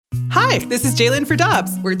Hi, this is Jalen for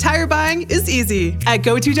Dobbs, where tire buying is easy. At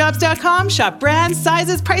GoToDobbs.com, shop brands,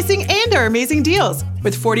 sizes, pricing, and our amazing deals.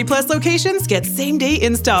 With 40-plus locations, get same-day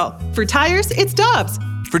install. For tires, it's Dobbs.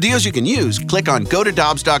 For deals you can use, click on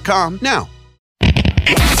GoToDobbs.com now.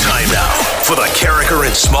 Time now for the Carricker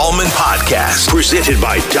and Smallman podcast, presented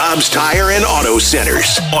by Dobbs Tire and Auto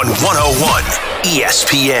Centers on 101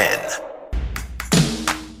 ESPN.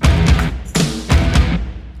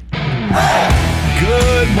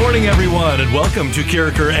 Good morning, everyone, and welcome to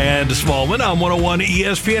Carricker and Smallman on 101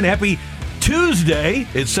 ESPN. Happy Tuesday.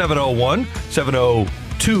 It's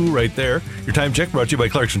 7:02 right there. Your time check brought to you by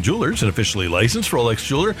Clarkson Jewelers, an officially licensed Rolex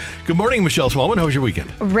jeweler. Good morning, Michelle Smallman. How was your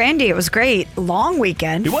weekend? Randy, it was great. Long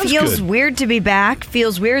weekend. It was Feels good. weird to be back.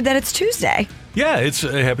 Feels weird that it's Tuesday. Yeah, it's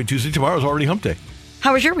a happy Tuesday. Tomorrow's already hump day.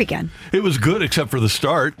 How was your weekend? It was good, except for the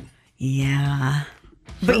start. Yeah.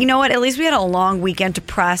 But you know what? At least we had a long weekend to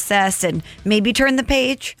process and maybe turn the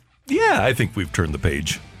page. Yeah, I think we've turned the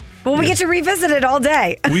page. Well, we get to revisit it all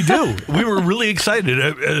day. We do. We were really excited.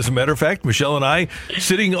 As a matter of fact, Michelle and I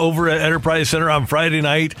sitting over at Enterprise Center on Friday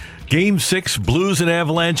night, Game 6, Blues and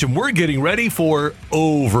Avalanche, and we're getting ready for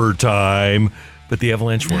overtime. But the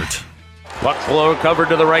Avalanche weren't. Puck flow covered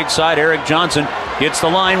to the right side. Eric Johnson hits the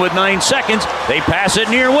line with 9 seconds. They pass it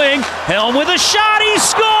near wing. Helm with a shot. He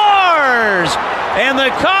scores! And the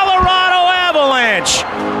Colorado Avalanche,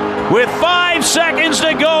 with 5 seconds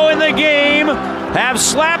to go in the game, have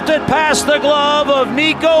slapped it past the glove of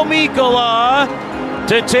Mikko Mikkola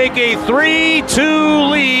to take a 3-2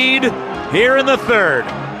 lead here in the third.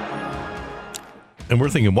 And we're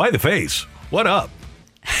thinking, why the face? What up?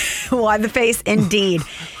 Why the face, indeed.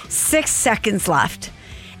 6 seconds left.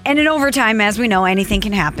 And in overtime, as we know, anything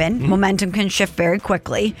can happen. Mm-hmm. Momentum can shift very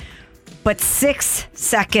quickly. But 6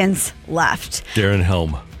 seconds left. Darren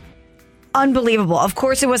Helm. Unbelievable. Of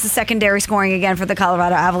course, it was the secondary scoring again for the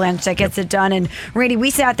Colorado Avalanche that gets it done. And Randy,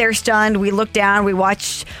 we sat there stunned. We looked down. We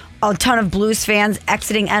watched a ton of Blues fans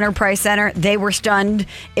exiting Enterprise Center. They were stunned.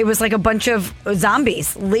 It was like a bunch of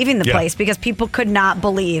zombies leaving the place because people could not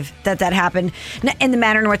believe that happened in the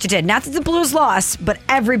manner in which it did. Not that the Blues lost, but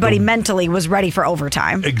everybody mentally was ready for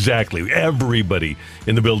overtime. Exactly. Everybody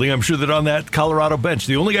in the building. I'm sure that on that Colorado bench,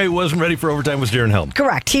 the only guy who wasn't ready for overtime was Darren Helm.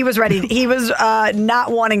 Correct. He was ready. He was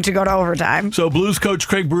not wanting to go to overtime. So Blues coach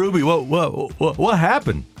Craig Berube, what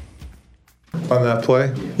happened? On that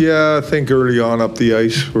play? Yeah, I think early on up the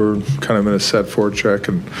ice, we're kind of in a set forecheck,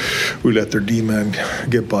 and we let their D-man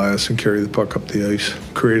get by us and carry the puck up the ice.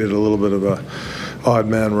 Created a little bit of a odd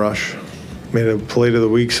man rush. Made a play to the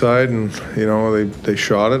weak side, and, you know, they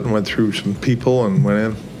shot it and went through some people and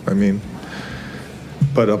went in.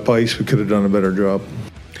 But up ice, we could have done a better job.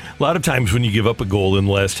 A lot of times when you give up a goal in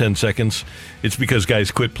the last 10 seconds, it's because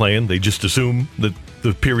guys quit playing. They just assume that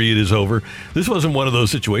the period is over. This wasn't one of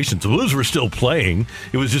those situations. The Blues were still playing.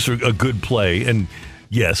 It was just a good play. And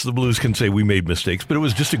yes, the Blues can say we made mistakes, but it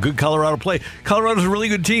was just a good Colorado play. Colorado's a really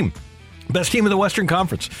good team. Best team in the Western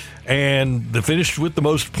Conference. And they finished with the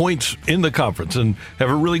most points in the conference and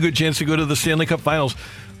have a really good chance to go to the Stanley Cup Finals.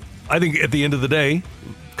 I think at the end of the day,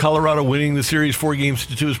 Colorado winning the series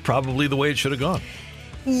 4-2 is probably the way it should have gone.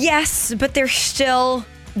 Yes, but there's still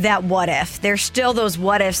that what if. There's still those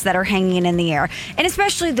what ifs that are hanging in the air. And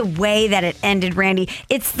especially the way that it ended, Randy.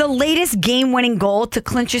 It's the latest game-winning goal to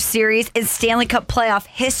clinch a series in Stanley Cup playoff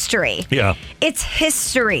history. Yeah. It's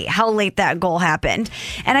history how late that goal happened.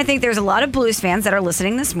 And I think there's a lot of Blues fans that are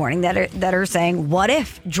listening this morning that are saying, what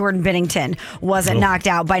if Jordan Binnington wasn't knocked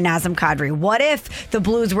out by Nazem Kadri? What if the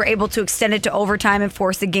Blues were able to extend it to overtime and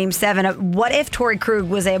force the Game 7? What if Torrey Krug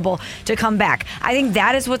was able to come back? I think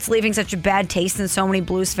that is what's leaving such a bad taste in so many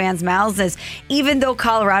Blues fans' mouths, is even though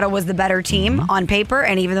Colorado was the better team on paper,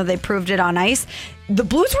 and even though they proved it on ice, the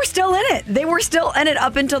Blues were still in it. They were still in it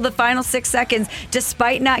up until the final 6 seconds,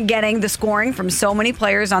 despite not getting the scoring from so many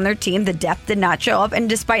players on their team. The depth did not show up, and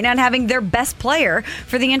despite not having their best player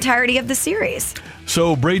for the entirety of the series.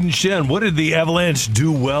 So, Braden Shen, what did the Avalanche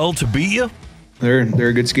do well to beat you? They're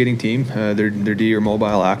a good skating team. Their D are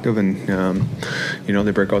mobile, active, and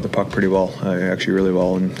they break out the puck pretty well, actually really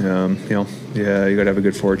well. And you got to have a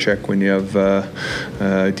good forecheck when you have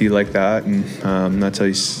a D like that, and that's how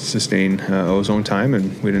you sustain ozone time.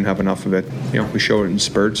 And we didn't have enough of it. We show it in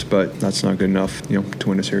spurts, but that's not good enough, to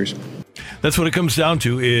win a series. That's what it comes down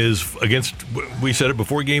to. Is against. We said it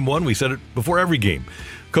before game one. We said it before every game.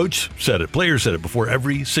 Coach said it. Players said it before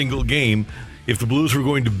every single game. If the Blues were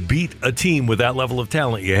going to beat a team with that level of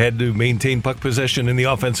talent, you had to maintain puck possession in the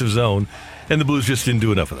offensive zone and the Blues just didn't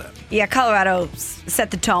do enough of that. Yeah, Colorado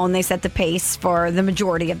set the tone. They set the pace for the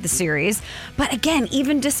majority of the series. But again,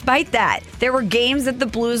 even despite that, there were games that the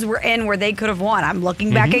Blues were in where they could have won. I'm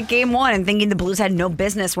looking back at Game 1 and thinking the Blues had no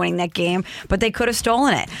business winning that game, but they could have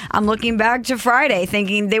stolen it. I'm looking back to Friday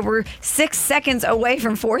thinking they were 6 seconds away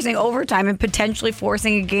from forcing overtime and potentially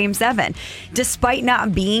forcing a Game 7. Despite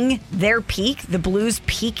not being their peak, the Blues'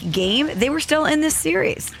 peak game, they were still in this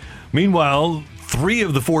series. Meanwhile, 3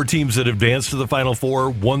 of the 4 teams that advanced to the Final Four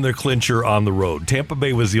won their clincher on the road. Tampa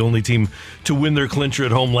Bay was the only team to win their clincher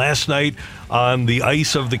at home last night on the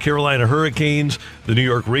ice of the Carolina Hurricanes. The New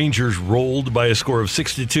York Rangers rolled by a score of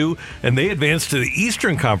 6-2, and they advanced to the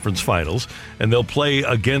Eastern Conference Finals, and they'll play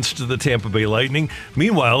against the Tampa Bay Lightning.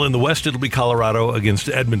 Meanwhile, in the West, it'll be Colorado against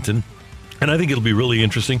Edmonton. And I think it'll be really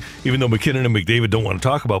interesting, even though McKinnon and McDavid don't want to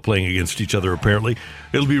talk about playing against each other, apparently.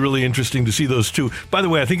 It'll be really interesting to see those two. By the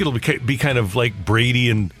way, I think it'll be kind of like Brady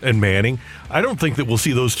and Manning. I don't think that we'll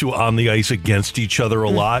see those two on the ice against each other a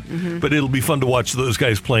lot, but it'll be fun to watch those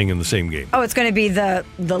guys playing in the same game. Oh, it's going to be the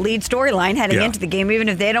lead storyline heading into the game. Even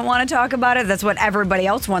if they don't want to talk about it, that's what everybody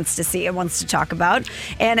else wants to see and wants to talk about.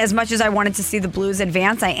 And as much as I wanted to see the Blues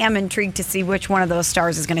advance, I am intrigued to see which one of those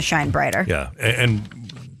stars is going to shine brighter. Yeah, and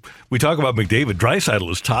we talk about McDavid. Draisaitl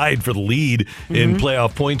is tied for the lead in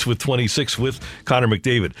playoff points with 26 with Connor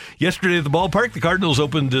McDavid. Yesterday at the ballpark, the Cardinals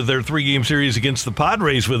opened their 3-game series against the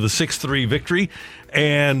Padres with a 6-3 victory.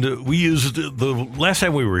 And we used, the last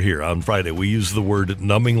time we were here on Friday, we used the word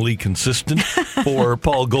numbingly consistent for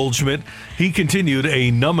Paul Goldschmidt. He continued a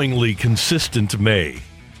numbingly consistent May.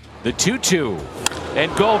 The 2-2.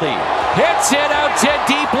 And Goldie hits it out to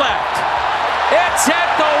deep left. It's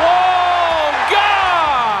at the wall.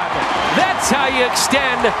 That's how you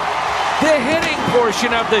extend the hitting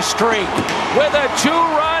portion of the streak with a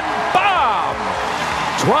 2-run bomb.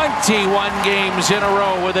 21 games in a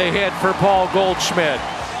row with a hit for Paul Goldschmidt.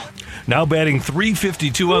 Now batting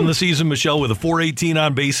 .352 on the season, Michelle, with a .418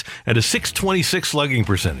 on base and a .626 slugging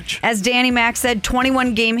percentage. As Danny Mac said,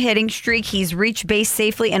 21-game hitting streak. He's reached base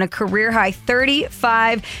safely in a career-high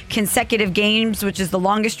 35 consecutive games, which is the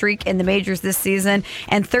longest streak in the majors this season,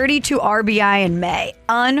 and 32 RBI in May.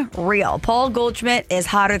 Unreal. Paul Goldschmidt is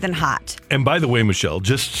hotter than hot. And by the way, Michelle,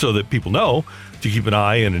 just so that people know, to keep an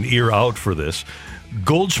eye and an ear out for this,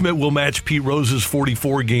 Goldschmidt will match Pete Rose's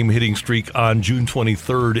 44-game hitting streak on June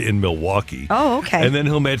 23rd in Milwaukee. Oh, okay. And then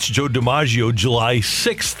he'll match Joe DiMaggio July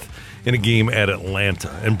 6th in a game at Atlanta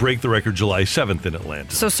and break the record July 7th in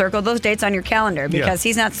Atlanta. So circle those dates on your calendar because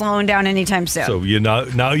he's not slowing down anytime soon. So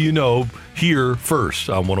now you know here first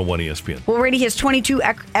on 101 ESPN. Well, Brady has 22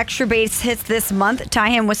 extra base hits this month,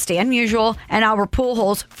 tie him with Stan Musial and Albert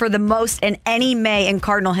Pujols for the most in any May in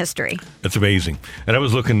Cardinal history. That's amazing. And I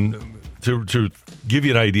was looking to give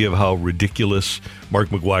you an idea of how ridiculous Mark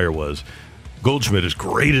McGwire was. Goldschmidt, as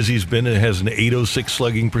great as he's been, has an .806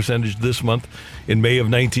 slugging percentage this month. In May of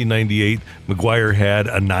 1998, McGwire had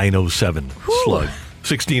a .907 slug.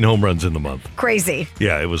 16 home runs in the month. Crazy.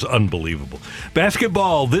 Yeah, it was unbelievable.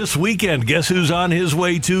 Basketball this weekend. Guess who's on his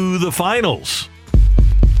way to the finals?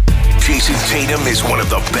 Jason Tatum is one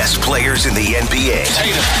of the best players in the NBA.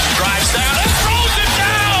 Tatum drives down and throws it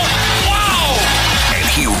down. Wow! And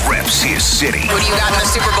he reps his city. What do you got in the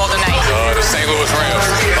Super Bowl tonight? The St. Louis Rams.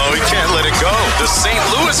 Oh, we can't let it go. The St.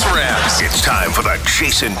 Louis Rams. It's time for the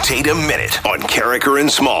Jason Tatum Minute on Carricker and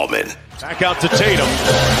Smallman. Back out to Tatum.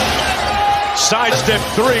 Sidestep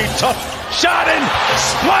 3. Tough shot and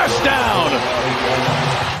splash down.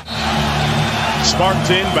 Sparks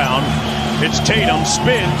inbound. It's Tatum.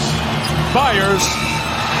 Spins. Fires.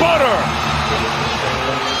 Butter.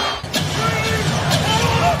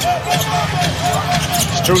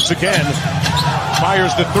 Shoots again.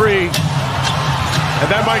 Fires the 3. And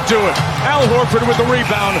that might do it. Al Horford with the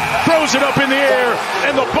rebound. Throws it up in the air.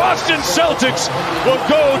 And the Boston Celtics will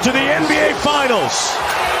go to the NBA Finals.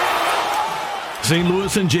 St.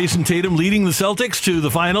 Louis and Jason Tatum leading the Celtics to the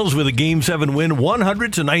finals with a Game 7 win,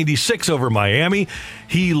 100-96 over Miami.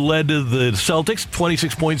 He led the Celtics,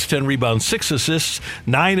 26 points, 10 rebounds, 6 assists,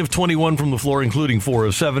 9 of 21 from the floor, including 4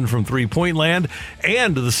 of 7 from three-point land.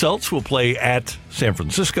 And the Celts will play at San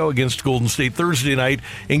Francisco against Golden State Thursday night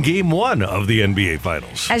in Game 1 of the NBA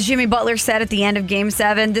Finals. As Jimmy Butler said at the end of Game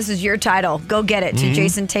 7, this is your title. Go get it to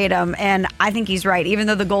Jason Tatum. And I think he's right. Even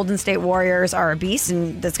though the Golden State Warriors are a beast,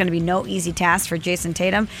 and that's going to be no easy task for Jason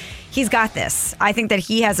Tatum, he's got this. I think that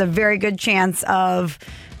he has a very good chance of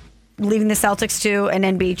leading the Celtics to an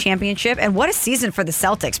NBA championship. And what a season for the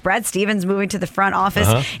Celtics. Brad Stevens moving to the front office.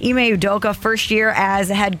 Ime Udoka, first year as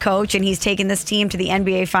a head coach, and he's taken this team to the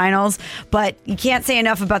NBA Finals. But you can't say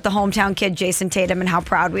enough about the hometown kid, Jason Tatum, and how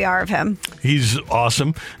proud we are of him. He's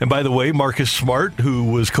awesome. And by the way, Marcus Smart,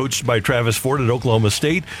 who was coached by Travis Ford at Oklahoma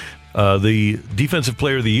State, the Defensive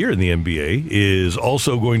Player of the Year in the NBA, is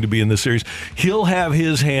also going to be in this series. He'll have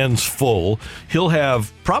his hands full. He'll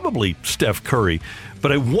have probably Steph Curry.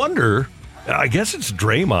 But I wonder, I guess it's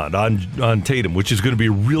Draymond on Tatum, which is going to be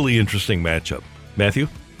a really interesting matchup. Matthew?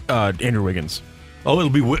 Andrew Wiggins. Oh,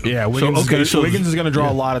 it'll be Wiggins is going to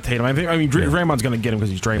draw a lot of Tatum. I mean, Draymond's going to get him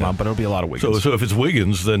because he's Draymond, but it'll be a lot of Wiggins. So if it's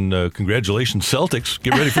Wiggins, then congratulations, Celtics.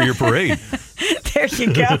 Get ready for your parade. There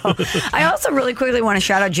you go. I also really quickly want to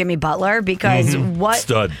shout out Jimmy Butler because what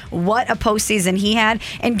a postseason he had.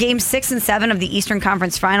 In Game 6 and 7 of the Eastern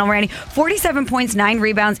Conference Final, Randy, 47 points, 9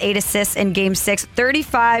 rebounds, 8 assists in Game 6,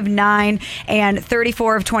 35, 9, and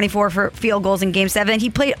 34 of 24 for field goals in Game 7.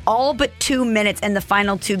 He played all but 2 minutes in the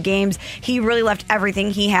final 2 games. He really left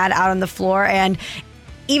everything he had out on the floor, and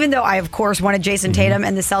even though I, of course, wanted Jason Tatum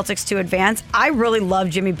and the Celtics to advance, I really love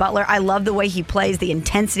Jimmy Butler. I love the way he plays, the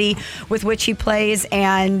intensity with which he plays,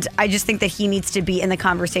 and I just think that he needs to be in the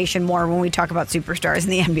conversation more when we talk about superstars in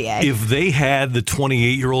the NBA. If they had the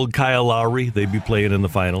 28-year-old Kyle Lowry, they'd be playing in the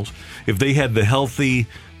finals. If they had the healthy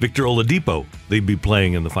Victor Oladipo, they'd be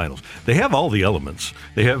playing in the finals. They have all the elements.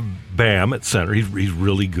 They have Bam at center. He's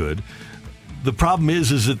really good. The problem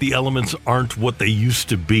is that the elements aren't what they used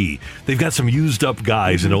to be. They've got some used-up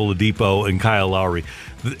guys in Oladipo and Kyle Lowry.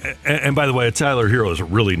 And by the way, Tyler Hero is a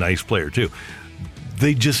really nice player, too.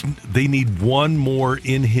 They need one more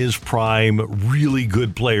in his prime, really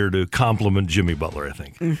good player to complement Jimmy Butler, I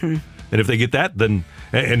think. And if they get that, then...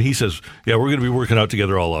 And he says, yeah, we're going to be working out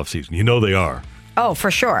together all offseason. You know they are. Oh,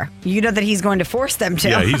 for sure. You know that he's going to force them to.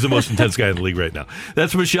 Yeah, he's the most intense guy in the league right now.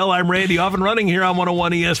 That's Michelle. I'm Randy, off and running here on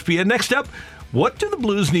 101 ESPN. Next up, what do the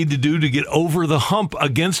Blues need to do to get over the hump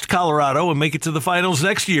against Colorado and make it to the finals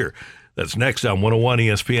next year? That's next on 101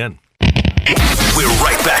 ESPN. We're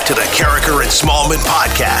right back to the Carricker and Smallman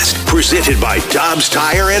podcast, presented by Dobbs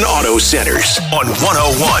Tire and Auto Centers on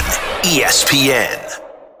 101 ESPN.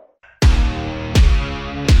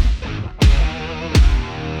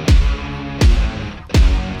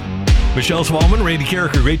 Michelle Smallman, Randy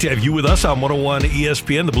Carricker, great to have you with us on 101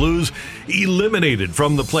 ESPN. The Blues eliminated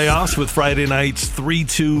from the playoffs with Friday night's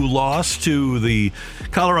 3-2 loss to the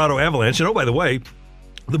Colorado Avalanche. And oh, by the way,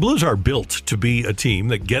 the Blues are built to be a team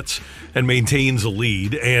that gets and maintains a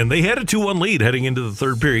lead, and they had a 2-1 lead heading into the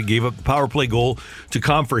third period, gave up a power play goal to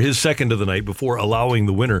Compher, his second of the night, before allowing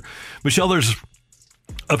the winner. Michelle, there's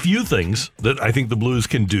a few things that I think the Blues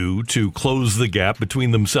can do to close the gap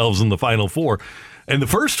between themselves and the Final Four. And the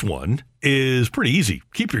first one is pretty easy.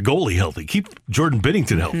 Keep your goalie healthy. Keep Jordan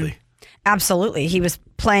Binnington healthy. Absolutely. He was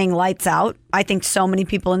playing lights out. I think so many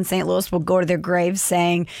people in St. Louis will go to their graves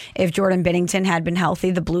saying if Jordan Binnington had been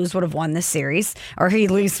healthy, the Blues would have won this series, or he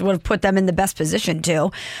at least would have put them in the best position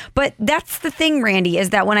to. But that's the thing, Randy,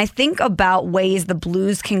 is that when I think about ways the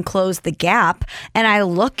Blues can close the gap, and I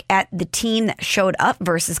look at the team that showed up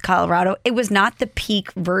versus Colorado, it was not the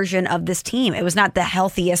peak version of this team. It was not the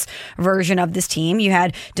healthiest version of this team. You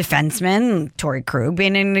had defensemen, Torrey Krug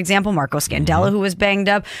being an example, Marco Scandella, who was banged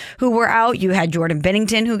up, who were out. You had Jordan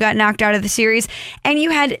Binnington, who got knocked out of the series, and you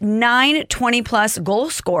had 9 20-plus goal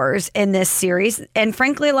scorers in this series, and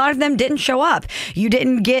frankly, a lot of them didn't show up. You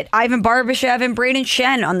didn't get Ivan Barbashev and Braden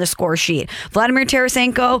Shen on the score sheet. Vladimir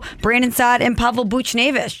Tarasenko, Brandon Saad, and Pavel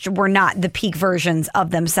Buchnevich were not the peak versions of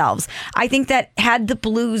themselves. I think that had the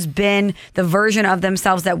Blues been the version of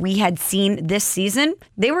themselves that we had seen this season,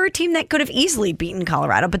 they were a team that could have easily beaten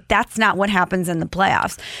Colorado, but that's not what happens in the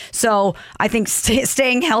playoffs. So I think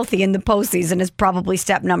staying healthy in the postseason is probably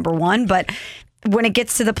step number one, but when it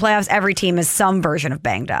gets to the playoffs, every team is some version of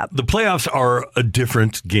banged up. The playoffs are a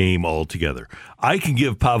different game altogether. I can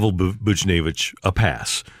give Pavel Buchnevich a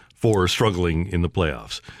pass for struggling in the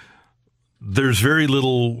playoffs. There's very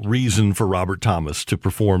little reason for Robert Thomas to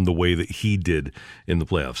perform the way that he did in the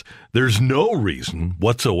playoffs. There's no reason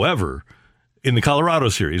whatsoever in the Colorado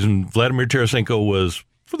series, and Vladimir Tarasenko was,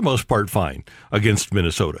 for the most part, fine against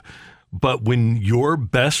Minnesota. But when your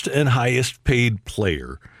best and highest paid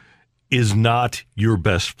player is not your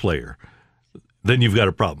best player, then you've got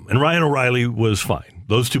a problem. And Ryan O'Reilly was fine.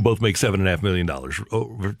 Those two both make $7.5 million,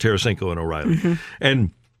 Tarasenko and O'Reilly.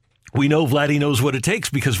 And we know Vladdy knows what it takes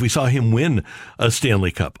because we saw him win a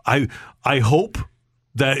Stanley Cup. I hope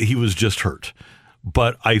that he was just hurt,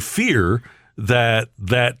 but I fear that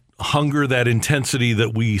hunger, that intensity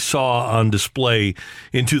that we saw on display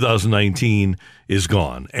in 2019 is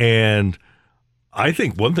gone. And I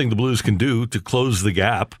think one thing the Blues can do to close the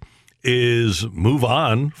gap is move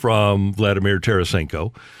on from Vladimir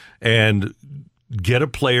Tarasenko and get a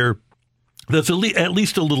player that's at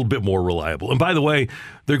least a little bit more reliable. And by the way,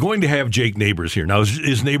 they're going to have Jake Neighbors here. Now,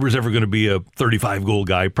 is Neighbors ever going to be a 35-goal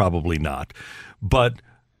guy? Probably not. But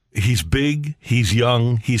he's big, he's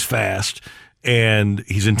young, he's fast, and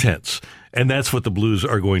he's intense. And that's what the Blues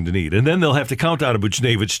are going to need. And then they'll have to count on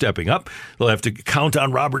Buchnevich stepping up. They'll have to count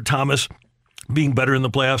on Robert Thomas being better in the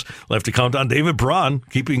playoffs. They'll have to count on David Perron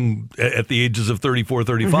keeping at the ages of 34,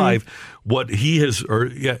 35 what he has, or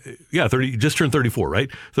 30, just turned 34, right?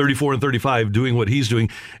 34 and 35 doing what he's doing.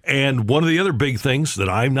 And one of the other big things that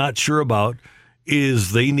I'm not sure about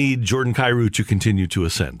is they need Jordan Kyrou to continue to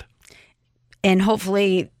ascend. And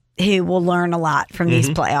hopefully he will learn a lot from these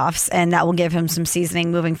playoffs, and that will give him some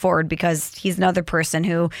seasoning moving forward, because he's another person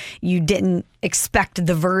who you didn't expect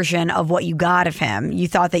the version of what you got of him. You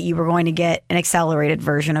thought that you were going to get an accelerated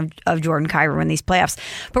version of Jordan Kyrou in these playoffs.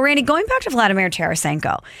 But Randy, going back to Vladimir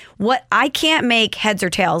Tarasenko, what I can't make heads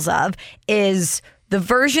or tails of is the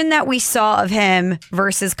version that we saw of him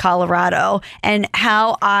versus Colorado and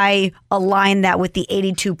how I align that with the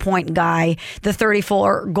 82-point guy, the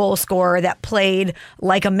 34-goal scorer that played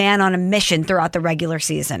like a man on a mission throughout the regular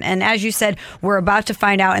season. And as you said, we're about to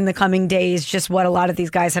find out in the coming days just what a lot of these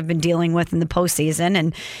guys have been dealing with in the postseason.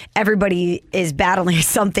 And everybody is battling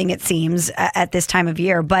something, it seems, at this time of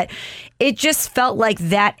year. But it just felt like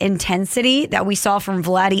that intensity that we saw from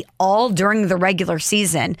Vladdy all during the regular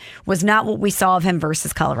season was not what we saw of him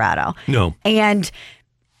versus Colorado. No. And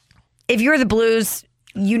if you're the Blues,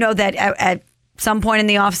 you know that at some point in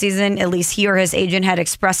the offseason, at least he or his agent had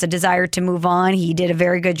expressed a desire to move on. He did a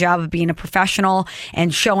very good job of being a professional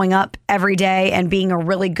and showing up every day and being a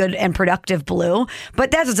really good and productive Blue.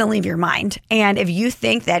 But that doesn't leave your mind. And if you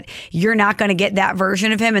think that you're not going to get that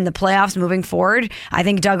version of him in the playoffs moving forward, I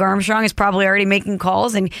think Doug Armstrong is probably already making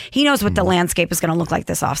calls, and he knows what the landscape is going to look like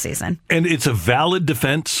this offseason. And it's a valid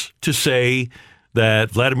defense to say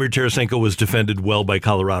that Vladimir Tarasenko was defended well by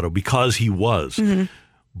Colorado, because he was.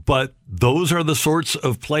 But those are the sorts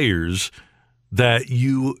of players that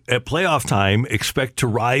you, at playoff time, expect to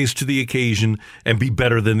rise to the occasion and be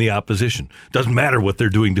better than the opposition. Doesn't matter what they're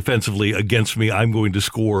doing defensively against me, I'm going to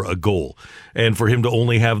score a goal. And for him to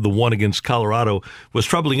only have the one against Colorado was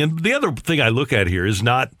troubling. And the other thing I look at here is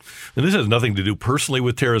not, and this has nothing to do personally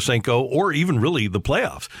with Tarasenko or even really the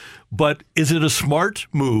playoffs, but is it a smart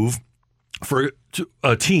move for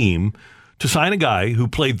a team to sign a guy who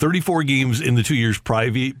played 34 games in the 2 years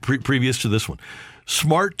previous to this one?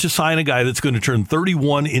 Smart to sign a guy that's going to turn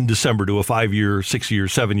 31 in December to a 5-year, 6-year,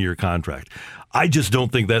 7-year contract. I just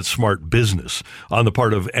don't think that's smart business on the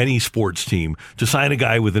part of any sports team to sign a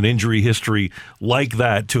guy with an injury history like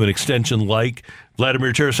that to an extension like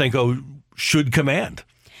Vladimir Tarasenko should command.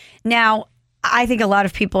 Now, I think a lot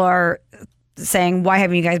of people are saying, why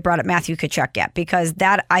haven't you guys brought up Matthew Tkachuk yet? Because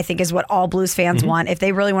that, I think, is what all Blues fans want. If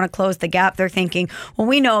they really want to close the gap, they're thinking, well,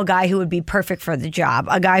 we know a guy who would be perfect for the job,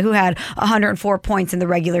 a guy who had 104 points in the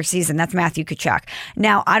regular season. That's Matthew Tkachuk.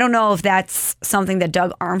 Now, I don't know if that's something that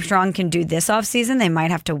Doug Armstrong can do this offseason. They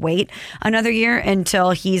might have to wait another year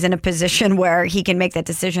until he's in a position where he can make that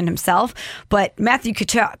decision himself. But Matthew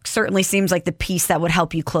Tkachuk certainly seems like the piece that would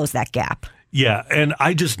help you close that gap. Yeah, and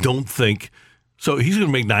I just don't think... So he's going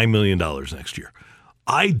to make $9 million next year.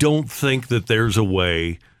 I don't think that there's a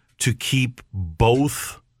way to keep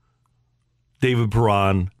both David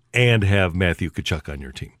Perron and have Matthew Tkachuk on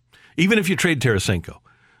your team, even if you trade Tarasenko.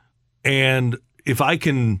 And if I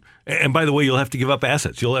can, and by the way, you'll have to give up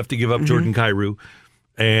assets. You'll have to give up Jordan Kyrou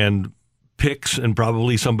and picks and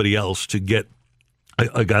probably somebody else to get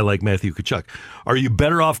a guy like Matthew Tkachuk. Are you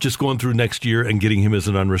better off just going through next year and getting him as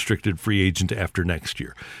an unrestricted free agent after next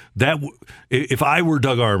year? If I were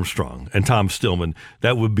Doug Armstrong and Tom Stillman,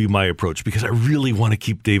 that would be my approach, because I really want to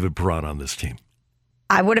keep David Perron on this team.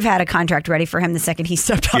 I would have had a contract ready for him the second he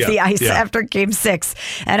stepped off the ice after Game 6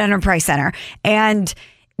 at Enterprise Center. And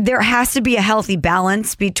there has to be a healthy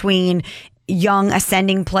balance between young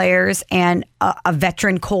ascending players and a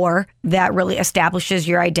veteran core that really establishes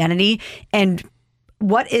your identity, and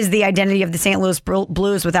what is the identity of the St. Louis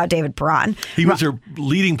Blues without David Perron? He was their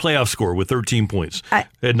leading playoff scorer with 13 points.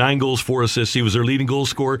 Had 9 goals, 4 assists. He was their leading goal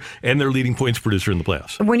scorer and their leading points producer in the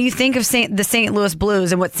playoffs. When you think of the St. Louis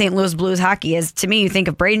Blues and what St. Louis Blues hockey is, to me, you think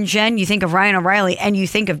of Braden Shen, you think of Ryan O'Reilly, and you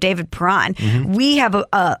think of David Perron. Mm-hmm. We have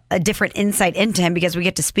a different insight into him because we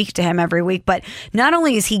get to speak to him every week. But not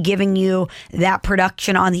only is he giving you that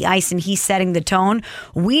production on the ice and he's setting the tone,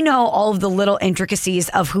 we know all of the little intricacies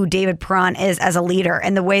of who David Perron is as a leader,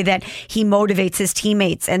 and the way that he motivates his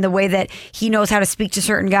teammates, and the way that he knows how to speak to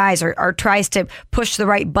certain guys or tries to push the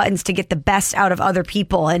right buttons to get the best out of other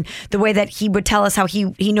people, and the way that he would tell us how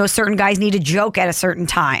he knows certain guys need a joke at a certain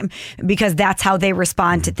time because that's how they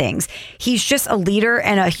respond to things. He's just a leader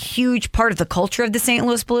and a huge part of the culture of the St.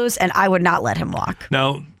 Louis Blues, and I would not let him walk.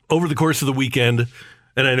 Now, over the course of the weekend,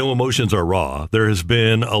 and I know emotions are raw, there has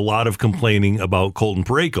been a lot of complaining about Colton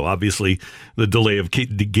Parayko. Obviously, the delay of the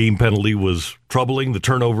game penalty was troubling. The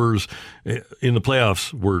turnovers in the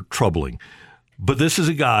playoffs were troubling. But this is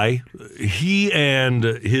a guy, he and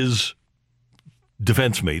his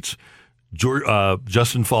defense mates,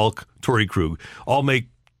 Justin Falk, Torrey Krug, all make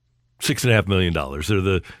 $6.5 million.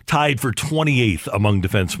 They're tied for 28th among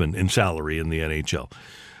defensemen in salary in the NHL.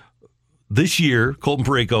 This year, Colton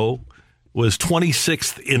Parayko was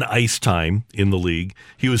 26th in ice time in the league.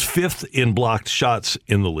 He was 5th in blocked shots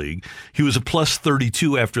in the league. He was a plus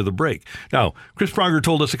 32 after the break. Now, Chris Pronger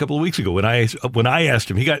told us a couple of weeks ago when I asked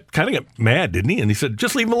him, he got mad, didn't he? And he said,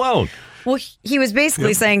 just leave him alone. Well, he was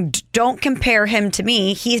basically saying, don't compare him to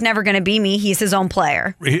me. He's never going to be me. He's his own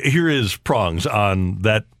player. Here is Prongs on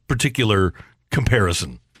that particular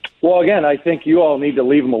comparison. Well, again, I think you all need to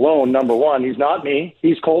leave him alone. Number one, he's not me.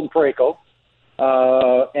 He's Colton Parayko.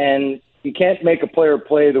 And you can't make a player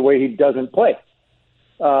play the way he doesn't play.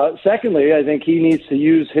 Secondly, I think he needs to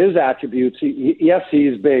use his attributes. Yes,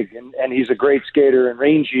 he's big and he's a great skater and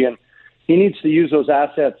rangy, and he needs to use those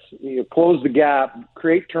assets, close the gap,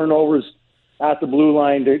 create turnovers at the blue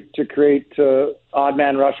line to create odd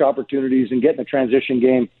man rush opportunities and get in the transition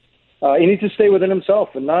game. He needs to stay within himself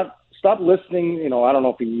and not stop listening. I don't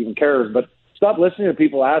know if he even cares, but stop listening to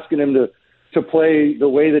people asking him to play the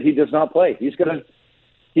way that he does not play.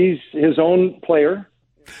 He's his own player.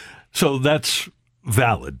 So that's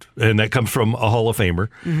valid, and that comes from a Hall of Famer.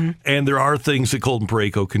 Mm-hmm. And there are things that Colton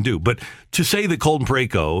Parayko can do. But to say that Colton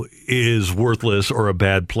Parayko is worthless or a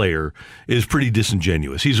bad player is pretty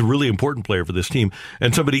disingenuous. He's a really important player for this team.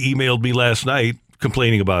 And somebody emailed me last night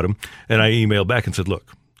complaining about him, and I emailed back and said,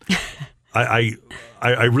 look, I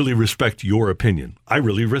really respect your opinion. I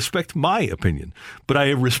really respect my opinion. But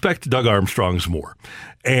I respect Doug Armstrong's more.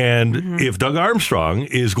 And if Doug Armstrong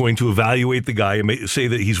is going to evaluate the guy and say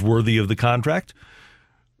that he's worthy of the contract,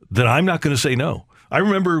 then I'm not going to say no. I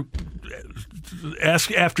remember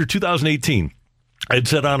after 2018, I'd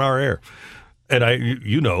said on our air, and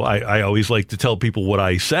I always like to tell people what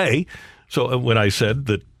I say. So when I said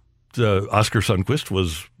that Oscar Sundqvist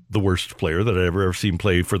was the worst player that I'd ever seen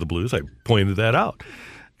play for the Blues, I pointed that out.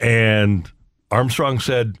 And Armstrong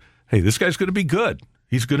said, hey, this guy's going to be good.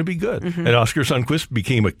 He's going to be good. Mm-hmm. And Oscar Sundqvist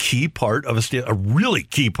became a key part of a really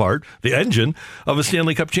key part, the engine of a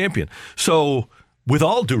Stanley Cup champion. So with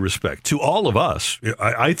all due respect to all of us,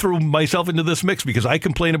 I throw myself into this mix because I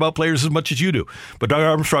complain about players as much as you do. But Doug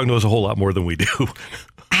Armstrong knows a whole lot more than we do.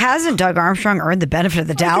 Hasn't Doug Armstrong earned the benefit of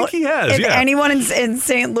the doubt? I think he has, If anyone in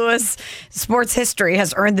St. Louis sports history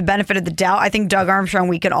has earned the benefit of the doubt, I think Doug Armstrong,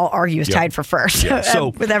 we can all argue, is tied for first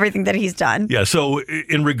with everything that he's done. Yeah, so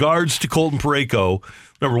in regards to Colton Parayko,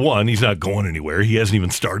 number one, he's not going anywhere. He hasn't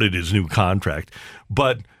even started his new contract.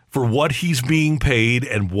 But for what he's being paid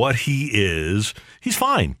and what he is, he's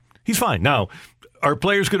fine. He's fine. Now, are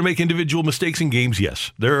players going to make individual mistakes in games?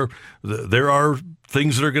 Yes. There are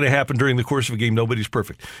things that are going to happen during the course of a game. Nobody's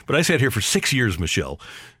perfect. But I sat here for 6 years, Michelle,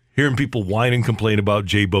 hearing people whine and complain about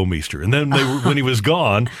Jay Bouwmeester. And then when he was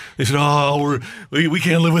gone, they said, we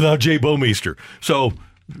can't live without Jay Bouwmeester. So,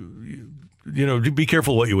 be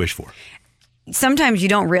careful what you wish for. Sometimes you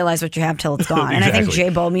don't realize what you have till it's gone. Exactly. And I think Jay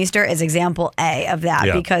Bouwmeester is example A of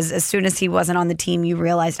that because as soon as he wasn't on the team, you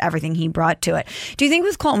realized everything he brought to it. Do you think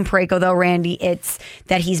with Colton Parayko, though, Randy, it's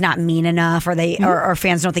that he's not mean enough or or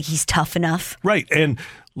fans don't think he's tough enough? Right. And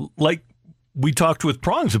like we talked with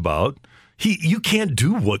Prongs about, you can't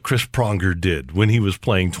do what Chris Pronger did when he was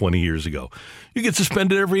playing 20 years ago. You get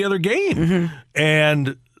suspended every other game. Mm-hmm.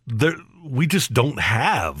 And we just don't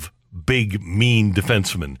have big, mean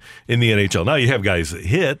defensemen in the NHL. Now you have guys that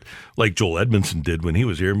hit, like Joel Edmondson did when he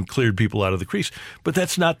was here and cleared people out of the crease. But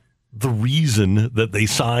that's not the reason that they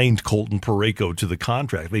signed Colton Parayko to the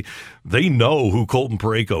contract. They know who Colton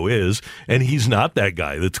Parayko is, and he's not that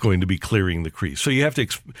guy that's going to be clearing the crease. So you have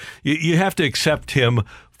to accept him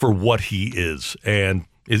for what he is. And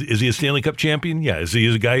is he a Stanley Cup champion? Yeah. Is he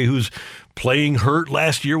a guy who's playing hurt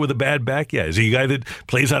last year with a bad back? Yeah. Is he a guy that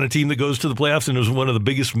plays on a team that goes to the playoffs and is one of the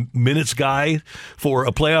biggest minutes guy for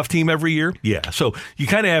a playoff team every year? Yeah. So you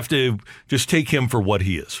kind of have to just take him for what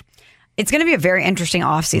he is. It's going to be a very interesting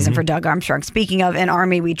offseason for Doug Armstrong. Speaking of an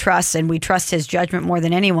Army we trust, and we trust his judgment more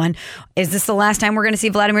than anyone, is this the last time we're going to see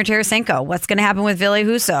Vladimir Tarasenko? What's going to happen with Ville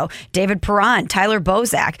Husso, David Perron, Tyler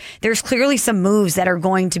Bozak? There's clearly some moves that are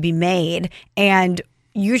going to be made, and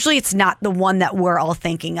usually it's not the one that we're all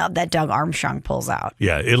thinking of that Doug Armstrong pulls out.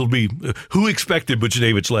 Yeah, it'll be who expected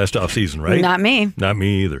Buchnevich last offseason, right? Not me. Not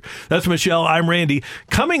me either. That's Michelle. I'm Randy.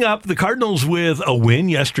 Coming up, the Cardinals with a win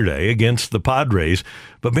yesterday against the Padres.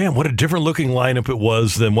 But man, what a different looking lineup it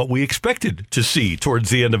was than what we expected to see towards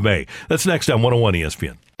the end of May. That's next on 101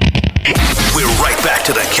 ESPN. We're right back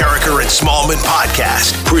to the Carricker and Smallman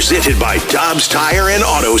podcast, presented by Dobbs Tire and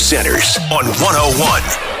Auto Centers on 101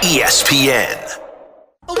 ESPN.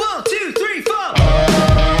 1, 2, 3, 4.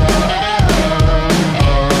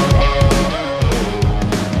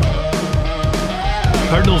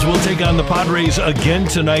 Cardinals will take on the Padres again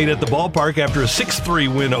tonight at the ballpark after a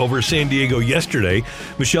 6-3 win over San Diego yesterday.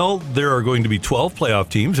 Michelle, there are going to be 12 playoff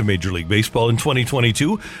teams in Major League Baseball in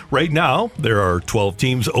 2022. Right now, there are 12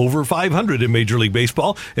 teams over 500 in Major League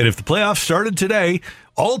Baseball. And if the playoffs started today,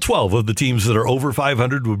 all 12 of the teams that are over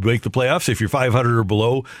 500 would make the playoffs. If you're 500 or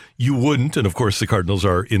below, you wouldn't. And of course, the Cardinals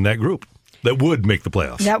are in that group that would make the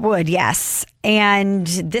playoffs. That would, yes. And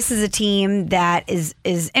this is a team that is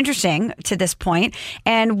interesting to this point,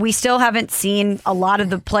 and we still haven't seen a lot of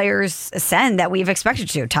the players ascend that we've expected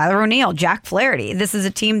to. Tyler O'Neill, Jack Flaherty. This is a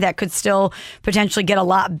team that could still potentially get a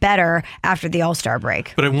lot better after the All-Star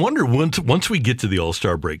break. But I wonder, once we get to the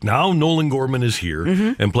All-Star break, now Nolan Gorman is here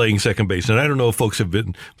and playing second base. And I don't know if folks have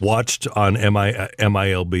been watched on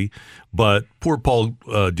MILB, but poor Paul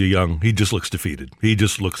DeJong, he just looks defeated. He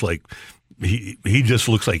just looks like he just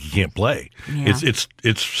looks like he can't play. Yeah.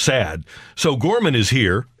 It's sad. So Gorman is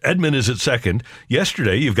here. Edman is at second.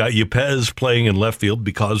 Yesterday, you've got Yepez playing in left field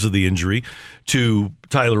because of the injury to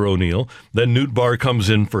Tyler O'Neill. Then Nootbaar comes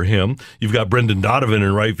in for him. You've got Brendan Donovan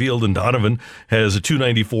in right field, and Donovan has a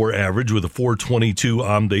 .294 average with a .422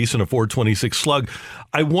 on base and a .426 slug.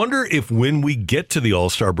 I wonder if when we get to the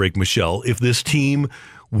All-Star break, Michelle, if this team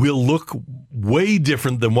will look way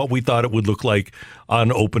different than what we thought it would look like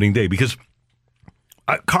on opening day, because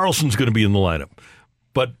Carlson's going to be in the lineup.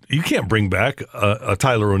 But you can't bring back a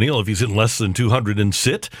Tyler O'Neill if he's hitting less than 200 and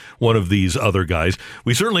sit one of these other guys.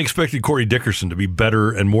 We certainly expected Corey Dickerson to be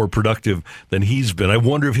better and more productive than he's been. I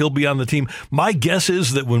wonder if he'll be on the team. My guess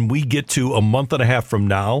is that when we get to a month and a half from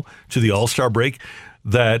now to the All-Star break,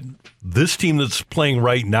 that this team that's playing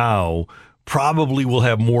right now probably will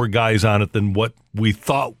have more guys on it than what we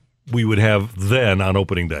thought we would have then on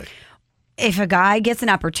opening day. If a guy gets an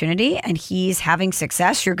opportunity and he's having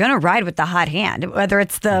success, you're going to ride with the hot hand, whether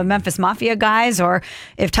it's the Memphis Mafia guys or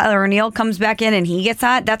if Tyler O'Neill comes back in and he gets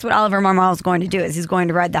hot. That's what Oliver Marmol is going to do, is he's going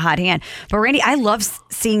to ride the hot hand. But Randy, I love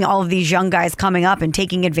seeing all of these young guys coming up and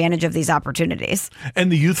taking advantage of these opportunities.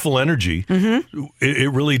 And the youthful energy,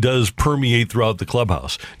 it really does permeate throughout the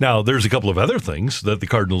clubhouse. Now, there's a couple of other things that the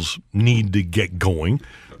Cardinals need to get going.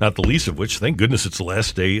 Not the least of which, thank goodness it's the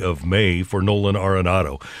last day of May for Nolan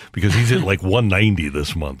Arenado, because he's hit like 190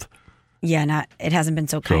 this month. Yeah, it hasn't been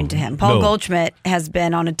so kind to him. Paul Goldschmidt has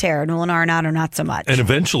been on a tear. Nolan Arenado, not so much. And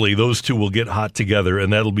eventually those two will get hot together,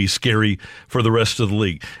 and that'll be scary for the rest of the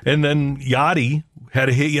league. And then Yadi had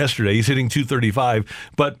a hit yesterday. He's hitting .235,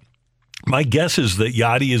 but my guess is that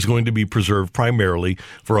Yadi is going to be preserved primarily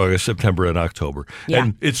for August, September, and October. Yeah.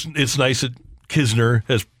 And it's nice that Kisner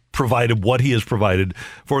has provided what he has provided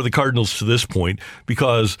for the Cardinals to this point,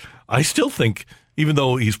 because I still think, even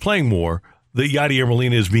though he's playing more, that Yadier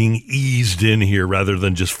Molina is being eased in here rather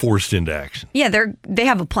than just forced into action. Yeah, they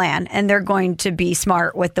have a plan, and they're going to be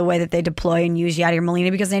smart with the way that they deploy and use Yadier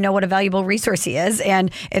Molina, because they know what a valuable resource he is.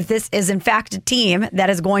 And if this is in fact a team that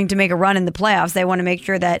is going to make a run in the playoffs, they want to make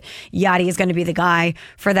sure that Yadi is going to be the guy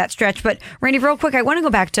for that stretch. But Randy, real quick, I want to go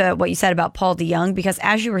back to what you said about Paul DeJong, because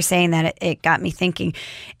as you were saying that, it got me thinking.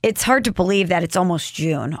 It's hard to believe that it's almost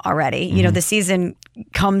June already. You know, the season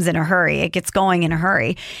comes in a hurry. It gets going in a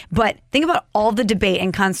hurry. But think about all the debate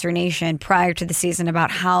and consternation prior to the season about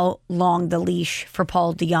how long the leash for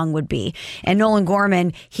Paul DeJong would be. And Nolan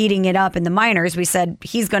Gorman heating it up in the minors, we said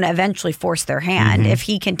he's going to eventually force their hand. If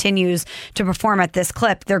he continues to perform at this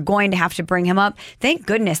clip, they're going to have to bring him up. Thank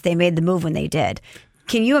goodness they made the move when they did.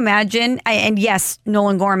 can you imagine? And yes,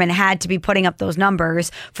 Nolan Gorman had to be putting up those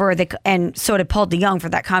numbers and so did Paul DeJong for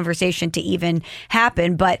that conversation to even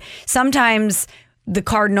happen. But sometimes the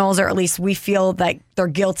Cardinals, or at least we feel like they're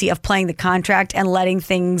guilty of playing the contract and letting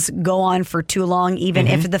things go on for too long, even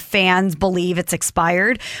if the fans believe it's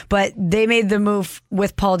expired. But they made the move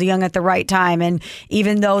with Paul DeJong at the right time. And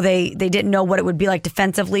even though they didn't know what it would be like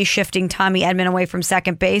defensively, shifting Tommy Edman away from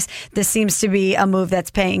second base, this seems to be a move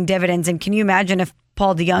that's paying dividends. And can you imagine if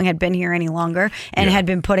Paul DeJong had been here any longer and had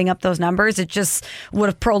been putting up those numbers, it just would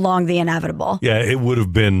have prolonged the inevitable. Yeah, it would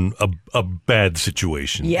have been a bad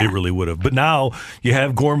situation. Yeah. It really would have. But now you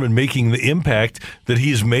have Gorman making the impact that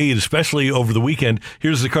he's made, especially over the weekend.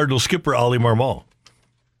 Here's the Cardinals skipper, Oli Marmol.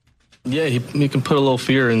 Yeah, he can put a little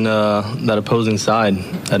fear in that opposing side.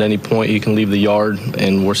 At any point, he can leave the yard,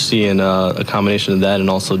 and we're seeing a combination of that and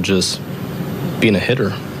also just being a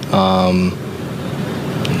hitter.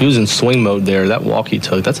 He was in swing mode there. That walk he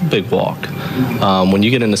took, that's a big walk. When you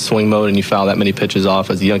get into swing mode and you foul that many pitches off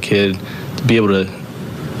as a young kid, to be able to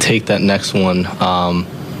take that next one,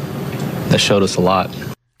 that showed us a lot.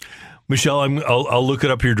 Michelle, I'll look it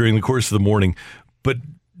up here during the course of the morning, but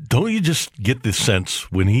don't you just get the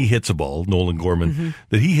sense when he hits a ball, Nolan Gorman,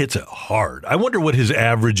 that he hits it hard? I wonder what his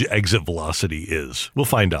average exit velocity is. We'll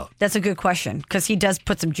find out. That's a good question because he does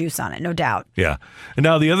put some juice on it, no doubt. Yeah. And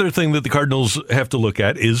now the other thing that the Cardinals have to look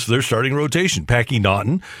at is their starting rotation. Packy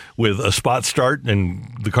Naughton with a spot start,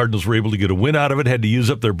 and the Cardinals were able to get a win out of it, had to use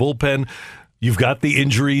up their bullpen. You've got the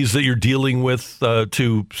injuries that you're dealing with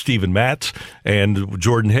to Steven Matz and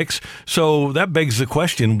Jordan Hicks. So that begs the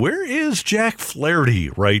question, where is Jack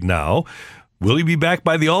Flaherty right now? Will he be back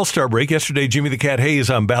by the All-Star break? Yesterday, Jimmy the Cat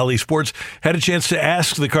Hayes on Bally Sports had a chance to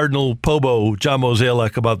ask the Cardinal Pobo, John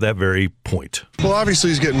Mozeliak, about that very point. Well,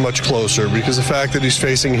 obviously he's getting much closer because the fact that he's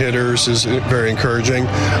facing hitters is very encouraging.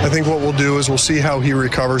 I think what we'll do is we'll see how he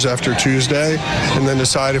recovers after Tuesday and then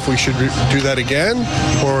decide if we should do that again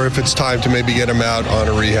or if it's time to maybe get him out on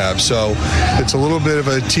a rehab. So it's a little bit of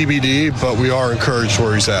a TBD, but we are encouraged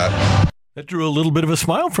where he's at. That drew a little bit of a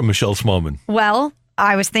smile from Michelle Smallman. Well,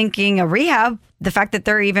 I was thinking a rehab, the fact that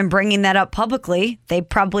they're even bringing that up publicly, they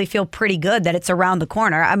probably feel pretty good that it's around the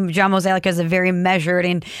corner. John Mozeliak is a very measured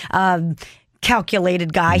and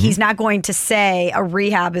calculated guy. He's not going to say a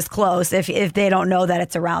rehab is close if they don't know that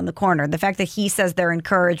it's around the corner. The fact that he says they're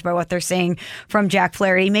encouraged by what they're seeing from Jack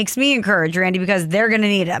Flaherty makes me encouraged, Randy, because they're going to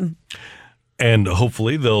need him. And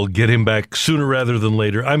hopefully they'll get him back sooner rather than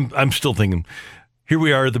later. I'm still thinking, here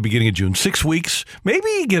we are at the beginning of June. 6 weeks,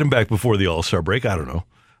 maybe get him back before the All-Star break. I don't know.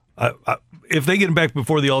 If they get him back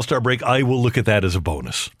before the All-Star break, I will look at that as a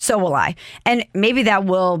bonus. So will I. And maybe that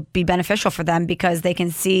will be beneficial for them because they can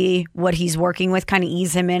see what he's working with, kind of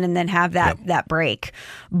ease him in, and then have that break.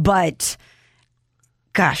 But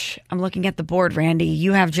gosh, I'm looking at the board, Randy.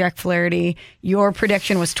 You have Jack Flaherty. Your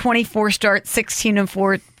prediction was 24 starts,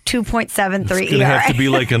 16-4, 2.73 It's going to have to be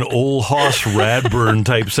like an old Hoss Radburn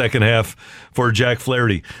type second half for Jack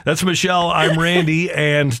Flaherty. That's Michelle. I'm Randy.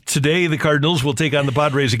 And today the Cardinals will take on the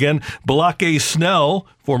Padres again. Balake Snell,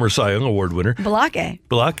 former Cy Young Award winner.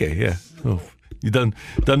 Balake, yeah. Oh, you done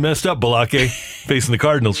messed up, Balake, facing the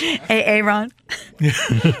Cardinals. Hey, Ron.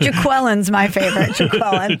 Jaquelin's my favorite.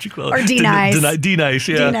 Jaquelin. Or D-Nice. D-Nice,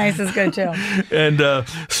 yeah. D-Nice is good, too. And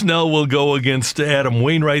Snell will go against Adam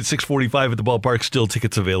Wainwright, 6:45 at the ballpark. Still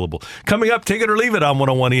tickets available. Coming up, take it or leave it on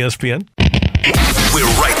 101 ESPN. We're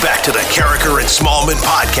right back to the Carricker and Smallman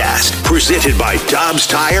podcast, presented by Dobbs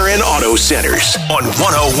Tire and Auto Centers on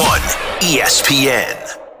 101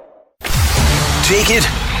 ESPN. Take it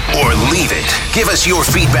or leave it. Give us your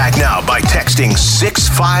feedback now by texting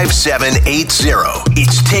 65780.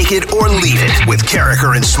 It's Take It or Leave It with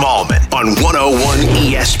Carricker and Smallman on 101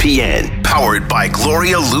 ESPN. Powered by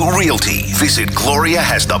Gloria Lou Realty. Visit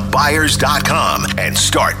GloriaHasTheBuyers.com and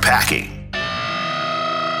start packing.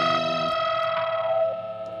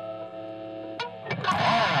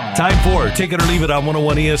 Time for Take It or Leave It on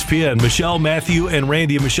 101 ESPN. Michelle, Matthew, and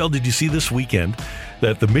Randy. And Michelle, did you see this weekend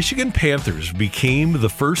that the Michigan Panthers became the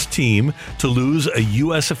first team to lose a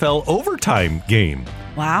USFL overtime game?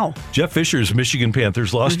 Wow. Jeff Fisher's Michigan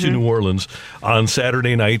Panthers lost to New Orleans on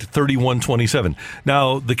Saturday night, 31-27.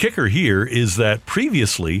 Now, the kicker here is that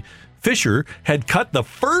previously Fisher had cut the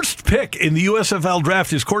first pick in the USFL draft,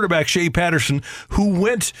 his quarterback, Shea Patterson, who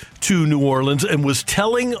went to New Orleans and was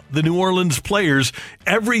telling the New Orleans players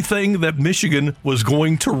everything that Michigan was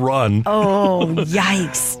going to run. Oh,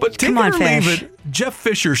 yikes. But take it or leave it, Jeff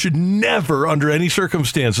Fisher should never, under any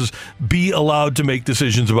circumstances, be allowed to make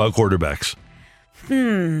decisions about quarterbacks.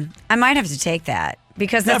 I might have to take that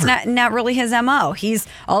because that's not really his MO. He's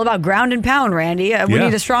all about ground and pound, Randy. We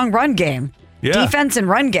need a strong run game. Yeah. Defense and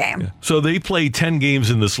run game. So they play 10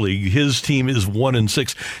 games in this league. His team is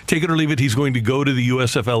 1-6. Take it or leave it, he's going to go to the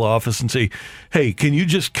USFL office and say, hey, can you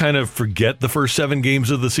just kind of forget the first 7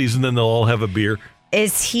 games of the season, then they'll all have a beer?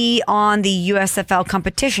 Is he on the USFL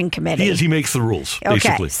competition committee? He is. He makes the rules,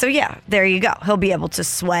 basically. Okay, so yeah, there you go. He'll be able to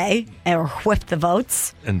sway or whip the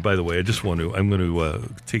votes. And by the way, I'm going to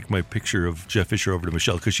take my picture of Jeff Fisher over to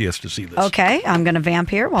Michelle because she has to see this. Okay, I'm going to vamp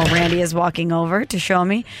here while Randy is walking over to show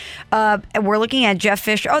me. We're looking at Jeff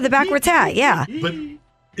Fisher. Oh, the backwards hat, yeah. But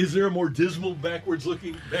is there a more dismal backwards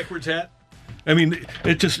hat? I mean,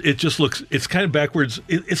 it just looks, it's kind of backwards.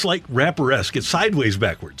 It's like rapper-esque. It's sideways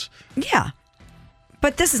backwards. Yeah.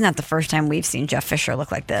 But this is not the first time we've seen Jeff Fisher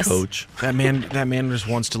look like this. Coach. That man just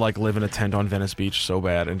wants to live in a tent on Venice Beach so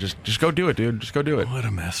bad, and just go do it, dude. Just go do it. What a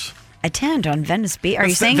mess. A tent on Venice Beach. Are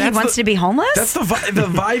you saying he wants to be homeless? That's the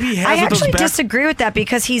vibe he has. I with actually those disagree with that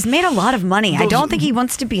because he's made a lot of money. I don't think he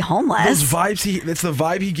wants to be homeless. Those vibes, it's the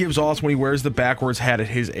vibe he gives off when he wears the backwards hat at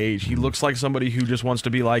his age. He looks like somebody who just wants to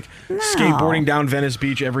be skateboarding down Venice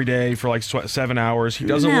Beach every day for 7 hours. He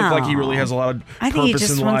doesn't look like he really has a lot of purpose in life. I think he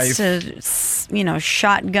just wants to,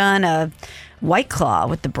 shotgun a White Claw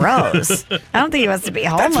with the bros. I don't think he wants to be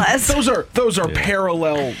homeless. Those are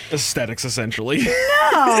parallel aesthetics, essentially. No,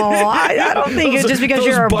 I don't think it's just because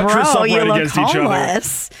you're a bro you look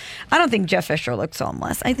homeless. I don't think Jeff Fisher looks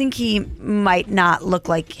homeless. I think he might not look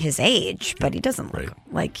like his age, but he doesn't look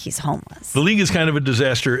like he's homeless. The league is kind of a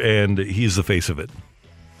disaster, and he's the face of it.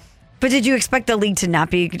 But did you expect the league to not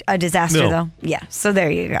be a disaster, though? Yeah, so there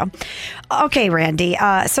you go. Okay, Randy.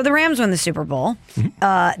 So the Rams win the Super Bowl.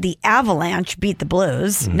 The Avalanche beat the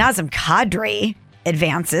Blues. Nazem Kadri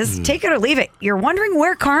advances. Take it or leave it. You're wondering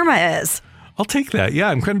where Karma is. I'll take that. Yeah,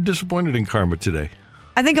 I'm kind of disappointed in Karma today.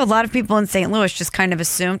 I think a lot of people in St. Louis just kind of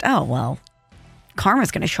assumed, oh, well, Karma's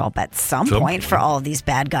going to show up at some point for all of these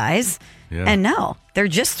bad guys. Yeah. And no, they're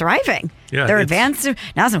just thriving. Yeah, they're advanced.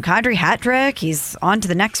 Nazem Kadri, hat trick. He's on to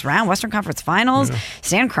the next round, Western Conference Finals. Yeah.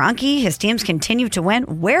 Stan Kroenke, his teams continue to win.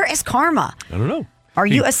 Where is Karma? I don't know. Are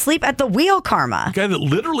you asleep at the wheel, Karma? The guy that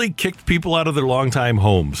literally kicked people out of their longtime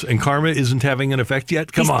homes, and Karma isn't having an effect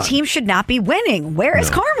yet? Come on. His team should not be winning. Where is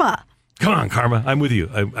Karma? Come on, Karma. I'm with you.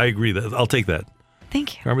 I agree. I'll take that.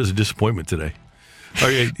 Thank you. Karma's a disappointment today. All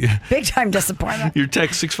right. Big time disappointment. Your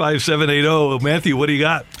text 65780. Matthew, what do you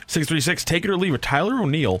got? 636, take it or leave it. Tyler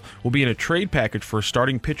O'Neill will be in a trade package for a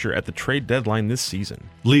starting pitcher at the trade deadline this season.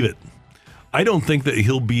 Leave it. I don't think that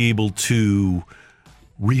he'll be able to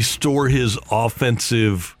restore his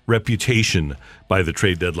offensive reputation by the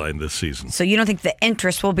trade deadline this season. So you don't think the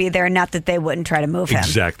interest will be there, not that they wouldn't try to move him?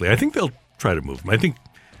 Exactly. I think they'll try to move him.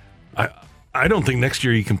 I don't think next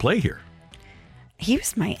year he can play here. He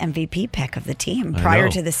was my MVP pick of the team prior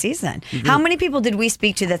to the season. How many people did we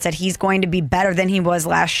speak to that said he's going to be better than he was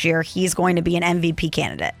last year? He's going to be an MVP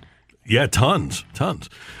candidate. Yeah, tons.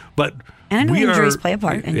 But and I know injuries play a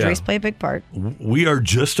part. Injuries play a big part. We are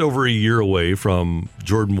just over a year away from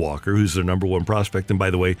Jordan Walker, who's their number one prospect. And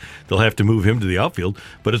by the way, they'll have to move him to the outfield.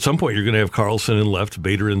 But at some point, you're going to have Carlson in left,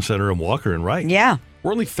 Bader in center, and Walker in right. Yeah.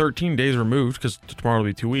 We're only 13 days removed, because tomorrow will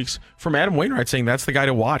be 2 weeks, from Adam Wainwright saying that's the guy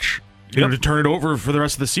to watch. To turn it over for the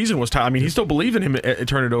rest of the season was time. I mean, he still believed in him to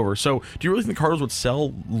turn it over. So, do you really think the Cardinals would sell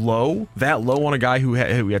that low on a guy who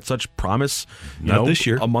had such promise? Not this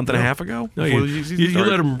year. A month and a half ago. No, you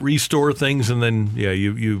let him restore things, and then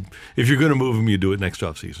you if you're going to move him, you do it next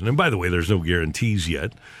offseason. And by the way, there's no guarantees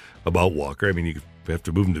yet about Walker. I mean, you have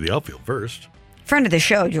to move him to the outfield first. Friend of the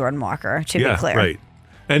show, Jordan Walker. To be clear, right.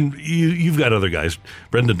 And you've got other guys.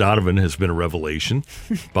 Brendan Donovan has been a revelation,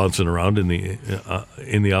 bouncing around in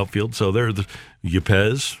the outfield. So they're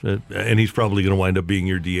Yepez, and he's probably going to wind up being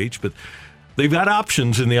your DH. But they've got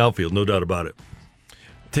options in the outfield, no doubt about it.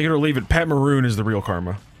 Take it or leave it. Pat Maroon is the real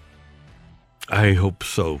Karma. I hope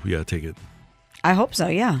so. Yeah, take it. I hope so.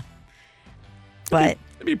 Yeah. But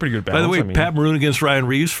it'd be a pretty good balance. By the way, Pat Maroon against Ryan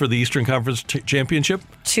Reeves for the Eastern Conference Championship.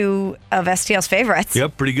 2 of STL's favorites.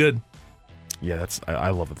 Yep, pretty good. Yeah,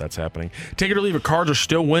 I love that that's happening. Take it or leave it. Cards are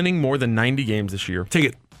still winning more than 90 games this year. Take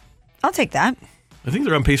it. I'll take that. I think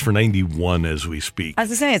they're on pace for 91 as we speak. I was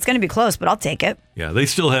going to say, it's going to be close, but I'll take it. Yeah, they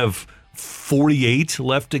still have 48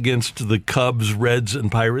 left against the Cubs, Reds,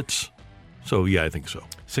 and Pirates. So, yeah, I think so.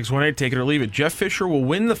 618, take it or leave it. Jeff Fisher will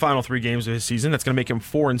win the final 3 games of his season. That's going to make him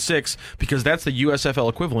 4-6 because that's the USFL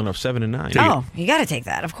equivalent of 7-9. You got to take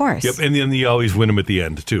that, of course. Yep, and then you always win them at the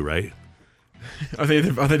end, too, right? Are they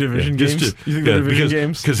division games? You think they're division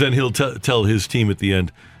games? Because then he'll tell his team at the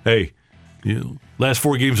end, hey, last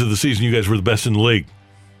 4 games of the season, you guys were the best in the league.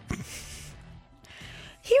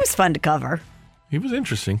 He was fun to cover. He was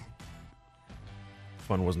interesting.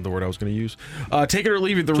 Fun wasn't the word I was going to use. Take it or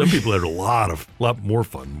leave it. Some people had a lot more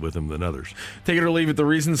fun with him than others. Take it or leave it. The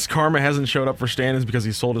reasons Karma hasn't showed up for Stan is because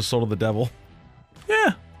he sold his soul to the devil.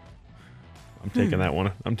 Yeah. I'm taking that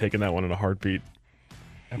one. I'm taking that one in a heartbeat.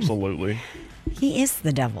 Absolutely. He is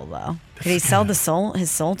the devil, though. Did he sell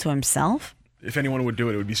his soul to himself? If anyone would do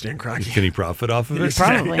it, it would be Stan Kroenke. Can he profit off of it?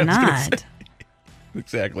 Probably not.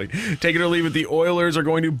 Exactly. Take it or leave it. The Oilers are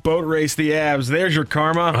going to boat race the Avs. There's your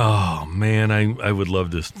karma. Oh, man, I would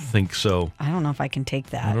love to think so. I don't know if I can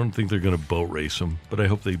take that. I don't think they're going to boat race them, but I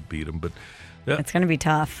hope they beat them. But it's going to be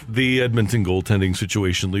tough. The Edmonton goaltending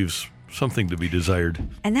situation leaves something to be desired.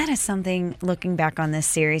 And that is something, looking back on this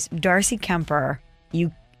series, Darcy Kemper,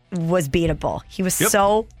 was beatable. He was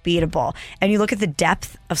so beatable. And you look at the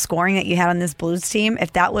depth of scoring that you had on this Blues team,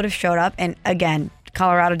 if that would have showed up, and again,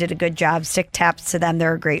 Colorado did a good job, stick taps to them,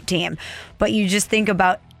 they're a great team. But you just think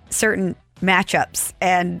about certain matchups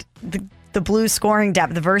and the Blues scoring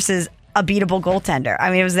depth versus a beatable goaltender. I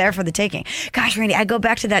mean, it was there for the taking. Gosh, Randy, I go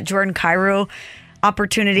back to that Jordan Kyrou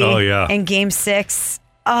opportunity in Game 6.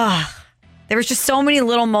 There was just so many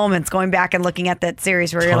little moments going back and looking at that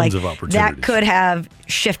series where you're like, that could have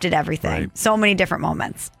shifted everything. Right. So many different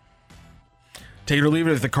moments. Take it or leave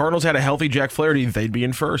it. If the Cardinals had a healthy Jack Flaherty, they'd be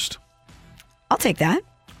in first. I'll take that.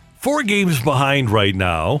 4 games behind right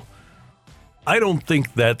now. I don't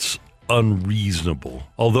think that's unreasonable.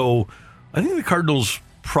 Although I think the Cardinals'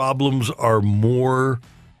 problems are more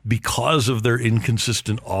because of their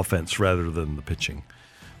inconsistent offense rather than the pitching.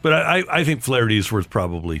 But I think Flaherty is worth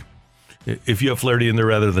probably... If you have Flaherty in there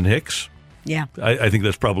rather than Hicks, I think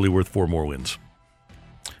that's probably worth 4 more wins.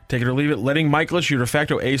 Take it or leave it. Letting Michaelis, your de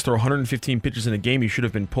facto ace, throw 115 pitches in a game you should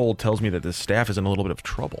have been pulled tells me that this staff is in a little bit of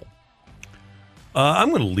trouble. I'm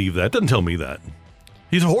going to leave that. Doesn't tell me that.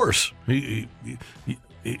 He's a horse. He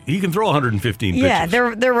can throw 115 pitches. Yeah,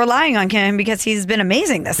 they're relying on him because he's been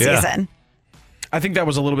amazing this season. I think that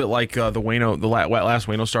was a little bit like the last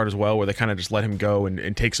Waino start as well, where they kind of just let him go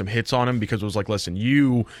and take some hits on him because it was like, listen,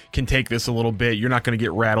 you can take this a little bit. You're not going to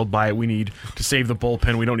get rattled by it. We need to save the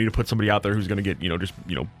bullpen. We don't need to put somebody out there who's going to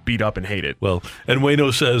get beat up and hate it. Well, and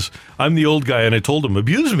Waino says, I'm the old guy, and I told him,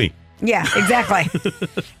 abuse me. Yeah, exactly.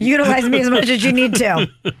 Utilize me as much as you need to.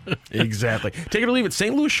 Exactly. Take it or leave it.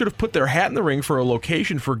 St. Louis should have put their hat in the ring for a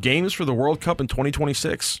location for games for the World Cup in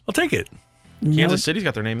 2026. I'll take it. Kansas City's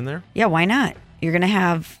got their name in there. Yeah, why not? You're going to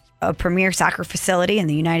have a premier soccer facility in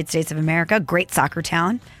the United States of America, great soccer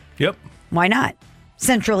town. Yep. Why not?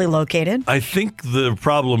 Centrally located. I think the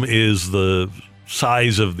problem is the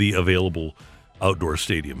size of the available outdoor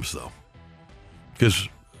stadiums, though. Because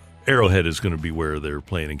Arrowhead is going to be where they're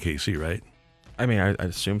playing in KC, right? I mean, I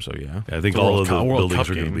assume so, yeah. I think all of the buildings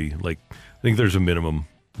are going to be like, I think there's a minimum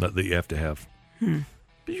that you have to have. But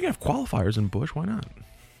you can have qualifiers in Busch. Why not?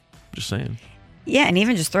 Just saying. Yeah, and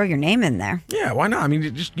even just throw your name in there. Yeah, why not? I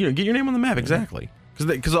mean, just get your name on the map. Exactly.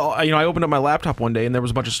 Because I opened up my laptop one day and there was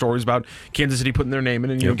a bunch of stories about Kansas City putting their name in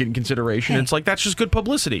and getting consideration. Hey. It's like, that's just good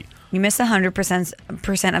publicity. You miss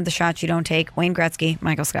 100% of the shots you don't take. Wayne Gretzky,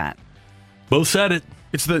 Michael Scott. Both said it.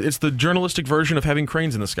 It's the journalistic version of having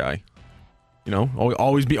cranes in the sky.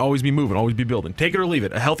 Always be moving, always be building. Take it or leave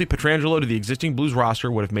it. A healthy Pietrangelo to the existing Blues roster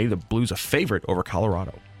would have made the Blues a favorite over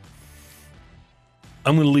Colorado.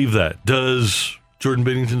 I'm going to leave that. Does Jordan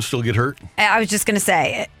Binnington still get hurt? I was just going to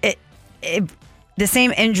say, the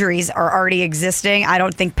same injuries are already existing. I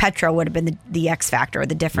don't think Petro would have been the X factor or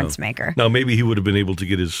the difference maker. Now, maybe he would have been able to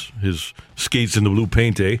get his skates in the blue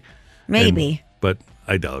paint, eh? Maybe. But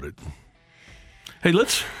I doubt it. Hey,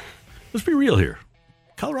 let's be real here.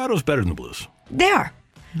 Colorado's better than the Blues. They are.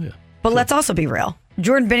 Yeah. But let's also be real.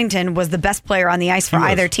 Jordan Binnington was the best player on the ice for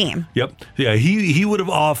either team. Yep. Yeah, he would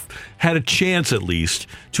have had a chance at least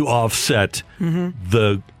to offset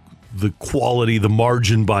the quality, the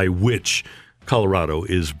margin by which Colorado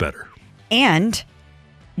is better. And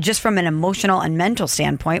just from an emotional and mental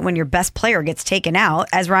standpoint, when your best player gets taken out,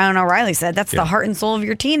 as Ryan O'Reilly said, that's the heart and soul of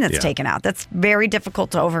your team that's taken out. That's very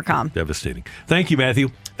difficult to overcome. Devastating. Thank you, Matthew.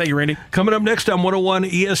 Thank you, Randy. Coming up next on 101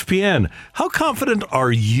 ESPN, how confident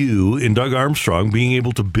are you in Doug Armstrong being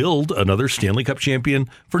able to build another Stanley Cup champion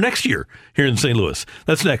for next year here in St. Louis?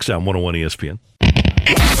 That's next on 101 ESPN.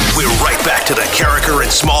 We're right back to the Carricker and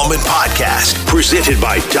Smallman podcast, presented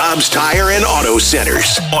by Dobbs Tire and Auto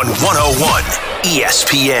Centers on 101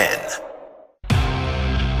 ESPN.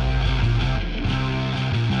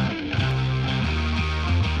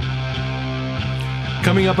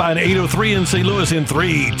 Coming up on 8:03 in St. Louis in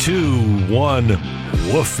 3, 2, 1.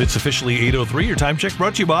 Woof. It's officially 8:03. Your time check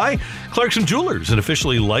brought to you by Clarkson Jewelers, an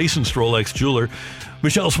officially licensed Rolex jeweler.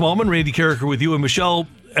 Michelle Smallman, Randy Carricker with you. And Michelle,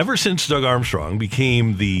 ever since Doug Armstrong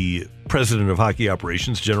became the president of hockey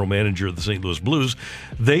operations, general manager of the St. Louis Blues,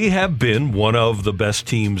 they have been one of the best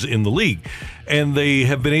teams in the league. And they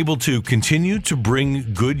have been able to continue to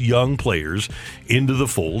bring good young players into the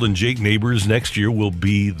fold. And Jake Neighbors next year will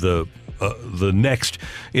be the next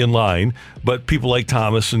in line. But people like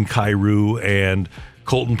Thomas and Kyrou and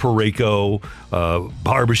Colton Parayko,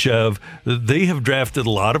 Barbashev, they have drafted a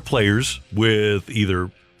lot of players with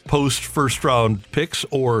either post first round picks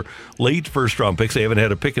or late first round picks. They haven't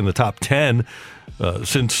had a pick in the top 10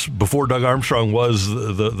 since before Doug Armstrong was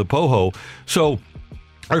the POHO. So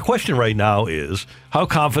our question right now is, how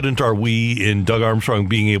confident are we in Doug Armstrong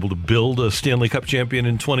being able to build a Stanley Cup champion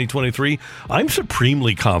in 2023? I'm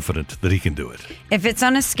supremely confident that he can do it. If it's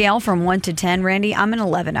on a scale from 1 to 10, Randy, I'm an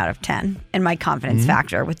 11 out of 10 in my confidence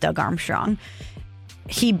factor with Doug Armstrong.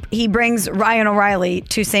 He brings Ryan O'Reilly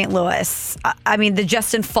to St. Louis. I mean, the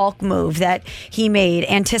Justin Falk move that he made,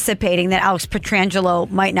 anticipating that Alex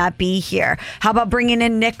Pietrangelo might not be here. How about bringing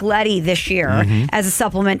in Nick Leddy this year as a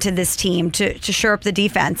supplement to this team to shore up the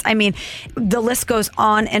defense? I mean, the list goes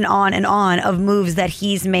on and on and on of moves that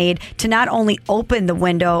he's made to not only open the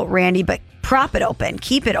window, Randy, but prop it open,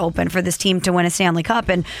 keep it open for this team to win a Stanley Cup.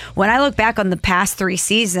 And when I look back on the past 3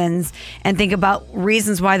 seasons and think about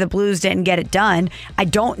reasons why the Blues didn't get it done, I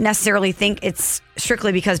don't necessarily think it's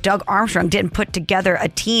strictly because Doug Armstrong didn't put together a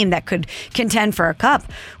team that could contend for a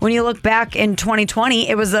cup. When you look back in 2020,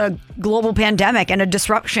 it was a global pandemic and a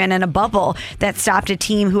disruption and a bubble that stopped a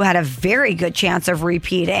team who had a very good chance of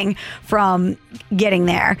repeating from getting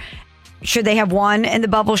there. Should they have won in the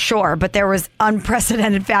bubble? Sure, but there was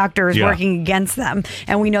unprecedented factors working against them.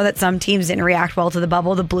 And we know that some teams didn't react well to the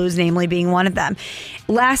bubble, the Blues namely being one of them.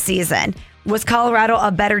 Last season, was Colorado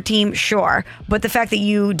a better team? Sure. But the fact that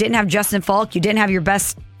you didn't have Justin Falk, you didn't have your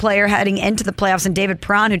best player heading into the playoffs, and David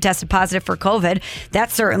Perron, who tested positive for COVID,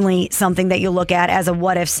 that's certainly something that you look at as a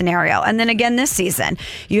what-if scenario. And then again this season,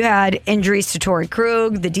 you had injuries to Torrey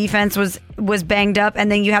Krug, the defense was banged up,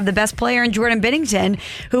 and then you have the best player in Jordan Binnington,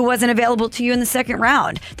 who wasn't available to you in the second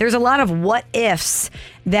round. There's a lot of what-ifs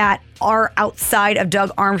that are outside of Doug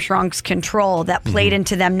Armstrong's control that played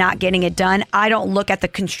into them not getting it done. I don't look at the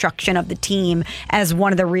construction of the team as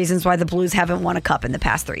one of the reasons why the Blues haven't won a cup in the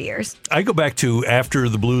past 3 years. I go back to after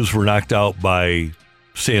the Blues were knocked out by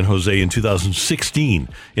San Jose in 2016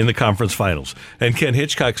 in the conference finals. And Ken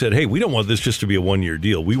Hitchcock said, hey, we don't want this just to be a one-year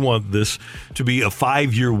deal. We want this to be a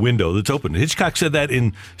 5-year window that's open. Hitchcock said that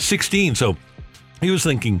in 16, so he was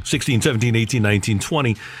thinking 16, 17, 18, 19,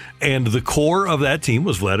 20. And the core of that team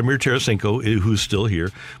was Vladimir Tarasenko, who's still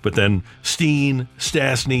here. But then Steen,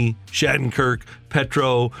 Stastny, Shattenkirk,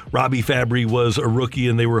 Petro, Robbie Fabry was a rookie,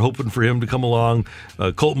 and they were hoping for him to come along.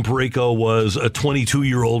 Colton Parayko was a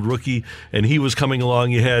 22-year-old rookie, and he was coming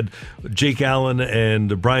along. You had Jake Allen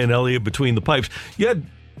and Brian Elliott between the pipes. You had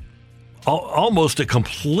almost a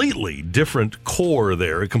completely different core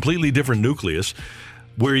there, a completely different nucleus,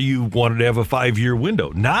 where you wanted to have a 5-year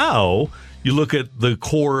window. Now you look at the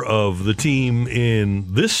core of the team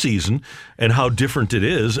in this season and how different it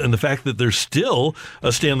is, and the fact that there's still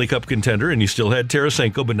a Stanley Cup contender, and you still had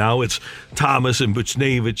Tarasenko, but now it's Thomas and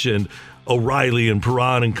Buchnevich and O'Reilly and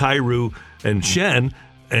Perron and Kyrou and Shen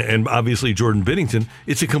and obviously Jordan Binnington.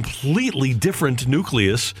 It's a completely different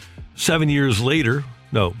nucleus 7 years later.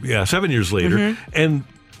 7 years later. And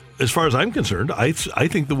as far as I'm concerned, I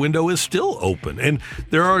think the window is still open. And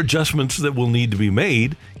there are adjustments that will need to be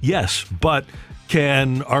made, yes. But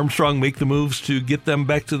can Armstrong make the moves to get them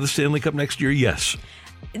back to the Stanley Cup next year? Yes.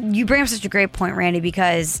 You bring up such a great point, Randy,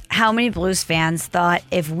 because how many Blues fans thought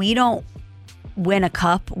if we don't win a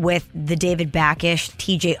cup with the David Bakish,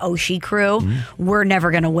 TJ Oshie crew, we're never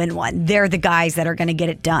going to win one. They're the guys that are going to get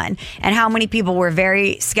it done. And how many people were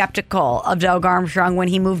very skeptical of Doug Armstrong when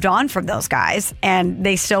he moved on from those guys, and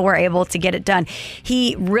they still were able to get it done.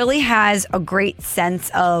 He really has a great sense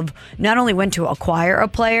of not only when to acquire a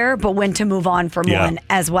player, but when to move on from one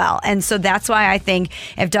as well. And so that's why I think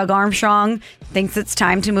if Doug Armstrong thinks it's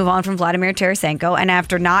time to move on from Vladimir Tarasenko, and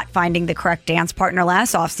after not finding the correct dance partner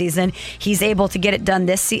last offseason, he's able to get it done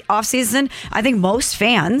this offseason, I think most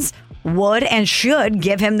fans would and should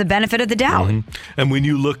give him the benefit of the doubt. And when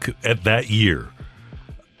you look at that year,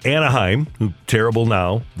 Anaheim, who terrible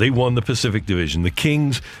now, they won the Pacific Division. The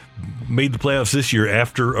Kings made the playoffs this year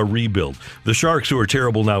after a rebuild. The Sharks, who are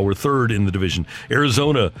terrible now, were third in the division.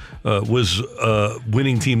 Arizona was a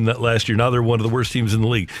winning team last year. Now they're one of the worst teams in the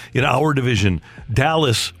league. In our division,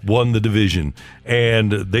 Dallas won the division,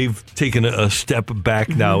 and they've taken a step back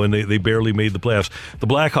now, and they barely made the playoffs. The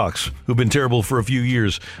Blackhawks, who've been terrible for a few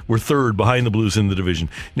years, were third behind the Blues in the division.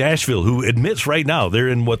 Nashville, who admits right now they're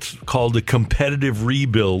in what's called a competitive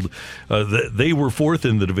rebuild, they were fourth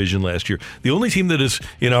in the division last year. The only team that is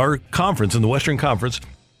in our conference, in the Western Conference,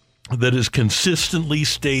 that has consistently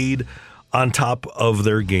stayed on top of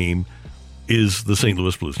their game is the St.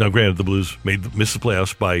 Louis Blues. Now, granted, the Blues missed the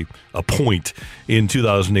playoffs by a point in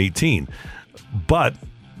 2018, but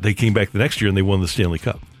they came back the next year and they won the Stanley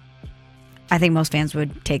Cup. I think most fans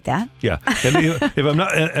would take that. Yeah, and if I'm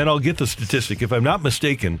not, and I'll get the statistic. If I'm not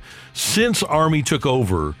mistaken, since Army took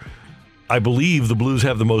over, I believe the Blues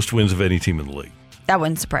have the most wins of any team in the league. That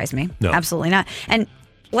wouldn't surprise me. No. Absolutely not. And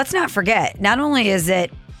let's not forget, not only is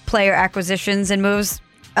it player acquisitions and moves,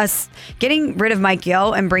 us getting rid of Mike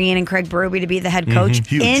Yeo and bringing in Craig Berube to be the head coach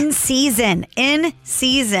in season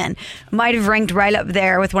might have ranked right up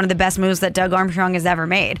there with one of the best moves that Doug Armstrong has ever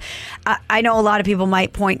made. I know a lot of people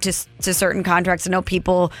might point to certain contracts. I know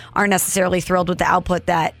people aren't necessarily thrilled with the output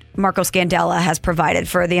that Marco Scandella has provided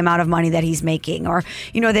for the amount of money that he's making, or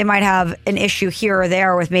they might have an issue here or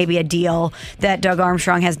there with maybe a deal that Doug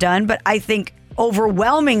Armstrong has done, but I think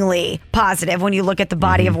overwhelmingly positive when you look at the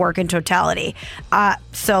body of work in totality.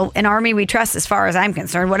 So in Army, we trust as far as I'm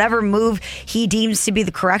concerned. Whatever move he deems to be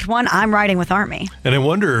the correct one, I'm riding with Army. And I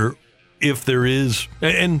wonder if there is,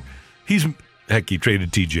 and he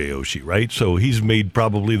traded TJ Oshie, right? So he's made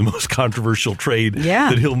probably the most controversial trade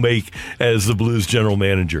that he'll make as the Blues general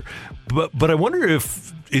manager. But I wonder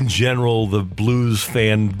if, in general, the Blues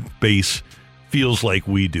fan base feels like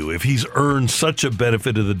we do. If he's earned such a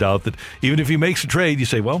benefit of the doubt that even if he makes a trade, you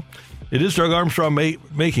say, well, it is Doug Armstrong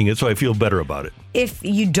making it, so I feel better about it. If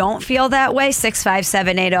you don't feel that way,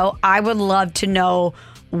 65780, I would love to know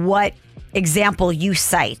what example you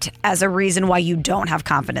cite as a reason why you don't have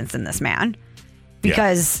confidence in this man.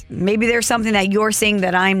 Because maybe there's something that you're seeing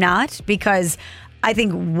that I'm not, because I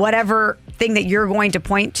think whatever thing that you're going to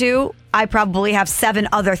point to, I probably have 7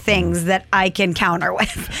 other things that I can counter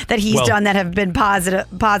with that he's done that have been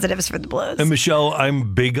positives for the Blues. And Michelle,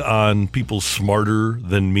 I'm big on people smarter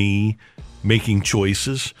than me making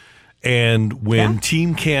choices. And when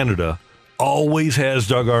Team Canada always has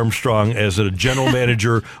Doug Armstrong as a general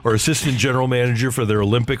manager or assistant general manager for their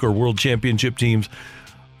Olympic or World Championship teams,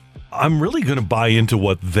 I'm really going to buy into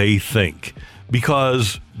what they think,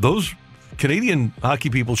 because those Canadian hockey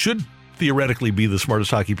people should theoretically be the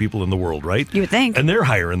smartest hockey people in the world, right? You would think. And they're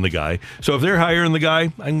hiring the guy. So if they're hiring the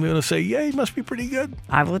guy, I'm going to say, yeah, he must be pretty good.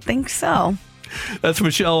 I would think so. That's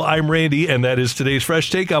Michelle. I'm Randy, and that is today's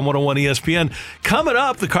Fresh Take on 101 ESPN. Coming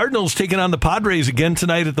up, the Cardinals taking on the Padres again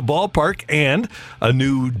tonight at the ballpark, and a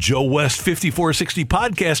new Joe West 5460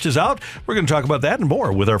 podcast is out. We're going to talk about that and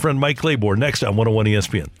more with our friend Mike Claiborne next on 101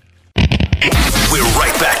 ESPN. We're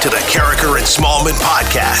right back to the Carricker and Smallman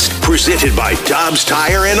podcast, presented by Dobbs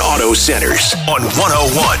Tire and Auto Centers on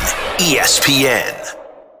 101 ESPN.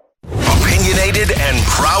 Opinionated and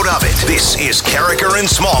proud of it. This is Carricker and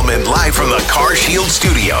Smallman live from the Car Shield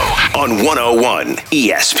studio on 101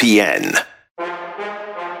 ESPN.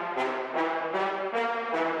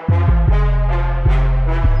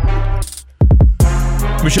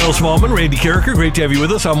 Michelle Smallman, Randy Carricker, great to have you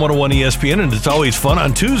with us on 101 ESPN, and it's always fun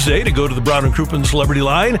on Tuesday to go to the Brown & Crouppen Celebrity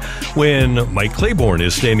Line when Mike Claiborne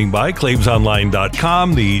is standing by,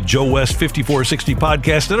 ClaibsOnline.com, the Joe West 5460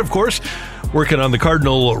 podcast, and of course, working on the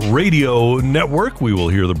Cardinal Radio Network. We will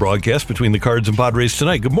hear the broadcast between the Cards and Padres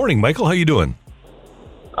tonight. Good morning, Michael. How you doing?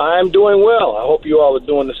 I'm doing well. I hope you all are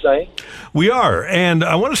doing the same. We are, and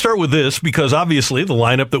I want to start with this because obviously the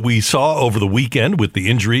lineup that we saw over the weekend with the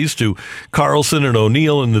injuries to Carlson and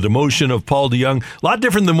O'Neill and the demotion of Paul DeJong, a lot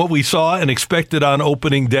different than what we saw and expected on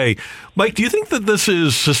opening day. Mike, do you think that this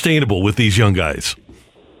is sustainable with these young guys?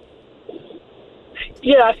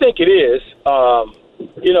 Yeah, I think it is.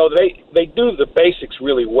 They do the basics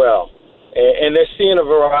really well, and they're seeing a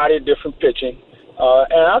variety of different pitching.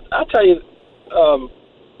 And I'll tell you,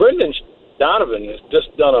 Brendan Donovan has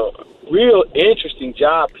just done a real interesting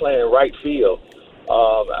job playing right field.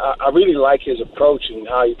 I really like his approach and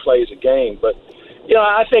how he plays the game. But,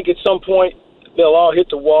 I think at some point they'll all hit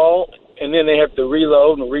the wall, and then they have to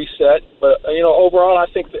reload and reset. But, overall, I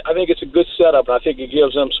think it's a good setup, and I think it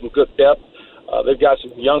gives them some good depth. They've got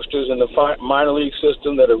some youngsters in the minor league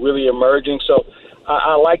system that are really emerging. So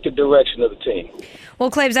I like the direction of the team. Well,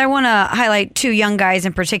 Claves, I want to highlight two young guys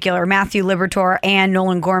in particular, Matthew Liberatore and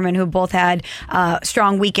Nolan Gorman, who both had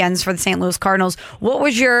strong weekends for the St. Louis Cardinals. What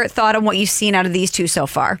was your thought on what you've seen out of these two so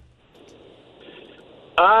far?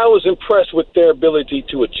 I was impressed with their ability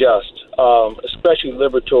to adjust, especially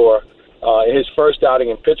Liberatore. In his first outing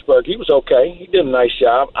in Pittsburgh, he was okay. He did a nice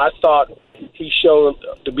job. I thought he showed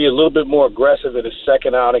to be a little bit more aggressive in his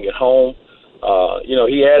second outing at home.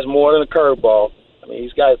 He has more than a curveball. I mean,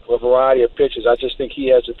 he's got a variety of pitches. I just think he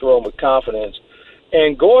has to throw them with confidence.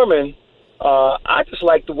 And Gorman, I just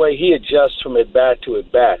like the way he adjusts from at-bat to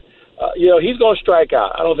at-bat. He's going to strike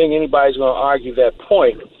out. I don't think anybody's going to argue that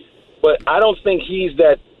point. But I don't think he's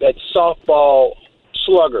that softball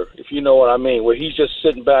slugger, if you know what I mean, where he's just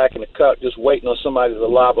sitting back in the cut just waiting on somebody to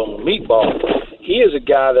lob him a meatball. He is a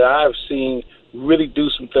guy that I've seen really do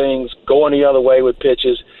some things, going the other way with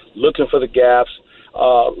pitches, looking for the gaps,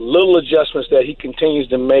 little adjustments that he continues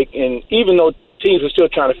to make. And even though teams are still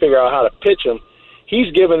trying to figure out how to pitch him,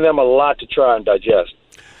 he's given them a lot to try and digest.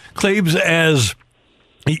 Claves, as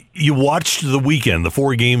you watched the weekend, the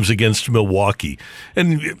 4 games against Milwaukee,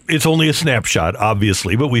 and it's only a snapshot,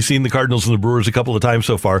 obviously, but we've seen the Cardinals and the Brewers a couple of times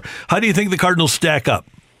so far. How do you think the Cardinals stack up?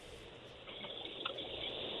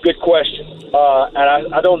 Good question.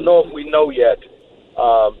 And I don't know if we know yet.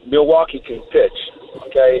 Milwaukee can pitch.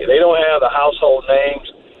 Okay, they don't have the household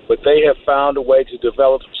names, but they have found a way to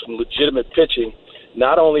develop some legitimate pitching,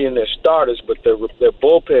 not only in their starters, but their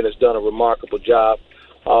bullpen has done a remarkable job.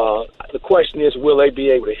 The question is, will they be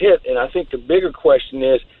able to hit? And I think the bigger question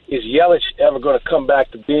is Yelich ever going to come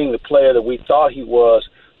back to being the player that we thought he was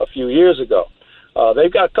a few years ago?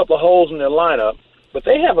 They've got a couple of holes in their lineup, but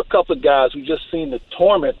they have a couple of guys who just seem to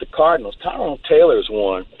torment the Cardinals. Tyrone Taylor is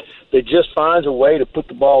one that just finds a way to put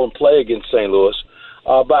the ball in play against St. Louis.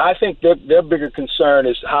 But I think their bigger concern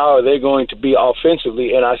is how are they going to be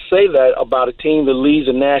offensively, and I say that about a team that leads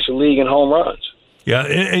the National League in home runs. Yeah,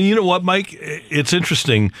 and you know what, Mike? It's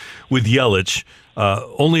interesting with Yelich.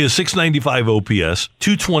 Only a 695 OPS,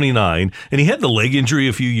 229, and he had the leg injury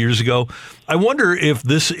a few years ago. I wonder if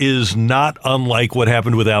this is not unlike what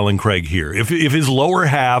happened with Alan Craig here. If his lower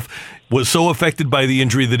half was so affected by the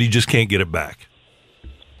injury that he just can't get it back.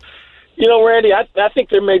 You know, Randy, I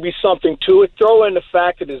think there may be something to it. Throw in the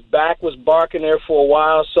fact that his back was barking there for a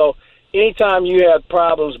while, so anytime you have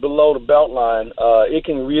problems below the belt line, it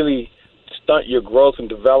can really stunt your growth and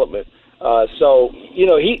development. So,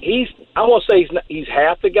 he's I won't say he's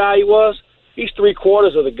half the guy he was. He's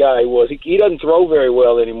 3/4 of the guy he was. He doesn't throw very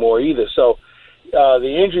well anymore either. So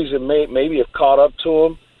the injuries have maybe have caught up to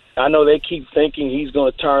him. I know they keep thinking he's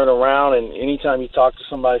going to turn around, and anytime you talk to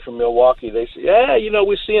somebody from Milwaukee, they say,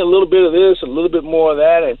 we're seeing a little bit of this, a little bit more of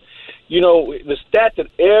that. And, the stat that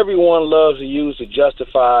everyone loves to use to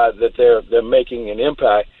justify that they're making an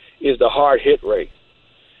impact is the hard hit rate.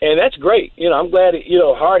 And that's great. I'm glad,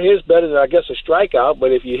 hard hit's better than, I guess, a strikeout.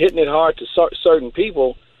 But if you're hitting it hard to certain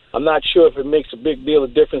people, I'm not sure if it makes a big deal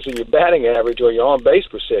of difference in your batting average or your on-base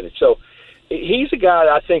percentage. So he's a guy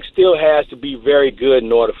that I think still has to be very good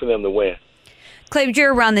in order for them to win. Clay,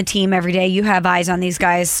 you're around the team every day. You have eyes on these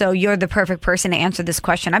guys, so you're the perfect person to answer this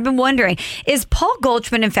question. I've been wondering, is Paul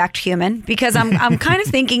Goldschmidt in fact human? Because I'm kind of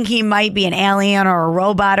thinking he might be an alien or a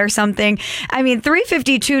robot or something. I mean,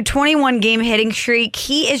 352, 21-game hitting streak.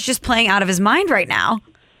 He is just playing out of his mind right now.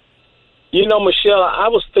 Michelle, I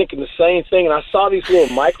was thinking the same thing, and I saw these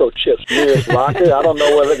little microchips near his locker. I don't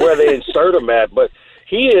know where they insert them at, but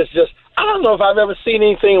he is just, I don't know if I've ever seen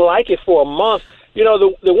anything like it for a month.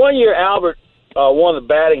 The one year Albert won the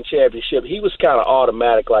batting championship, he was kind of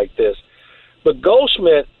automatic like this. But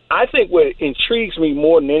Goldschmidt, I think what intrigues me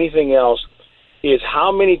more than anything else is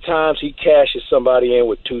how many times he cashes somebody in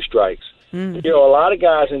with 2 strikes. A lot of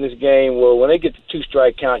guys in this game, when they get the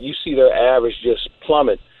 2-strike count, you see their average just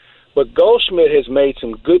plummet. But Goldschmidt has made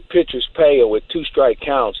some good pitchers pay with 2-strike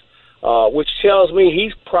counts, which tells me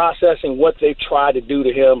he's processing what they tried to do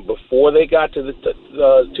to him before they got to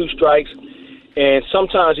the 2 strikes. And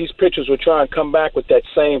sometimes these pitchers will try and come back with that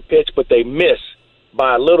same pitch, but they miss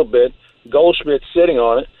by a little bit. Goldschmidt's sitting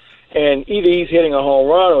on it, and either he's hitting a home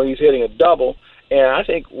run or he's hitting a double. And I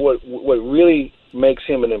think what really makes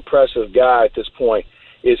him an impressive guy at this point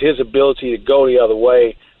is his ability to go the other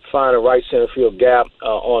way, find a right center field gap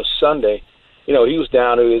on Sunday. He was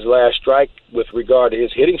down to his last strike with regard to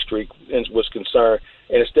his hitting streak was concerned.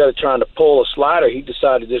 And instead of trying to pull a slider, he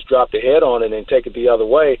decided to just drop the head on it and take it the other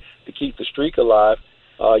way to keep the streak alive.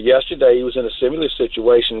 Yesterday, he was in a similar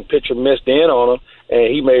situation. Pitcher missed in on him,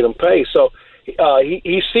 and he made him pay. So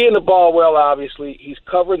he's seeing the ball well, obviously. He's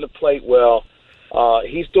covering the plate well.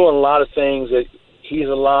 He's doing a lot of things that he's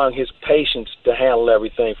allowing his patience to handle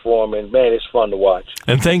everything for him, and, man, it's fun to watch.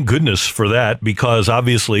 And thank goodness for that, because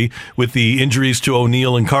obviously with the injuries to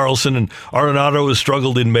O'Neill and Carlson, and Arenado has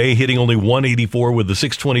struggled in May, hitting only 184 with the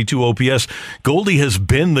 622 OPS. Goldie has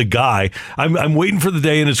been the guy. I'm waiting for the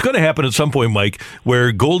day, and it's going to happen at some point, Mike,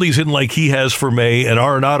 where Goldie's hitting like he has for May, and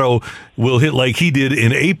Arenado will hit like he did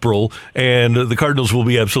in April, and the Cardinals will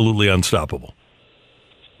be absolutely unstoppable.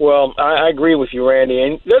 Well, I agree with you, Randy.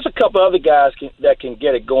 And there's a couple other guys that can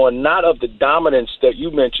get it going, not of the dominance that you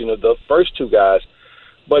mentioned of the first two guys.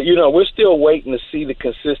 But, we're still waiting to see the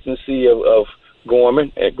consistency of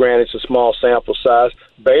Gorman. And granted, it's a small sample size.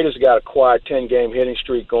 Bader's got a quiet 10-game hitting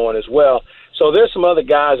streak going as well. So there's some other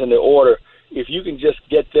guys in the order. If you can just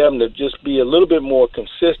get them to just be a little bit more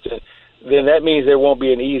consistent, then that means there won't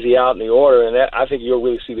be an easy out in the order. And I think you'll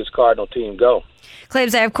really see this Cardinal team go.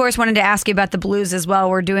 Claibs, I, of course, wanted to ask you about the Blues as well.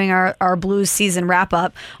 We're doing our Blues season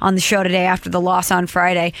wrap-up on the show today after the loss on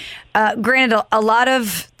Friday. Granted, a lot of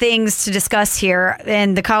things to discuss here,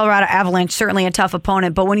 and the Colorado Avalanche, certainly a tough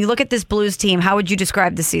opponent. But when you look at this Blues team, how would you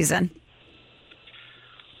describe the season?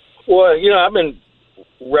 Well, I've been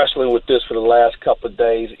wrestling with this for the last couple of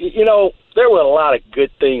days. There were a lot of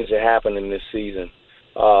good things that happened in this season.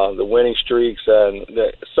 The winning streaks, and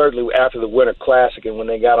certainly after the Winter Classic and when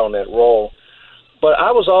they got on that roll. But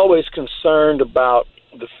I was always concerned about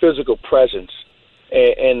the physical presence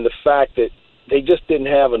and the fact that they just didn't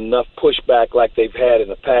have enough pushback like they've had in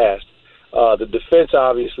the past. The defense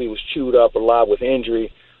obviously was chewed up a lot with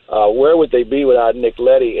injury. Where would they be without Nick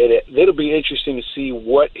Leddy? And it'll be interesting to see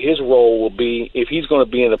what his role will be if he's going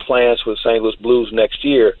to be in the plans for the St. Louis Blues next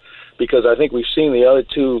year, because I think we've seen the other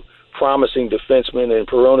two promising defensemen in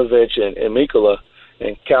Perunovic and Mikkola,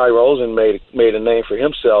 and Calle Rosen made a name for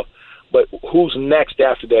himself. But who's next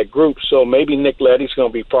after that group? So maybe Nick Leddy's going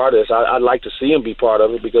to be part of this. I'd like to see him be part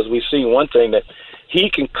of it, because we've seen one thing, that he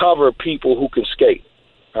can cover people who can skate.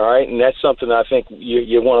 All right, and that's something I think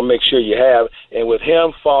you want to make sure you have. And with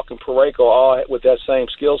him, Falk, and Parayko all with that same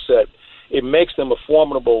skill set, it makes them a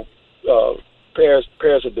formidable pairs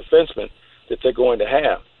of defensemen that they're going to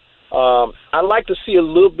have. I'd like to see a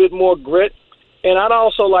little bit more grit, and I'd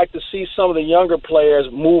also like to see some of the younger players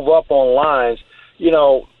move up on lines.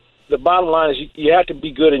 The bottom line is you have to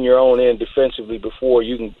be good in your own end defensively before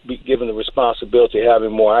you can be given the responsibility of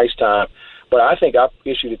having more ice time. But I think I've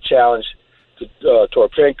issued a challenge to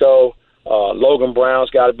Torpenko. Logan Brown's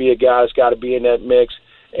got to be a guy that's got to be in that mix.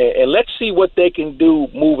 And let's see what they can do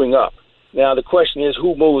moving up. Now, the question is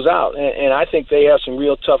who moves out. And I think they have some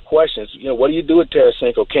real tough questions. What do you do with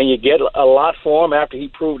Tarasenko? Can you get a lot for him after he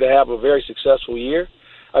proved to have a very successful year?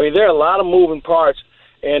 I mean, there are a lot of moving parts.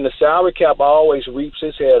 And the salary cap always reaps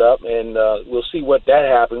its head up, and we'll see what that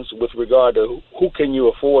happens with regard to who can you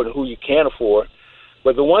afford and who you can't afford.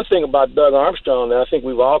 But the one thing about Doug Armstrong that I think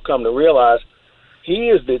we've all come to realize, he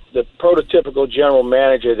is the prototypical general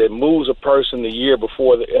manager that moves a person the year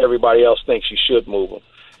before everybody else thinks you should move them.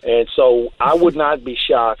 And so I would not be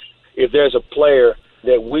shocked if there's a player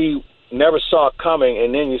that we never saw coming,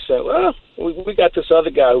 and then you say, well, we got this other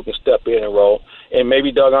guy who can step in and roll, and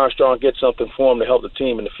maybe Doug Armstrong gets something for him to help the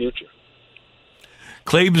team in the future.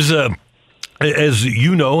 Claibs, as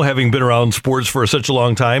you know, having been around sports for such a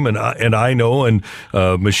long time, and I know, and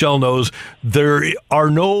Michelle knows, there are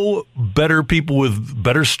no better people with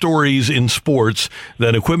better stories in sports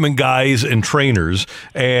than equipment guys and trainers.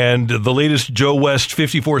 And the latest Joe West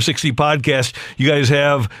 5460 podcast, you guys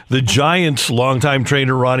have the Giants' longtime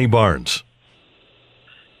trainer, Ronnie Barnes.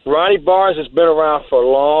 Ronnie Barnes has been around for a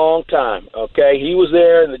long time, okay? He was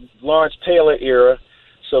there in the Lawrence Taylor era.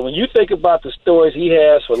 So when you think about the stories he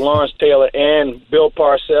has for Lawrence Taylor and Bill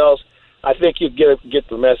Parcells, I think you get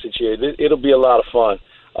the message here. It'll be a lot of fun.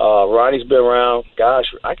 Ronnie's been around,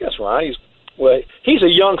 I guess he's a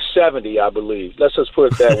young 70, I believe. Let's just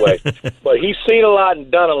put it that way. But he's seen a lot and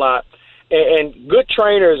done a lot. And good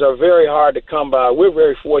trainers are very hard to come by. We're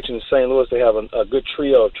very fortunate in St. Louis to have a good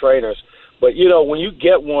trio of trainers. But, when you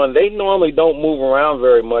get one, they normally don't move around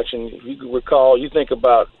very much. And if you can recall, you think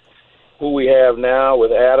about who we have now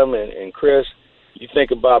with Adam and Chris. You think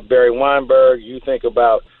about Barry Weinberg. You think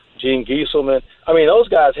about Gene Gieselman. I mean, those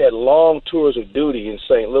guys had long tours of duty in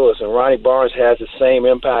St. Louis, and Ronnie Barnes has the same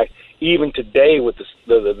impact even today with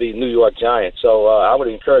the New York Giants. So I would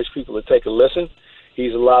encourage people to take a listen.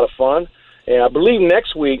 He's a lot of fun. And I believe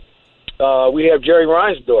next week we have Jerry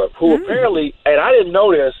Reinsdorf, who apparently, and I didn't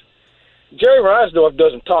know this, Jerry Reinsdorf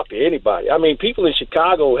doesn't talk to anybody. I mean, people in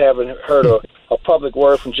Chicago haven't heard a public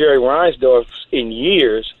word from Jerry Reinsdorf in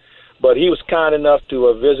years, but he was kind enough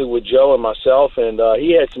to visit with Joe and myself, and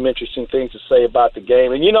he had some interesting things to say about the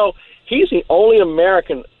game. And, he's the only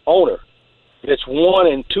American owner that's won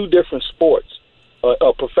in 2 different sports,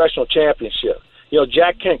 a professional championship. You know,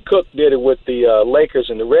 Jack Kent Cooke did it with the Lakers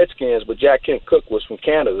and the Redskins, but Jack Kent Cooke was from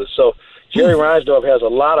Canada. So Jerry Reinsdorf has a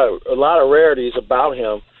lot of rarities about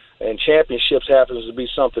him, and championships happens to be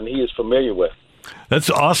something he is familiar with. That's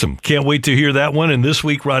awesome. Can't wait to hear that one. And this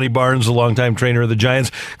week, Ronnie Barnes, the longtime trainer of the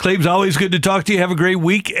Giants. Claves, always good to talk to you. Have a great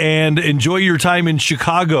week and enjoy your time in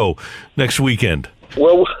Chicago next weekend.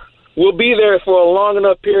 Well, we'll be there for a long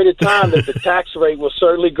enough period of time that the tax rate will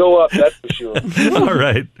certainly go up, that's for sure. All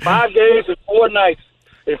right. 5 days and 4 nights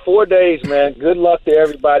in 4 days, man. Good luck to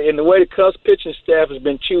everybody. And the way the Cubs pitching staff has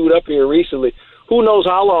been chewed up here recently, who knows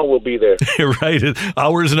how long we'll be there. Right.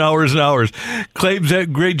 Hours and hours and hours. Claves,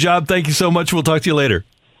 great job. Thank you so much. We'll talk to you later.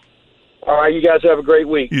 All right. You guys have a great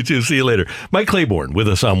week. You too. See you later. Mike Claiborne with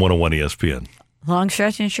us on 101 ESPN. Long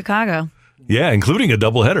stretch in Chicago. Yeah, including a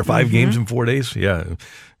doubleheader. 5 games in 4 days. Yeah.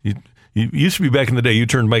 You used to be back in the day, you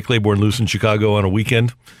turned Mike Claiborne loose in Chicago on a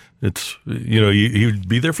weekend. It's, you'd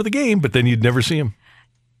be there for the game, but then you'd never see him.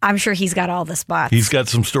 I'm sure he's got all the spots. He's got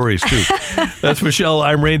some stories, too. That's Michelle.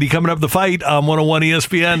 I'm Randy. Coming up, The Fight on 101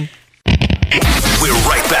 ESPN. We're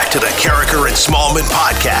right back to the Carricker and Smallman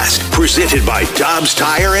podcast, presented by Dobbs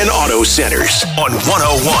Tire and Auto Centers on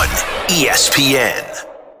 101 ESPN.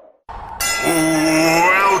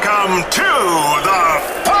 Welcome to The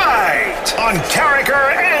Fight on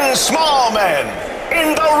Carricker and Smallman.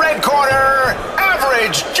 In the red corner,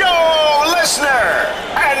 Average Joe Listener.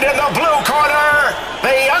 And in the blue corner,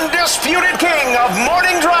 the undisputed king of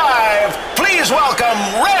morning drive. Please welcome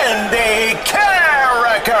Randy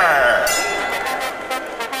Carricker.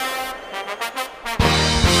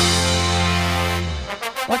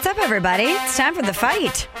 What's up, everybody? It's time for The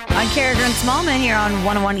Fight on Carricker and Smallman here on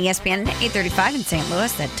 101 ESPN 835 in St.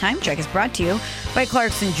 Louis. That time check is brought to you by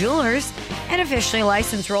Clarkson Jewelers, an officially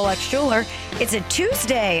licensed Rolex jeweler. It's a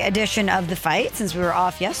Tuesday edition of The Fight since we were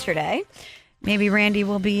off yesterday. Maybe Randy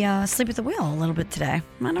will be asleep at the wheel a little bit today.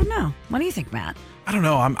 I don't know. What do you think, Matt? I don't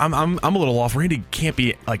know. I'm a little off. Randy can't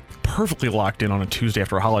be perfectly locked in on a Tuesday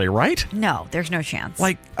after a holiday, right? No, there's no chance.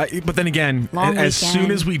 But then again, as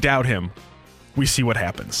soon as we doubt him, we see what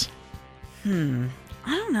happens. I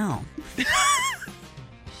don't know.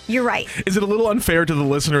 You're right. Is it a little unfair to the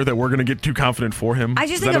listener that we're going to get too confident for him? I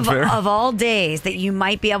just think of all days that you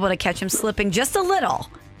might be able to catch him slipping just a little.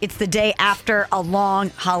 It's the day after a long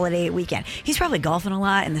holiday weekend. He's probably golfing a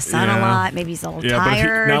lot in the sun a lot. Maybe he's a little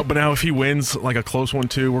tired. But now if he wins like a close one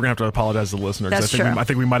too, we're going to have to apologize to the listener. That's true. I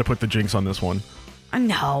think we might have put the jinx on this one.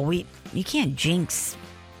 No, you can't jinx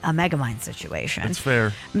a Megamind situation. That's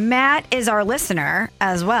fair. Matt is our listener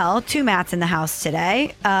as well. 2 Matts in the house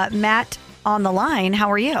today. Matt on the line,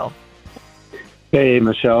 how are you? Hey,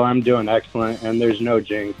 Michelle, I'm doing excellent, and there's no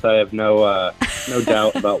jinx. I have no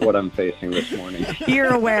doubt about what I'm facing this morning.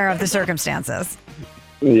 You're aware of the circumstances.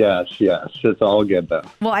 Yes. It's all good, though.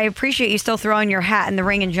 Well, I appreciate you still throwing your hat in the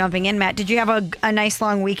ring and jumping in, Matt. Did you have a nice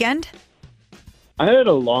long weekend? I had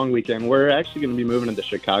a long weekend. We're actually going to be moving into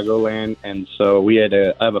Chicagoland, and so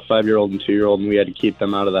I have a 5-year-old and 2-year-old, and we had to keep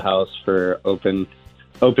them out of the house for open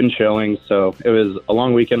showings. So it was a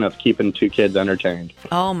long weekend of keeping 2 kids entertained.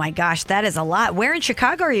 Oh my gosh, that is a lot. Where in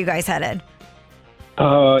Chicago are you guys headed?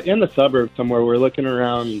 In the suburbs somewhere. We're looking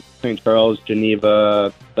around St. Charles,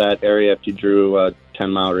 Geneva, that area if you drew a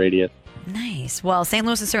 10-mile radius. Nice. Well, St.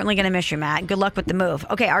 Louis is certainly going to miss you, Matt. Good luck with the move.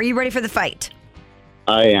 Okay, are you ready for the fight?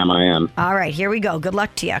 I am. All right, here we go. Good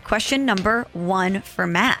luck to you. Question number 1 for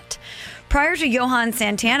Matt. Prior to Johan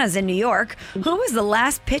Santana's in New York, who was the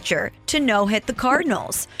last pitcher to no-hit the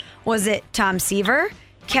Cardinals? Was it Tom Seaver,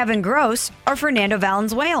 Kevin Gross, or Fernando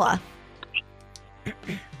Valenzuela?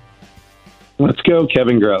 Let's go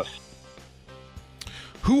Kevin Gross.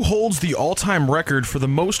 Who holds the all-time record for the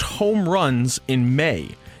most home runs in May?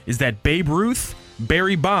 Is that Babe Ruth,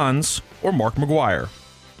 Barry Bonds, or Mark McGwire?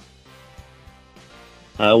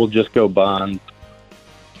 I will just go Bonds.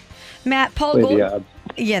 Matt, Paul Play the odds.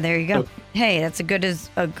 Yeah, there you go. Hey, that's a good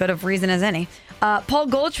of reason as any. Paul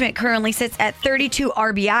Goldschmidt currently sits at 32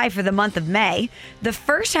 RBI for the month of May. The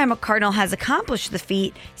first time a Cardinal has accomplished the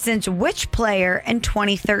feat since which player in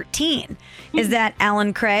 2013? Is that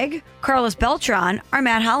Alan Craig, Carlos Beltran, or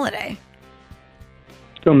Matt Holliday?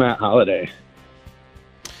 Let's go Matt Holliday.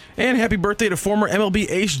 And happy birthday to former MLB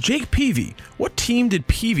ace Jake Peavy. What team did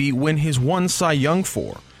Peavy win his 1 Cy Young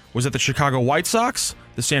for? Was it the Chicago White Sox,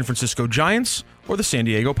 the San Francisco Giants, or the San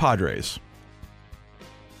Diego Padres?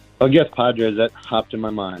 I guess Padres. That hopped in my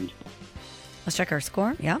mind. Let's check our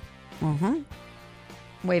score. Yeah.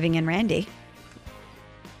 Waving in Randy.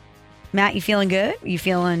 Matt, you feeling good? You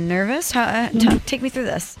feeling nervous? Take me through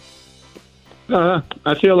this.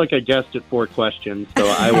 I feel like I guessed at 4 questions, so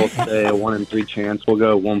I will say a 1 in 3 chance. We'll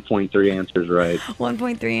go 1.3 answers right.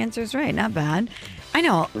 1.3 answers right. Not bad. I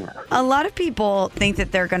know a lot of people think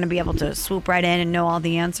that they're going to be able to swoop right in and know all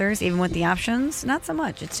the answers, even with the options. Not so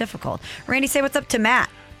much. It's difficult. Randy, say what's up to Matt.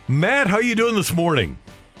 Matt, how you doing this morning?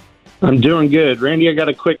 I'm doing good. Randy, I got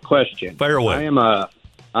a quick question. Fire away.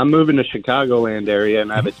 I'm moving to Chicagoland area, and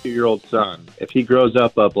I have a 2-year-old son. If he grows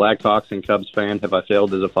up a Blackhawks and Cubs fan, have I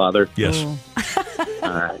failed as a father? Yes.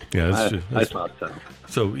 All right. Yeah, I thought so.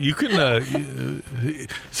 So you can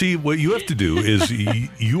see what you have to do is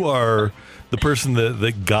you are the person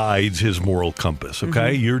that guides his moral compass.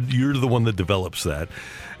 Okay, you're the one that develops that.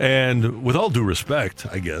 And with all due respect,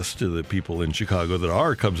 I guess, to the people in Chicago that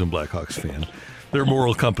are Cubs and Blackhawks fan, their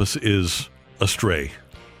moral compass is astray.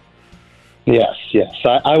 Yes.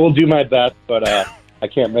 I will do my best, but I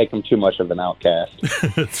can't make him too much of an outcast.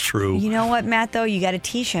 That's true. You know what, Matt, though? You got to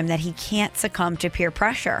teach him that he can't succumb to peer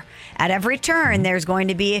pressure. At every turn, there's going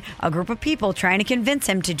to be a group of people trying to convince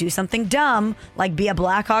him to do something dumb, like be a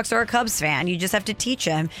Blackhawks or a Cubs fan. You just have to teach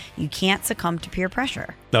him you can't succumb to peer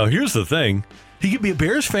pressure. Now, here's the thing. He could be a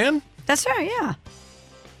Bears fan. That's right, yeah.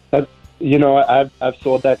 I've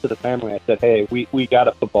sold that to the family. I said, hey, we got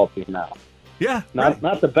a football team now. Yeah.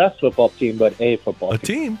 Not the best football team, but a football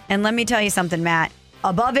team. And let me tell you something, Matt.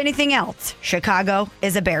 Above anything else, Chicago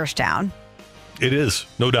is a Bears town. It is,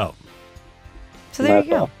 no doubt. So there you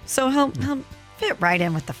go. So he'll fit right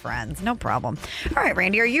in with the friends. No problem. All right,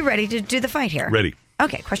 Randy, are you ready to do the fight here? Ready.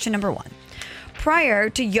 Okay, question number 1. Prior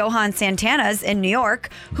to Johan Santana's in New York,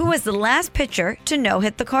 who was the last pitcher to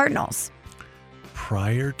no-hit the Cardinals?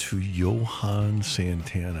 Prior to Johan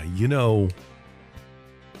Santana,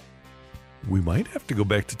 we might have to go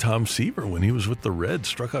back to Tom Seaver when he was with the Reds.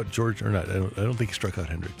 Struck out George, or not? I don't think he struck out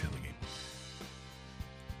Hendrick in the game.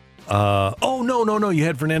 No. You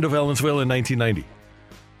had Fernando Valenzuela in 1990.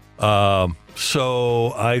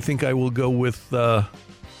 So I think I will go with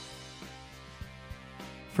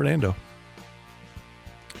Fernando.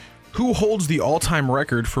 Who holds the all-time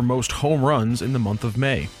record for most home runs in the month of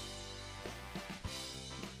May?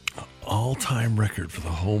 All-time record for the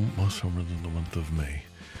most home runs in the month of May.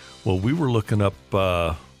 Well, we were looking up,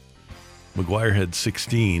 McGuire had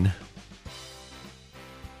 16.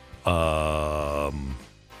 I'll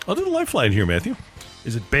do the lifeline here, Matthew.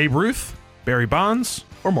 Is it Babe Ruth, Barry Bonds,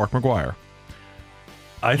 or Mark McGuire?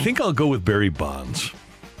 I think I'll go with Barry Bonds.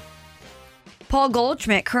 Paul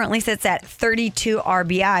Goldschmidt currently sits at 32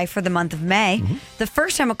 RBI for the month of May. The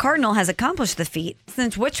first time a Cardinal has accomplished the feat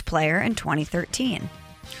since which player in 2013?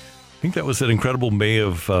 I think that was that incredible May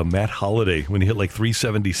of Matt Holliday when he hit like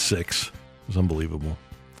 376. It was unbelievable.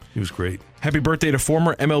 He was great. Happy birthday to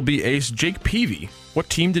former MLB ace Jake Peavy. What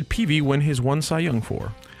team did Peavy win his one Cy Young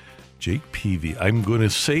for? Jake Peavy. I'm going to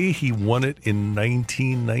say he won it in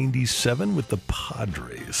 1997 with the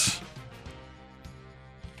Padres.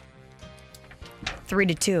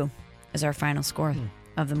 3-2 is our final score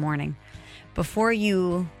of the morning. Before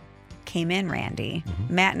you came in, Randy,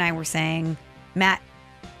 Matt and I were saying, Matt,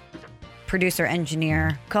 producer,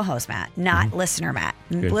 engineer, co-host Matt, not listener Matt.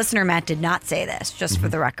 Okay. Listener Matt did not say this, just for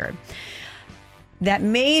the record. That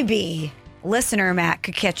maybe listener Matt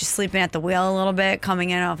could catch you sleeping at the wheel a little bit,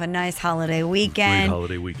 coming in off a nice holiday weekend. Great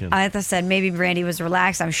holiday weekend. I said maybe Randy was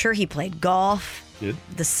relaxed. I'm sure he played golf. Did.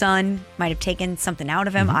 The sun might have taken something out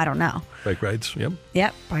of him. I don't know. Bike rides, yep.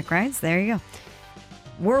 Yep, bike rides. There you go.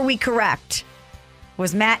 Were we correct?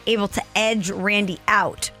 Was Matt able to edge Randy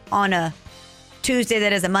out on a Tuesday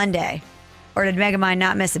that is a Monday? Or did Megamind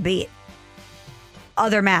not miss a beat?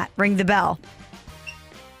 Other Matt, ring the bell.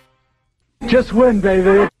 Just win,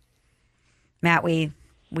 baby. Matt, we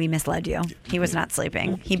misled you. He was not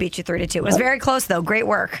sleeping. He beat you 3-2. It was very close, though. Great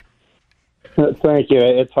work. Thank you.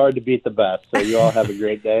 It's hard to beat the best. So you all have a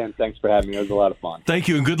great day, and thanks for having me. It was a lot of fun. Thank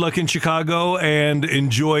you, and good luck in Chicago, and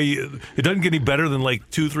enjoy. It doesn't get any better than like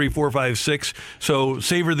 2, 3, 4, 5, 6. So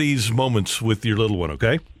savor these moments with your little one,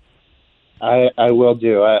 okay? I will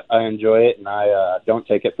do. I enjoy it, and I don't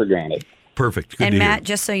take it for granted. Perfect. Good And to Matt, hear.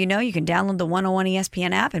 just so you know, you can download the 101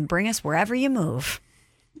 ESPN app and bring us wherever you move.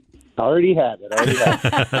 Already have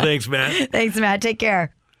it. Thanks, Matt. Thanks, Matt. Take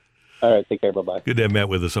care. All right, take care. Bye-bye. Good to have Matt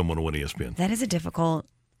with us on 101 ESPN. That is a difficult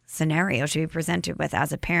scenario to be presented with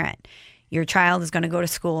as a parent. Your child is going to go to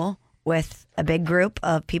school with a big group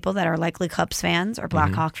of people that are likely Cubs fans or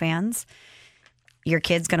Blackhawk fans. Your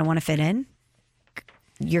kid's going to want to fit in.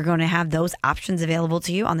 You're going to have those options available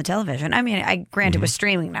to you on the television. I mean, granted, with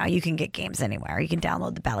streaming now, you can get games anywhere. You can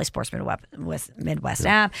download the Bally Sports Midwest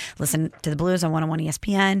app, listen to the Blues on 101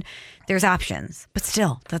 ESPN. There's options, but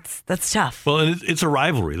still, that's tough. Well, and it's a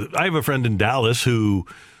rivalry. I have a friend in Dallas who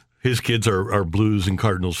His kids are Blues and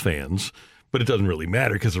Cardinals fans, but it doesn't really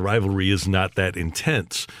matter because the rivalry is not that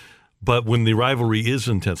intense. But when the rivalry is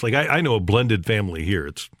intense, like I know a blended family here,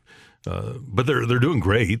 but they're doing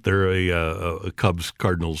great. They're a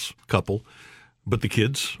Cubs-Cardinals couple, but the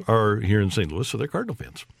kids are here in St. Louis, so they're Cardinal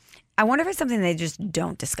fans. I wonder if it's something they just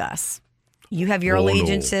don't discuss. You have your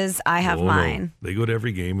allegiances, I have mine. No. They go to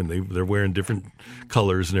every game, and they're wearing different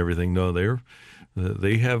colors and everything. No,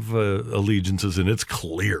 they have allegiances, and it's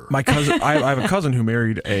clear. My cousin, I have a cousin who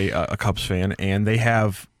married a Cubs fan, and they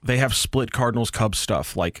have split Cardinals Cubs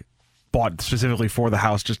stuff, like bought specifically for the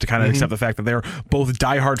house, just to kind of accept the fact that they're both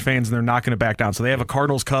diehard fans and they're not going to back down. So they have a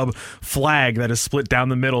Cardinals Cub flag that is split down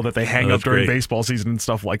the middle that they hang up during baseball season and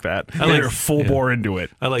stuff like that. They're full bore into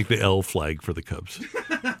it. I like the L flag for the Cubs.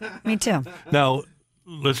 Me too. Now,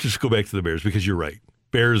 let's just go back to the Bears because you're right.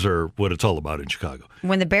 Bears are what it's all about in Chicago.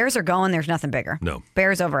 When the Bears are going, there's nothing bigger. No.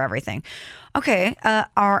 Bears over everything. Okay,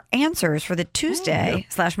 our answers for the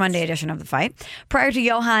Tuesday/Monday edition of The Fight. Prior to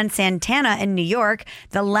Johan Santana in New York,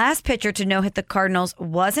 the last pitcher to no-hit the Cardinals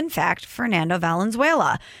was, in fact, Fernando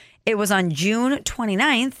Valenzuela. It was on June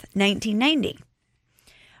 29th, 1990.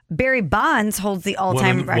 Barry Bonds holds the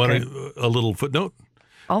all-time record. A little footnote.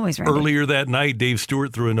 Always right. Earlier that night, Dave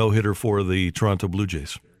Stewart threw a no-hitter for the Toronto Blue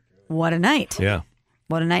Jays. What a night. Yeah.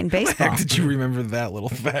 What a night in baseball. How did you remember that little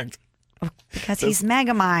fact? Because he's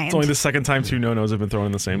mega mind. It's only the second time two no-nos have been thrown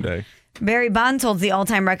in the same day. Barry Bonds holds the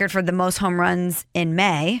all-time record for the most home runs in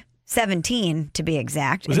May, 17 to be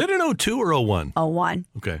exact. Was that in 02 or 01? 01.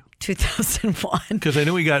 Okay. 2001. Because I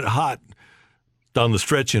knew he got hot down the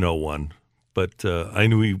stretch in 01, but I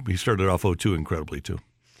knew he started off 02 incredibly too.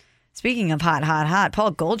 Speaking of hot,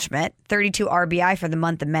 Paul Goldschmidt, 32 RBI for the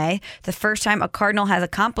month of May. The first time a Cardinal has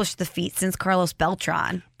accomplished the feat since Carlos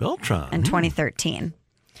Beltran. In 2013.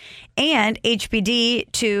 And HBD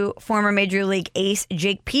to former Major League ace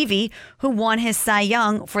Jake Peavy, who won his Cy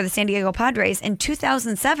Young for the San Diego Padres in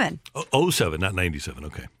 2007. 07, not 97.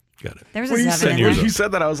 Okay, got it. There's when a 7 in there. You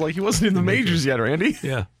said that, I was like, he wasn't in the majors yet, Randy.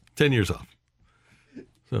 Yeah, 10 years off.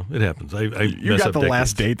 So it happens. You got the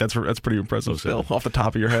last date. That's pretty impressive still, off the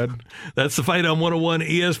top of your head. That's The Fight on 101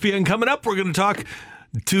 ESPN. Coming up, we're going to talk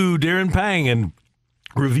to Darren Pang and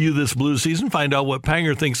review this Blues season, find out what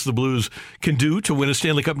Panger thinks the Blues can do to win a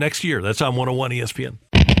Stanley Cup next year. That's on 101 ESPN.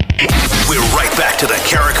 We're right back to the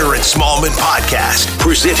Carricker and Smallman podcast,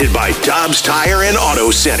 presented by Dobbs Tire and Auto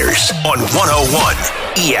Centers on 101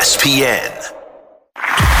 ESPN.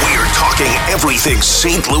 We're talking everything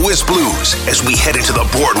St. Louis Blues as we head into the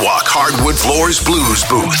Boardwalk Hardwood Floors Blues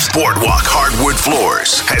booth. Boardwalk Hardwood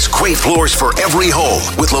Floors has great floors for every home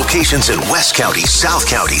with locations in West County, South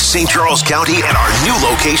County, St. Charles County, and our new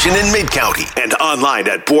location in Mid-County. And online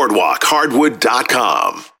at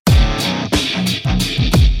boardwalkhardwood.com.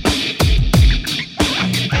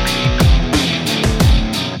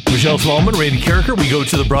 Michelle Smallman, Randy Carricker. We go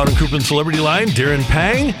to the Brown and Crouppen Celebrity Line. Darren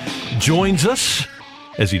Pang joins us,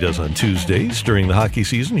 as he does on Tuesdays during the hockey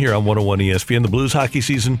season here on 101 ESPN. The Blues hockey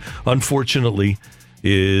season, unfortunately,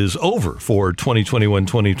 is over for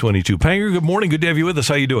 2021-2022. Panger, good morning. Good to have you with us.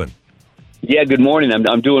 How you doing? Yeah, good morning.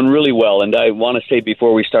 I'm doing really well. And I want to say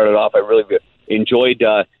before we started off, I really enjoyed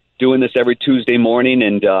doing this every Tuesday morning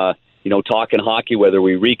and, talking hockey, whether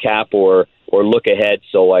we recap or look ahead.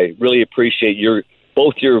 So I really appreciate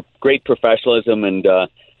both your great professionalism and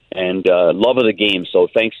love of the game. So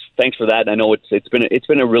thanks for that. I know it's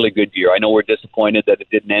been a really good year. I know we're disappointed that it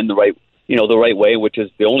didn't end the right way, which is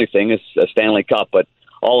the only thing is a Stanley Cup. But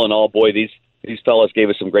all in all, boy, these fellas gave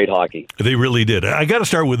us some great hockey. They really did. I got to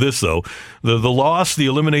start with this though. The loss, the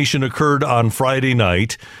elimination occurred on Friday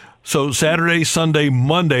night. So Saturday, Sunday,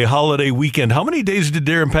 Monday, holiday weekend. How many days did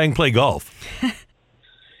Darren Pang play golf?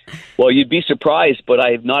 Well, you'd be surprised, but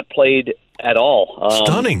I have not played at all.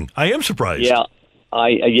 Stunning. I am surprised. Yeah.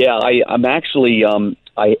 I'm actually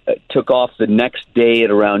I took off the next day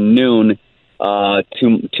at around noon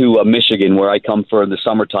to Michigan, where I come for the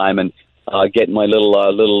summertime, and getting my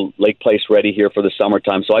little lake place ready here for the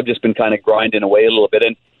summertime. So I've just been kind of grinding away a little bit,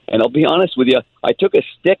 and I'll be honest with you, I took a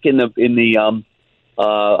stick in the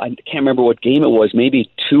I can't remember what game it was, maybe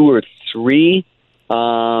 2 or 3.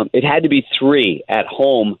 It had to be 3 at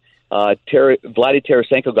home. Vladdy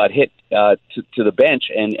Tarasenko got hit to the bench,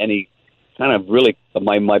 and he kind of really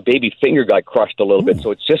my baby finger got crushed a little bit,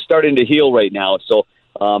 so it's just starting to heal right now. So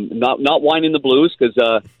not whining the Blues because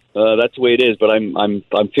that's the way it is. But I'm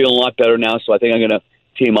feeling a lot better now, so I think I'm going to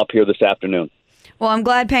team up here this afternoon. Well, I'm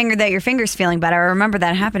glad, Panger, that your finger's feeling better. I remember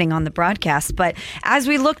that happening on the broadcast. But as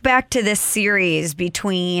we look back to this series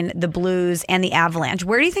between the Blues and the Avalanche,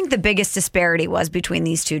 where do you think the biggest disparity was between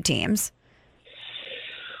these two teams?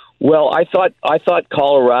 Well, I thought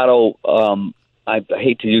Colorado. I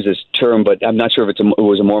hate to use this term, but I'm not sure if it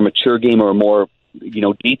was a more mature game or a more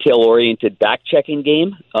detail-oriented back-checking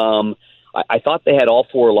game. I thought they had all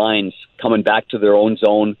four lines coming back to their own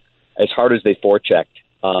zone as hard as they forechecked.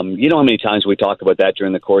 You know how many times we talk about that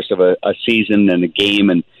during the course of a season and a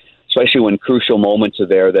game, and especially when crucial moments are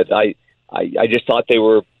there. That I just thought they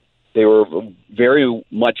were very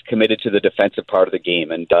much committed to the defensive part of the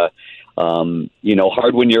game, and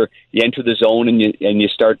hard when you enter the zone and you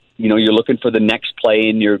start, you're looking for the next play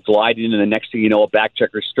and you're gliding, and the next thing you know, a back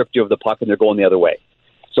checker stripped you of the puck and they're going the other way.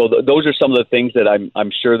 So those are some of the things that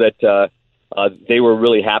I'm sure that they were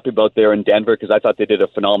really happy about there in Denver, because I thought they did a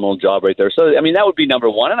phenomenal job right there. So, I mean, that would be number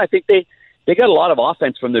one. And I think they got a lot of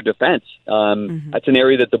offense from their defense. That's an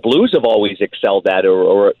area that the Blues have always excelled at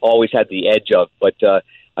or always had the edge of. But,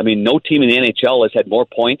 no team in the NHL has had more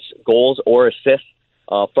points, goals, or assists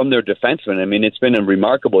from their defensemen. I mean, it's been a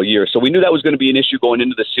remarkable year. So we knew that was going to be an issue going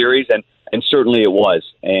into the series, and certainly it was.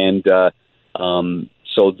 And I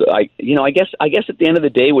guess at the end of the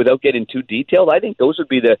day, without getting too detailed, I think those would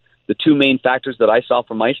be the two main factors that I saw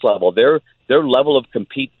from ice level. Their level of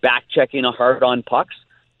compete back checking hard on pucks,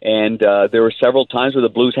 and there were several times where the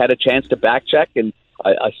Blues had a chance to back check, and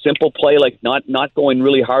a simple play like not going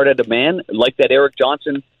really hard at a man, like that Erik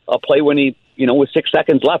Johnson play when he, with 6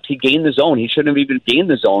 seconds left, he gained the zone. He shouldn't have even gained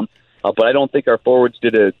the zone. But I don't think our forwards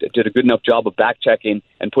did a good enough job of back checking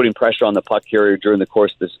and putting pressure on the puck carrier during the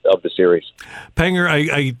course of the series. Panger,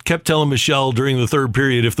 I kept telling Michelle during the third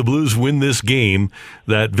period, if the Blues win this game,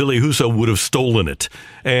 that Ville Husso would have stolen it.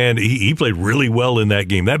 And he played really well in that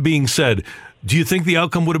game. That being said, do you think the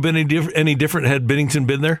outcome would have been any different had Binnington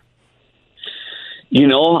been there?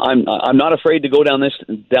 I'm not afraid to go down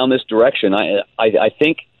this direction. I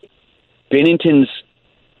think Binnington's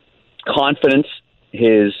confidence,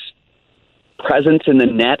 his presence in the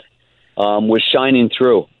net was shining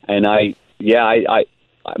through, and I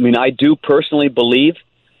do personally believe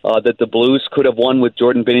that the Blues could have won with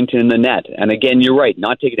Jordan Binnington in the net. And again, you're right,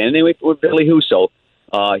 not taking anything away from Ville Husso.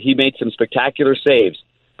 He made some spectacular saves,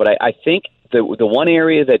 but I think the one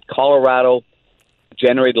area that Colorado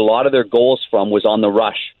generated a lot of their goals from was on the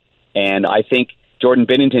rush, and I think Jordan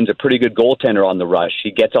Binnington's a pretty good goaltender on the rush.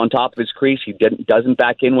 He gets on top of his crease. He doesn't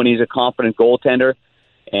back in when he's a confident goaltender.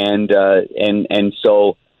 And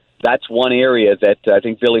so that's one area that I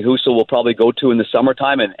think Ville Husso will probably go to in the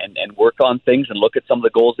summertime and work on things and look at some of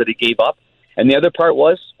the goals that he gave up. And the other part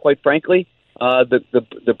was, quite frankly,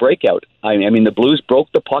 the breakout. I mean, the Blues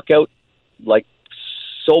broke the puck out like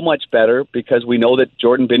so much better, because we know that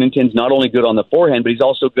Jordan Binnington's not only good on the forehand, but he's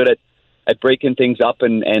also good at breaking things up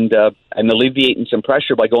and alleviating some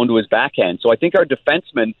pressure by going to his backhand. So I think our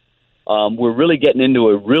defensemen, we're really getting into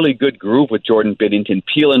a really good groove with Jordan Binnington,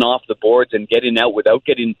 peeling off the boards and getting out without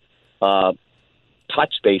getting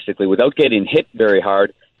touched, basically, without getting hit very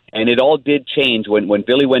hard. And it all did change when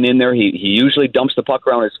Billy went in there. He usually dumps the puck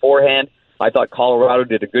around his forehand. I thought Colorado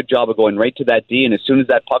did a good job of going right to that D, and as soon as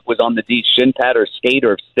that puck was on the D shin pad or skate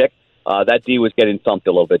or stick, that D was getting thumped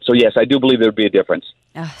a little bit. So, yes, I do believe there would be a difference.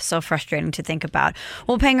 So frustrating to think about.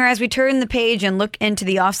 Well, Panger, as we turn the page and look into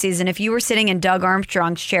the offseason, if you were sitting in Doug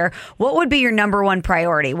Armstrong's chair, what would be your number one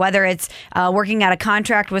priority? Whether it's working out a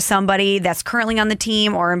contract with somebody that's currently on the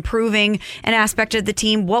team or improving an aspect of the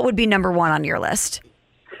team, what would be number one on your list?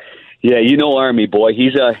 Yeah, Army boy.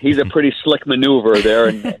 He's a pretty slick maneuver there,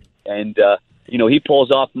 and he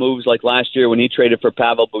pulls off moves like last year when he traded for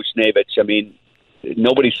Pavel Buchnevich. I mean,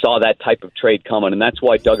 nobody saw that type of trade coming, and that's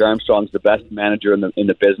why Doug Armstrong's the best manager in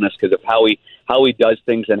the business, because of how he does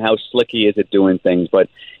things and how slick he is at doing things. But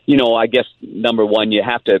I guess number one, you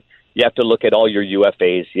have to look at all your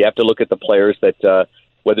UFAs. You have to look at the players that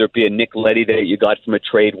whether it be a Nick Leddy that you got from a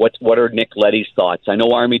trade. What are Nick Leddy's thoughts? I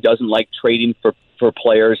know Army doesn't like trading for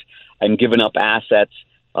players and giving up assets,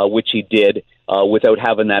 which he did, without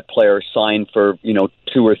having that player sign for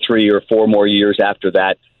 2 or 3 or 4 more years after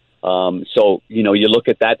that. So you look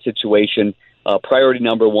at that situation. Priority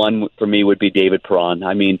number one for me would be David Perron.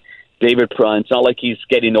 I mean, David Perron, it's not like he's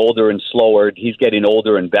getting older and slower. He's getting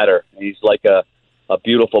older and better. He's like a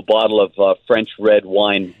beautiful bottle of French red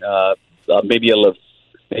wine, maybe a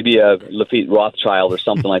Lafite Rothschild or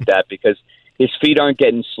something like that, because his feet aren't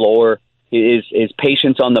getting slower. His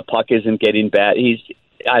patience on the puck isn't getting bad. He's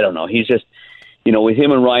just, with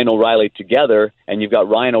him and Ryan O'Reilly together, and you've got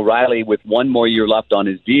Ryan O'Reilly with 1 more year left on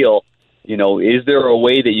his deal, is there a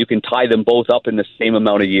way that you can tie them both up in the same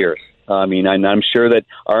amount of years? I mean, I'm sure that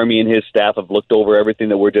Army and his staff have looked over everything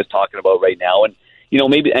that we're just talking about right now. And,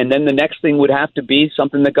 maybe, and then the next thing would have to be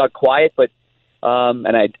something that got quiet, but,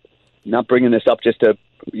 and I'm not bringing this up just to,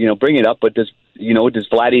 bring it up, but does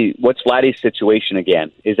what's Vladdy's situation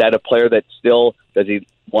again? Is that a player that still, does he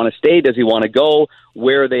want to stay? Does he want to go?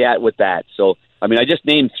 Where are they at with that? So, I mean, I just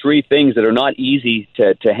named 3 things that are not easy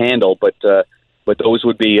to handle, but those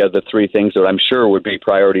would be the 3 things that I'm sure would be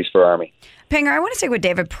priorities for Army. Pinger, I want to stick with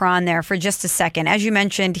David Perron there for just a second. As you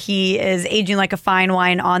mentioned, he is aging like a fine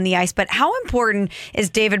wine on the ice, but how important is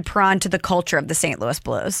David Perron to the culture of the St. Louis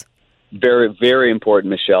Blues? Very, very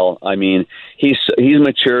important, Michelle. I mean, he's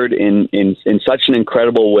matured in such an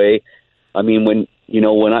incredible way. I mean, when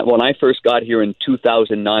I first got here in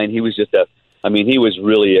 2009, he was just he was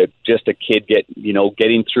really just a kid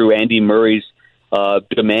getting through Andy Murray's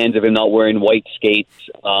demands of him not wearing white skates.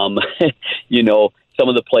 Some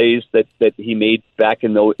of the plays that he made back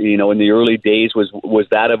in the early days was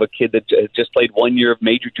that of a kid that just played 1 year of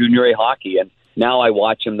major junior A hockey. And now I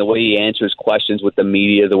watch him, the way he answers questions with the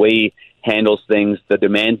media, the way he handles things, the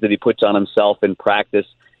demands that he puts on himself in practice.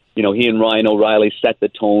 He and Ryan O'Reilly set the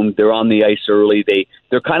tone. They're on the ice early.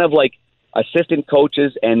 They're kind of like assistant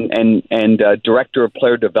coaches and director of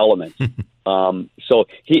player development. So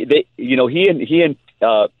he and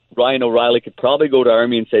Ryan O'Reilly could probably go to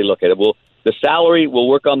Army and say, look, the salary, we'll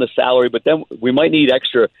work on the salary, but then we might need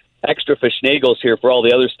extra fishnagels here for all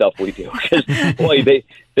the other stuff we do. Because, boy,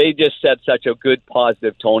 they just set such a good,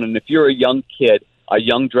 positive tone. And if you're a young kid, a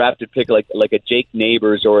young drafted pick like a Jake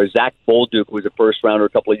Neighbors or a Zach Bolduc, who was a first rounder a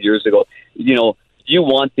couple of years ago, you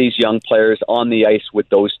want these young players on the ice with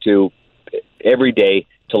those two every day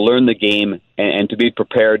to learn the game and to be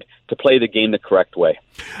prepared to play the game the correct way.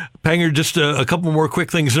 Panger, just a couple more quick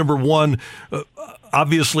things. Number one,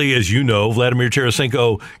 obviously, as you know, Vladimir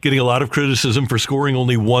Tarasenko getting a lot of criticism for scoring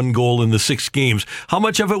only 1 goal in the 6 games. How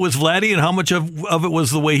much of it was Vladdy, and how much of it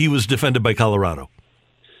was the way he was defended by Colorado?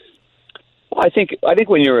 Well, I think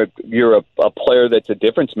when you're a player that's a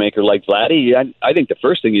difference maker like Vladdy, I think the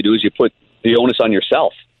first thing you do is you put the onus on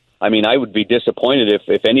yourself. I mean, I would be disappointed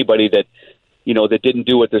if anybody that didn't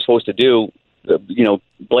do what they're supposed to do,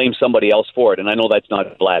 blame somebody else for it. And I know that's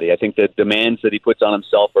not Vladdy. I think the demands that he puts on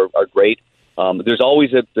himself are great. There's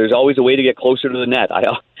always a way to get closer to the net. I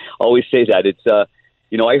always say that. It's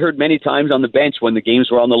I heard many times on the bench when the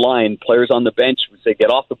games were on the line, players on the bench would say,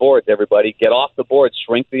 "Get off the boards, everybody! Get off the boards!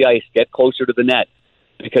 Shrink the ice! Get closer to the net,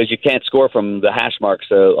 because you can't score from the hash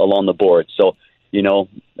marks along the board." So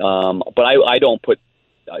but I don't put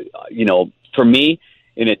for me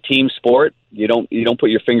in a team sport, you don't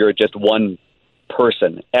put your finger at just one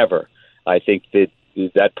person ever. I think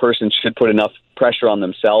that person should put enough pressure on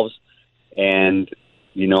themselves. And,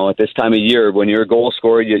 at this time of year, when you're a goal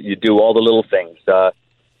scorer, you do all the little things, that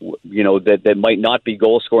might not be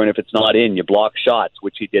goal scoring if it's not in. You block shots,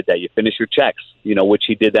 which he did that. You finish your checks, which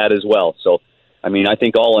he did that as well. So, I mean, I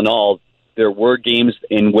think all in all, there were games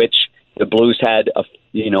in which the Blues had a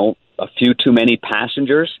few too many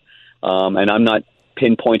passengers. And I'm not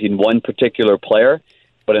pinpointing one particular player,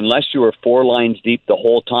 but unless you were 4 lines deep the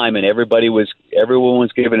whole time and everyone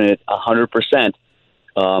was giving it 100%,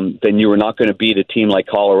 then you were not going to beat a team like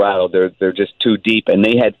Colorado. They're just too deep, and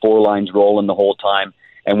they had 4 lines rolling the whole time.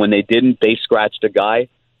 And when they didn't, they scratched a guy,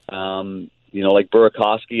 like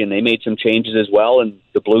Burakovsky, and they made some changes as well. And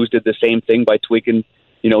the Blues did the same thing by tweaking.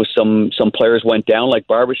 Some players went down, like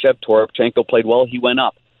Barbashev. Toropchenko played well; he went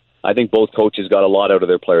up. I think both coaches got a lot out of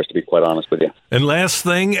their players, to be quite honest with you. And last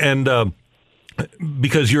thing,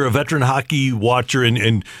 because you're a veteran hockey watcher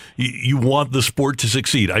and you want the sport to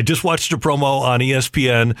succeed, I just watched a promo on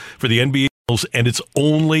ESPN for the NBA, and it's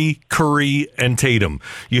only Curry and Tatum.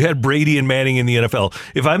 You had Brady and Manning in the NFL.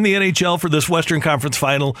 If I'm the NHL for this Western Conference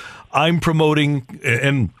Final, I'm promoting,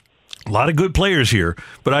 and a lot of good players here,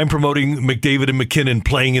 but I'm promoting McDavid and McKinnon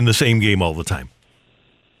playing in the same game all the time.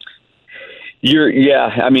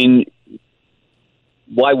 I mean,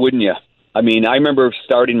 why wouldn't you? I mean, I remember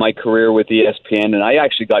starting my career with ESPN, and I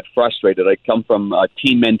actually got frustrated. I come from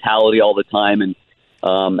team mentality all the time, and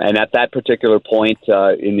at that particular point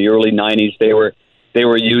in the early '90s, they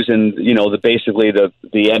were using basically the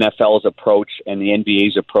NFL's approach and the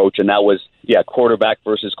NBA's approach, and that was quarterback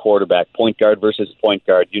versus quarterback, point guard versus point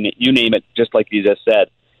guard. You name it, just like you just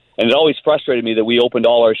said. And it always frustrated me that we opened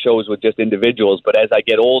all our shows with just individuals. But as I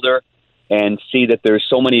get older and see that there's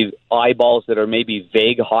so many eyeballs that are maybe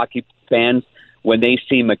vague hockey fans, when they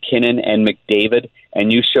see McKinnon and McDavid,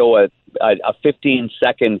 and you show a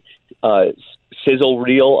 15-second sizzle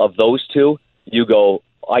reel of those two, you go,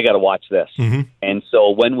 I got to watch this. Mm-hmm. And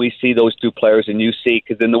so when we see those two players, and you see,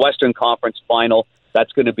 because in the Western Conference Final,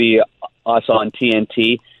 that's going to be us on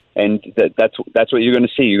TNT, and that's what you're going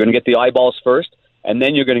to see. You're going to get the eyeballs first, and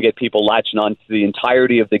then you're going to get people latching on to the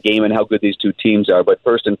entirety of the game and how good these two teams are. But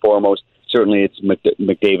first and foremost, certainly it's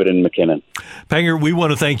McDavid and McKinnon. Panger, we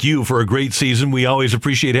want to thank you for a great season. We always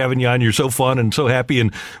appreciate having you on. You're so fun and so happy,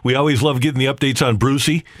 and we always love getting the updates on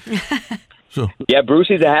Brucey. Yeah,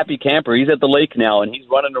 Brucey's a happy camper. He's at the lake now, and he's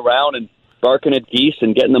running around and barking at geese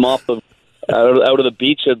and getting them off out of the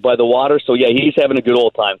beach by the water. So, yeah, he's having a good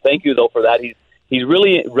old time. Thank you, though, for that. He's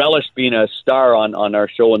really relished being a star on our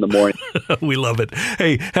show in the morning. We love it.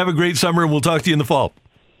 Hey, have a great summer, and we'll talk to you in the fall.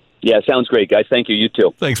 Yeah, sounds great, guys. Thank you. You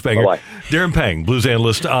too. Thanks, Panger. Bye-bye. Darren Pang, Blues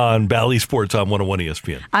analyst on Bally Sports on 101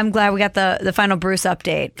 ESPN. I'm glad we got the final Bruce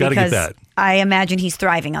update. Gotta get because that. I imagine he's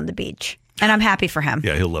thriving on the beach, and I'm happy for him.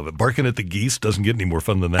 Yeah, he'll love it. Barking at the geese doesn't get any more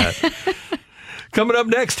fun than that. Coming up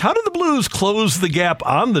next, how did the Blues close the gap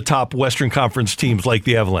on the top Western Conference teams like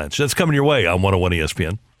the Avalanche? That's coming your way on 101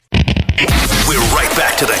 ESPN. We're right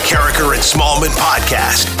back to the Carricker and Smallman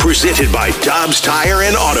podcast, presented by Dobbs Tire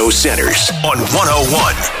and Auto Centers on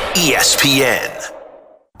 101 ESPN.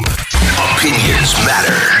 Opinions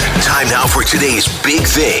matter. Time now for today's big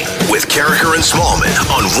thing with Carricker and Smallman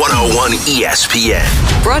on 101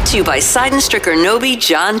 ESPN. Brought to you by Seidenstricker Nobi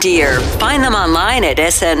John Deere. Find them online at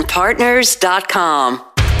snpartners.com.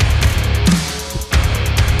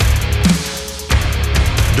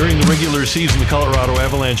 During the regular season, the Colorado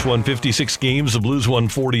Avalanche won 56 games. The Blues won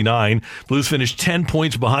 49. Blues finished 10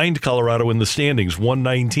 points behind Colorado in the standings,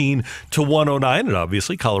 119-109. And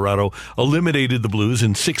obviously, Colorado eliminated the Blues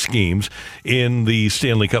in 6 games in the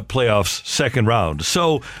Stanley Cup playoffs second round.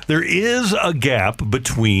 So there is a gap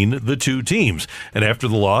between the two teams. And after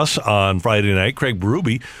the loss on Friday night, Craig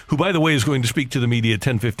Berube, who, by the way, is going to speak to the media at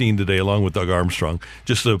 10:15 today, along with Doug Armstrong,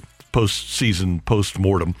 just a postseason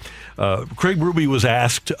post-mortem. Craig Berube was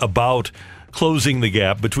asked about closing the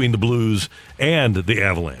gap between the Blues and the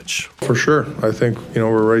Avalanche. For sure. I think,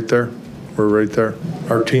 we're right there. We're right there.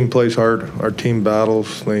 Our team plays hard. Our team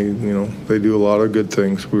battles. They do a lot of good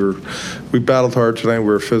things. We battled hard tonight. We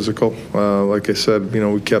were physical. Like I said,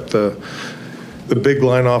 we kept the big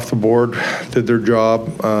line off the board, did their job.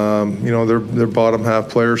 Their bottom half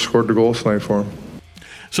players scored the goals tonight for them.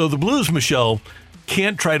 So the Blues, Michelle,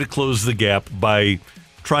 can't try to close the gap by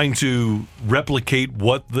trying to replicate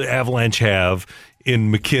what the Avalanche have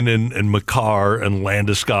in McKinnon and Makar and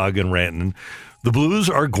Landeskog and Rantanen. The Blues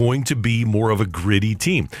are going to be more of a gritty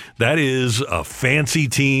team. That is a fancy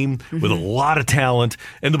team with a lot of talent,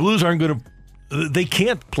 and the Blues aren't going to. They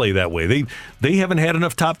can't play that way. They haven't had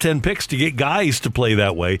enough top 10 picks to get guys to play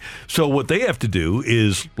that way. So what they have to do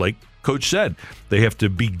is, like Coach said, they have to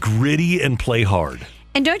be gritty and play hard.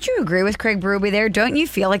 And don't you agree with Craig Berube there? Don't you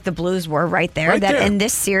feel like the Blues were right there? Right that there. In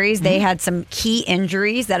this series, they had some key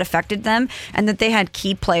injuries that affected them, and that they had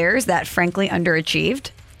key players that, frankly,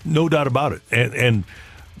 underachieved? No doubt about it. And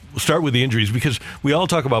we'll start with the injuries, because we all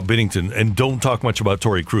talk about Binnington and don't talk much about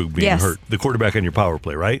Torrey Krug being hurt, the quarterback on your power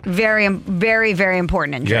play, right? Very, very, very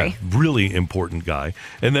important injury. Yeah, really important guy.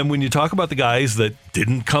 And then when you talk about the guys that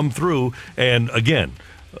didn't come through, and again,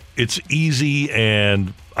 it's easy,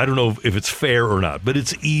 and I don't know if it's fair or not, but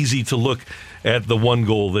it's easy to look at the one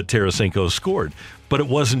goal that Tarasenko scored. But it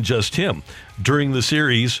wasn't just him. During the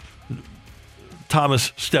series,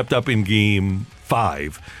 Thomas stepped up in Game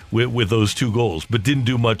 5 with those 2 goals, but didn't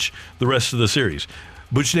do much the rest of the series.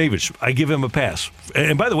 Buchnevich, I give him a pass.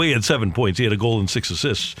 And by the way, he had 7 points. He had a goal and 6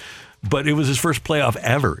 assists. But it was his first playoff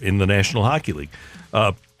ever in the National Hockey League.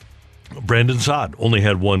 Brandon Saad only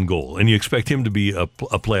had 1 goal, and you expect him to be a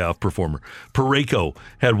playoff performer. Parayko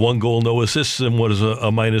had 1 goal, no assists, and was a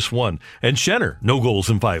 -1. And Schenner, no goals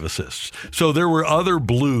and 5 assists. So there were other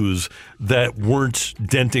Blues that weren't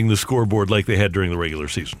denting the scoreboard like they had during the regular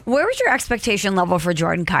season. Where was your expectation level for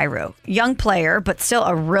Jordan Kyrou? Young player, but still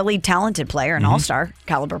a really talented player, an all-star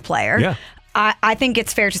caliber player. Yeah. I think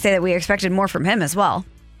it's fair to say that we expected more from him as well.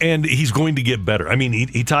 And he's going to get better. I mean,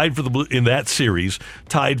 he tied for in that series,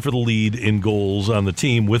 tied for the lead in goals on the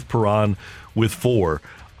team with Perron with 4.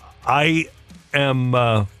 I am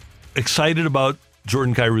excited about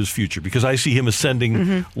Jordan Kyrou's future because I see him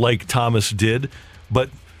ascending like Thomas did, but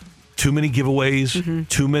too many giveaways,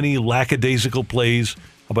 too many lackadaisical plays.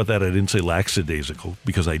 How about that? I didn't say lackadaisical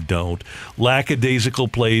because I don't. Lackadaisical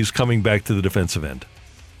plays coming back to the defensive end.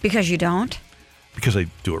 Because you don't? Because I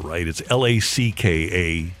do it right. It's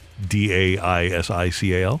Lackadaisical.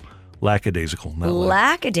 Lackadaisical. Not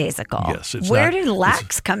lackadaisical. Yes. Where did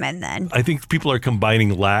lax come in then? I think people are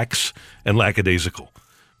combining lax and lackadaisical.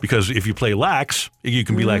 Because if you play lax, you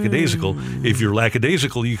can be lackadaisical. If you're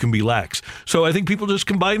lackadaisical, you can be lax. So I think people just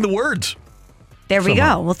combine the words. There we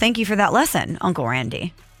go. Well, thank you for that lesson, Uncle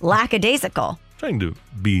Randy. Lackadaisical. Trying to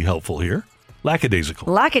be helpful here. Lackadaisical.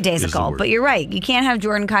 But you're right. You can't have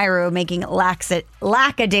Jordan Kyrou making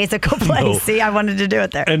lackadaisical plays. No. See, I wanted to do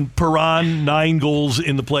it there. And Perron, 9 goals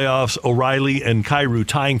in the playoffs. O'Reilly and Kyrou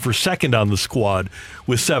tying for second on the squad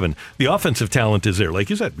with 7. The offensive talent is there.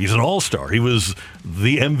 Like you said, he's an all-star. He was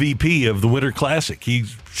the MVP of the Winter Classic. He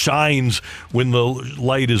shines when the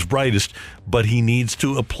light is brightest, but he needs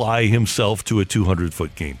to apply himself to a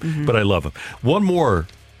 200-foot game. Mm-hmm. But I love him. One more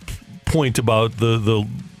point about the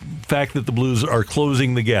fact that the Blues are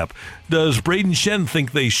closing the gap. Does Braden Shen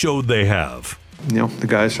think they showed they have? The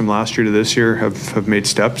guys from last year to this year have made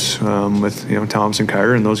steps with Thomas and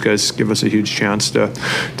Kyrou, and those guys give us a huge chance to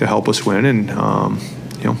help us win. And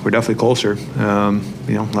we're definitely closer.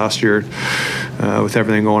 Last year with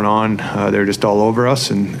everything going on, they're just all over us,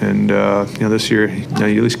 and this year you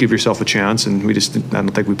at least give yourself a chance. And I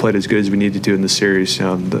don't think we played as good as we needed to in the series.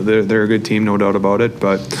 They're a good team, no doubt about it,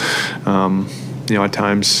 but. At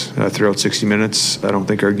times throughout 60 minutes, I don't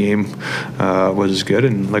think our game was as good.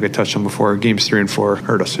 And like I touched on before, games 3 and 4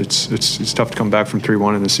 hurt us. It's tough to come back from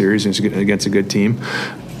 3-1 in the series against a good team.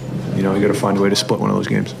 You got to find a way to split one of those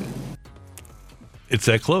games. It's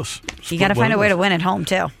that close. You got to find a way to win at home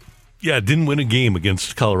too. Yeah, didn't win a game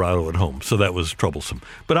against Colorado at home, so that was troublesome.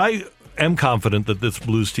 But I am confident that this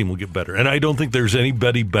Blues team will get better, and I don't think there's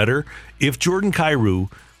anybody better if Jordan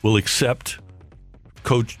Kyrou will accept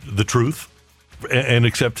the truth and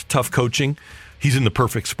accept tough coaching. He's in the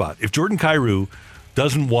perfect spot. If Jordan Kyrou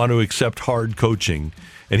doesn't want to accept hard coaching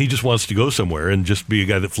and he just wants to go somewhere and just be a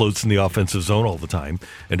guy that floats in the offensive zone all the time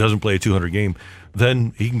and doesn't play a 200 game,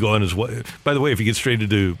 then he can go on his way. By the way, if he gets traded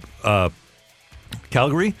to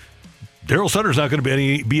Calgary, Daryl Sutter's not going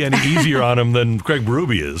to be any easier on him than Craig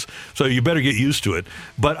Berube is. So you better get used to it.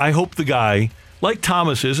 But I hope the guy, like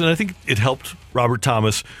Thomas is, and I think it helped Robert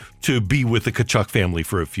Thomas to be with the Tkachuk family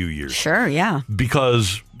for a few years. Sure, yeah.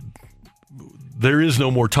 Because there is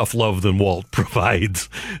no more tough love than Walt provides.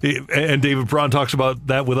 And David Perron talks about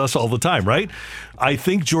that with us all the time, right? I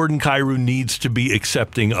think Jordan Kyrou needs to be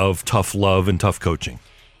accepting of tough love and tough coaching.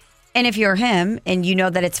 And if you're him and you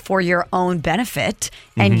know that it's for your own benefit,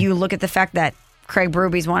 and you look at the fact that Craig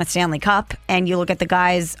Berube's won a Stanley Cup, and you look at the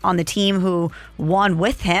guys on the team who won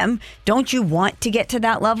with him, don't you want to get to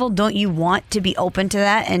that level? Don't you want to be open to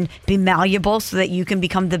that and be malleable so that you can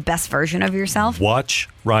become the best version of yourself? Watch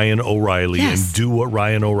Ryan O'Reilly and do what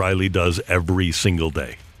Ryan O'Reilly does every single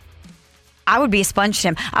day. I would be a sponge to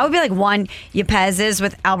him. I would be like Juan Yepez is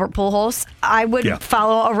with Albert Pujols. I would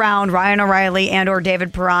follow around Ryan O'Reilly and or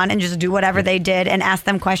David Perron and just do whatever they did and ask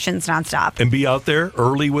them questions nonstop. And be out there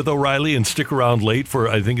early with O'Reilly and stick around late for,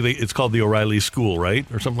 I think it's called the O'Reilly School, right?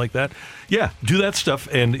 Or something like that. Yeah, do that stuff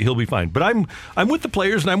and he'll be fine. But I'm with the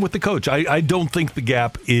players and I'm with the coach. I don't think the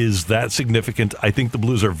gap is that significant. I think the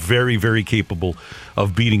Blues are very, very capable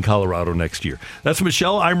of beating Colorado next year. That's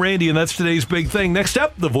Michelle. I'm Randy, and that's today's big thing. Next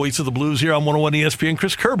up, the voice of the Blues here on 101 ESPN,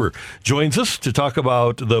 Chris Kerber, joins us to talk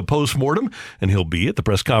about the postmortem, and he'll be at the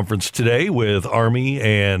press conference today with Army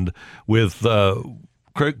and with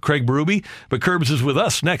Craig Berube. But Kerbs is with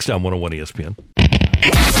us next on 101 ESPN.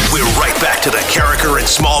 We're right back to the Carricker and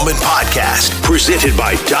Smallman podcast, presented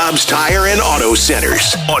by Dobbs Tire and Auto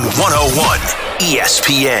Centers on 101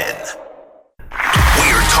 ESPN. We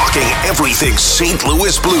are talking everything St.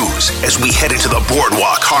 Louis Blues as we head into the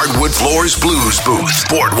Boardwalk Hardwood Floors Blues booth.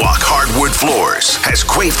 Boardwalk Hardwood Floors has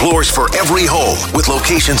great floors for every home, with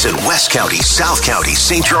locations in West County, South County,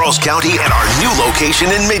 St. Charles County, and our new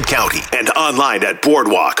location in Mid-County, and online at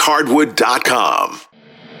boardwalkhardwood.com.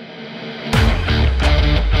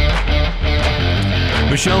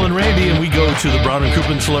 Michelle and Randy, and we go to the Brown and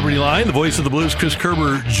Crouppen Celebrity Line. The voice of the Blues, Chris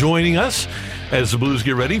Kerber, joining us as the Blues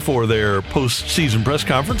get ready for their postseason press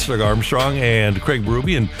conference. Doug Armstrong and Craig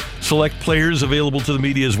Berube, and select players available to the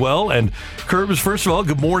media as well. And Kerbs, first of all,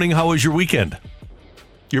 good morning. How was your weekend?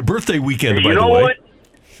 Your birthday weekend, by the way. What?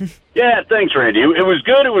 Yeah, thanks, Randy. It was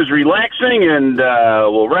good. It was relaxing, and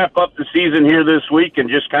we'll wrap up the season here this week and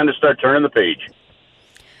just kind of start turning the page.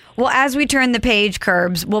 Well, as we turn the page,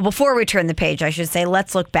 Kerbs, before we turn the page, I should say,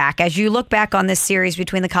 let's look back. As you look back on this series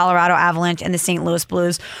between the Colorado Avalanche and the St. Louis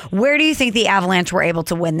Blues, where do you think the Avalanche were able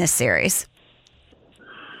to win this series?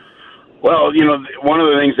 Well, one of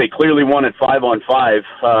the things they clearly won at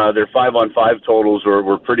 5-on-5. Their 5-on-5 totals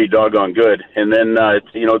were pretty doggone good. And then,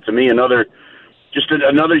 to me, another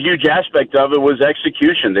huge aspect of it was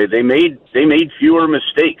execution. They made fewer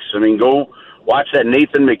mistakes. I mean, go watch that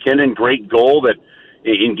Nathan MacKinnon great goal that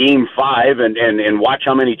in Game 5 and watch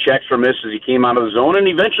how many checks were missed as he came out of the zone, and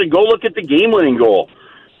eventually go look at the game-winning goal,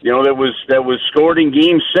 that was scored in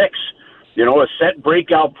Game 6. A set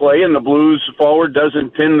breakout play, and the Blues forward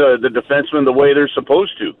doesn't pin the defenseman the way they're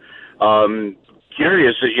supposed to.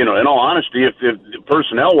 curious, in all honesty, if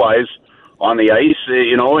personnel-wise on the ice,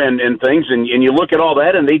 and things, and you look at all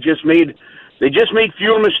that, and they just made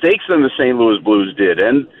fewer mistakes than the St. Louis Blues did.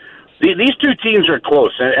 And these two teams are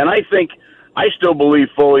close, and I still believe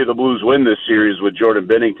fully the Blues win this series with Jordan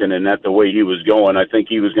Binnington, and that the way he was going, I think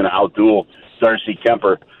he was going to outduel Darcy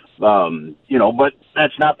Kemper. But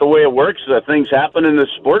that's not the way it works. Things happen in this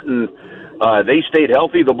sport, and they stayed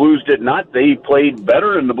healthy. The Blues did not. They played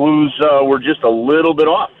better, and the Blues were just a little bit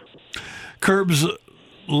off. Curbs,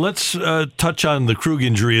 let's touch on the Krug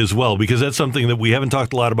injury as well, because that's something that we haven't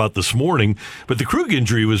talked a lot about this morning. But the Krug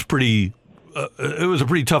injury was it was a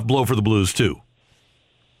pretty tough blow for the Blues, too.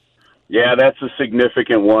 Yeah, that's a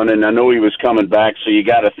significant one, and I know he was coming back, so you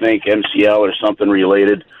got to think MCL or something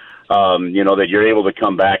related, that you're able to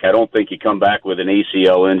come back. I don't think you come back with an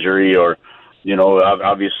ACL injury or,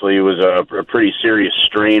 obviously it was a pretty serious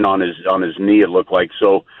strain on his knee, it looked like.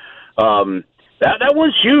 So that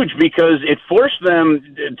was huge because it forced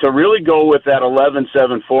them to really go with that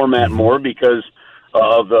 11-7 format more because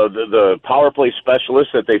of the power play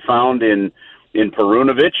specialist that they found in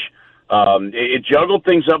Perunovic. It juggled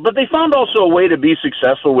things up, but they found also a way to be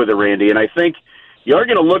successful with it, Randy. And I think you are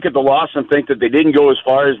going to look at the loss and think that they didn't go as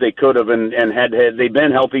far as they could have, and had they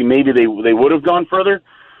been healthy, maybe they would have gone further.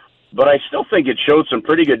 But I still think it showed some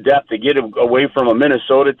pretty good depth to get away from a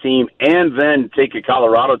Minnesota team and then take a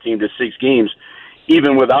Colorado team to 6 games,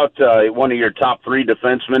 even without one of your top 3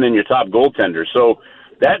 defensemen and your top goaltender. So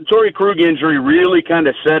that Torrey Krug injury really kind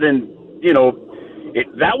of set in,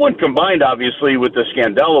 that one combined, obviously, with the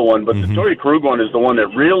Scandella one, but the Torrey Krug one is the one that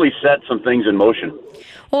really set some things in motion.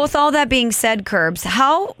 Well, with all that being said, Curbs,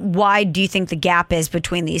 how wide do you think the gap is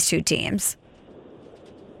between these two teams?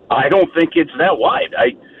 I don't think it's that wide.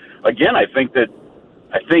 I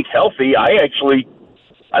think healthy. I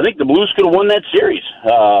think the Blues could have won that series.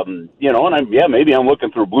 And maybe I'm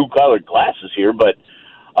looking through blue-colored glasses here, but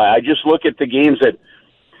I just look at the games that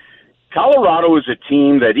Colorado is a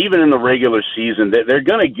team that even in the regular season, they're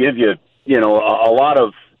going to give you, a lot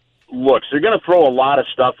of looks. They're going to throw a lot of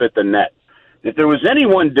stuff at the net. If there was any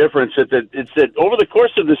one difference, it's that over the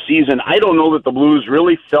course of the season, I don't know that the Blues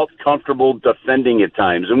really felt comfortable defending at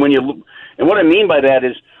times. And what I mean by that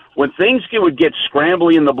is when things would get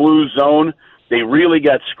scrambly in the Blues zone, they really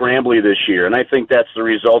got scrambly this year. And I think that's the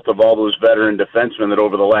result of all those veteran defensemen that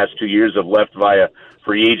over the last 2 years have left via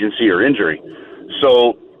free agency or injury.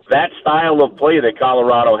 So that style of play that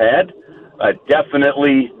Colorado had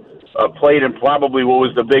definitely played in probably what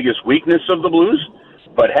was the biggest weakness of the Blues.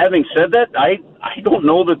 But having said that, I don't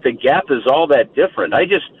know that the gap is all that different.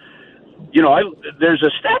 There's a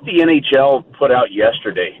stat the NHL put out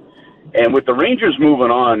yesterday, and with the Rangers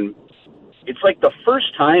moving on, it's like the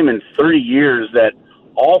first time in 30 years that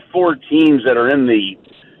all 4 teams that are in the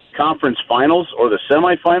conference finals or the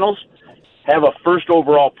semifinals have a first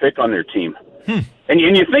overall pick on their team. And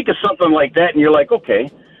you think of something like that, and you're like,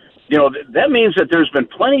 okay, that means that there's been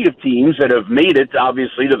plenty of teams that have made it,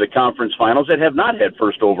 obviously, to the conference finals that have not had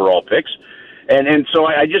first overall picks. And so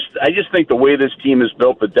I just think the way this team is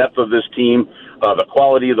built, the depth of this team, the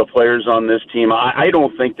quality of the players on this team, I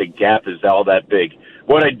don't think the gap is all that big.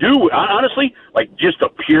 What I do, honestly, like just a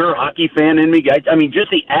pure hockey fan in me,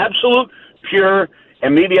 just the absolute pure,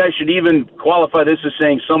 and maybe I should even qualify this as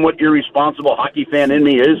saying somewhat irresponsible hockey fan in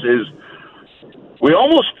me is we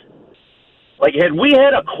almost, had we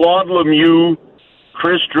had a Claude Lemieux,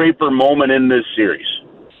 Chris Draper moment in this series,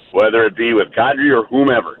 whether it be with Kadri or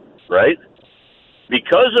whomever, right?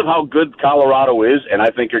 Because of how good Colorado is, and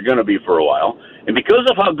I think are going to be for a while, and because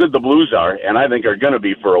of how good the Blues are, and I think are going to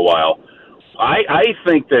be for a while, I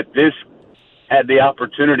think that this had the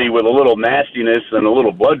opportunity with a little nastiness and a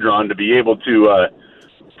little blood drawn to be able to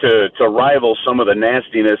rival some of the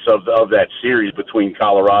nastiness of that series between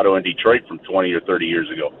Colorado and Detroit from 20 or 30 years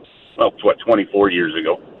ago. Well, 24 years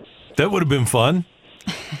ago. That would have been fun.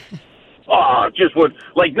 No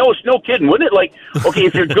kidding, wouldn't it? Okay,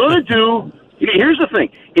 if you're going to do, here's the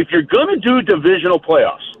thing. If you're going to do divisional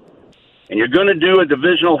playoffs and you're going to do a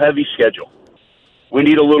divisional heavy schedule, we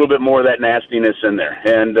need a little bit more of that nastiness in there.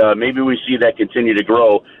 And maybe we see that continue to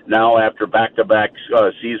grow now after back-to-back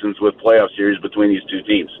seasons with playoff series between these two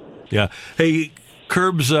teams. Yeah. Hey,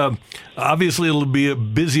 Curbs, obviously it'll be a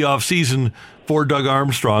busy off-season for Doug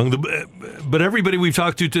Armstrong. But everybody we've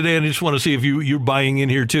talked to today, and I just want to see if you're buying in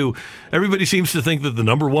here too, everybody seems to think that the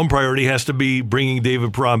number one priority has to be bringing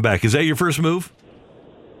David Perron back. Is that your first move?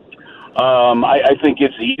 I think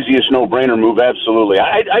it's the easiest no-brainer move, absolutely.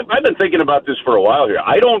 I've been thinking about this for a while here.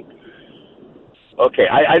 I don't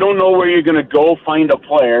know where you're going to go find a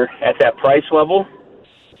player at that price level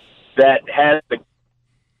that has the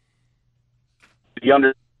the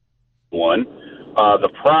under one, the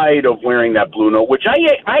pride of wearing that blue note, which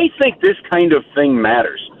I think this kind of thing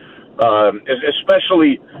matters,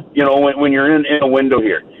 especially, you know, when you're in a window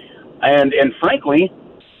here. And frankly,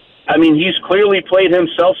 I mean, he's clearly played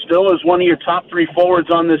himself still as one of your top 3 forwards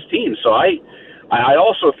on this team. So I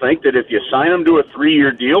also think that if you sign him to a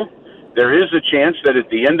 3-year deal, there is a chance that at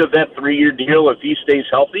the end of that 3-year deal, if he stays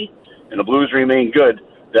healthy and the Blues remain good,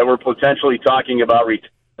 that we're potentially talking about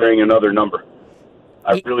retiring another number.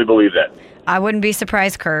 I really believe that. I wouldn't be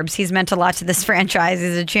surprised, Curbs. He's meant a lot to this franchise.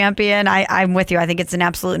 He's a champion. I'm with you. I think it's an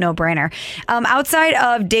absolute no-brainer. Outside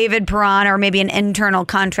of David Perron or maybe an internal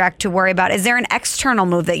contract to worry about, is there an external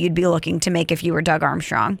move that you'd be looking to make if you were Doug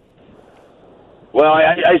Armstrong? Well,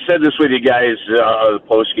 I said this with you guys on the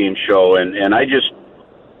post-game show, and I just...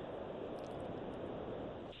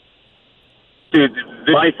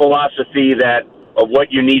 my philosophy that of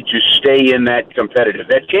what you need to stay in that competitive,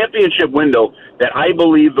 that championship window that I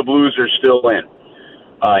believe the Blues are still in.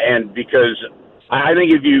 And because I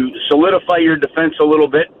think if you solidify your defense a little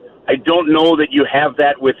bit, I don't know that you have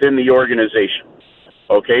that within the organization.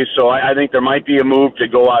 Okay, so I think there might be a move to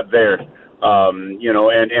go out there, you know,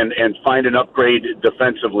 and find an upgrade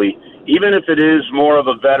defensively, even if it is more of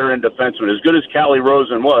a veteran defenseman. As good as Calle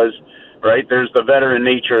Rosen was, right, there's the veteran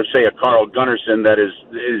nature of, say, a Carl Gunnarsson that is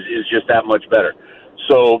just that much better.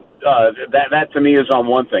 So that to me is on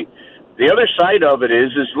one thing. The other side of it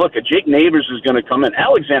is look, Jake Neighbors is going to come in.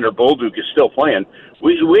 Alexander Bolduc is still playing.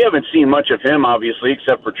 We haven't seen much of him, obviously,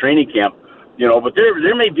 except for training camp, you know, but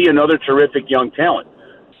there may be another terrific young talent.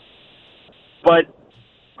 But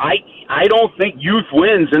I don't think youth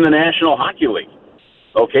wins in the National Hockey League.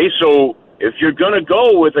 Okay, so if you're going to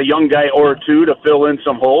go with a young guy or two to fill in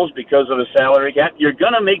some holes because of a salary cap, you're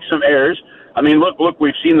going to make some errors. I mean, look,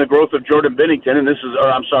 we've seen the growth of Jordan Binnington, and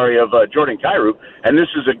of Jordan Kyrou, and this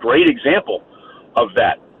is a great example of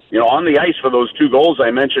that. You know, on the ice for those 2 goals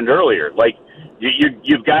I mentioned earlier, like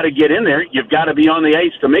you've got to get in there, you've got to be on the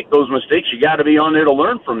ice to make those mistakes, you got to be on there to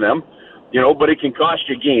learn from them, you know, but it can cost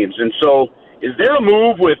you games. And so, is there a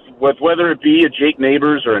move with whether it be a Jake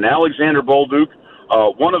Neighbors or an Alexander Bolduc,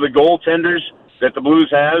 one of the goaltenders that the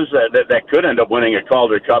Blues has that could end up winning a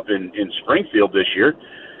Calder Cup in Springfield this year,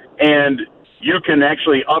 and you can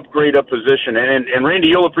actually upgrade a position. And Randy,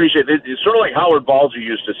 you'll appreciate it. It's sort of like Howard Balzer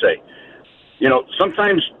used to say. You know,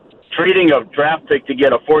 sometimes trading a draft pick to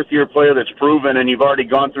get a 4th-year player that's proven and you've already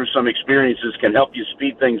gone through some experiences can help you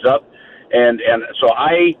speed things up. And so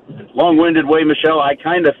long-winded way, Michelle, I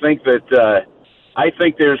kind of think that I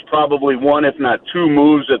think there's probably 1, if not 2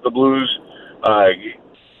 moves that the Blues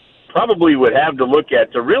probably would have to look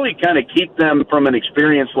at to really kind of keep them from an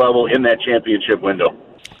experience level in that championship window.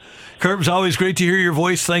 Curbs, always great to hear your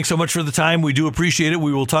voice. Thanks so much for the time. We do appreciate it.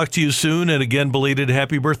 We will talk to you soon. And again, belated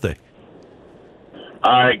happy birthday.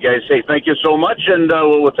 All right, guys. Hey, thank you so much. And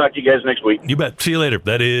we'll talk to you guys next week. You bet. See you later.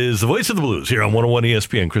 That is the voice of the Blues here on 101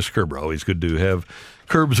 ESPN. Chris Kerber. Always good to have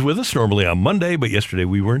Curbs with us, normally on Monday, but yesterday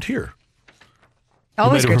we weren't here.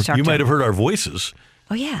 Always good to talk to you might have heard our voices.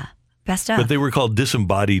 Oh, yeah. Best of. But they were called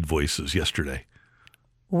disembodied voices yesterday.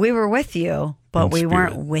 We were with you, but we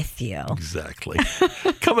weren't with you. Exactly.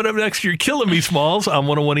 Coming up next, you're killing me, Smalls, on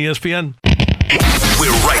 101 ESPN.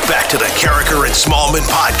 We're right back to the Carricker and Smallman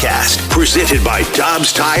podcast, presented by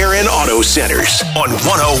Dobbs Tire and Auto Centers on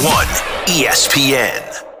 101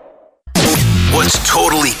 ESPN. What's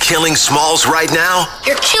totally killing Smalls right now?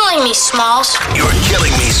 You're killing me, Smalls. You're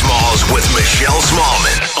killing me, Smalls, with Michelle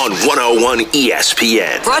Smallman on 101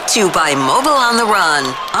 ESPN. Brought to you by Mobile on the Run.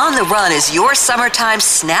 On the Run is your summertime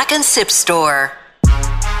snack and sip store.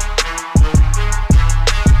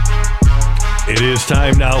 It is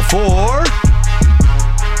time now for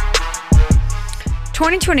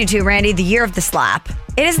 2022, Randy, the year of the slap.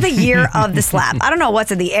 It is the year of the slap. I don't know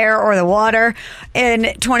what's in the air or the water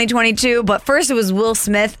in 2022, but first it was Will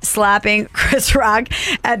Smith slapping Chris Rock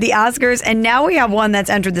at the Oscars, and now we have one that's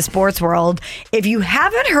entered the sports world. If you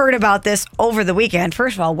haven't heard about this over the weekend,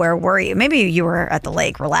 first of all, where were you? Maybe you were at the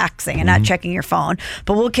lake relaxing and not checking your phone,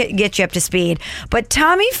 but we'll get you up to speed. But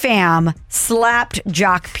Tommy Pham slapped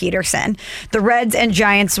Jock Peterson. The Reds and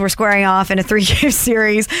Giants were squaring off in a 3-game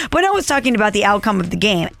series, but no one's talking about the outcome of the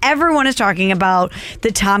game. Everyone is talking about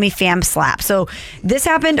the Tommy Pham slap. So this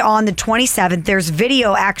happened on the 27th. There's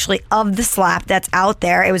video actually of the slap that's out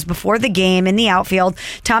there. It was before the game in the outfield.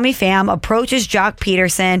 Tommy Pham approaches Jock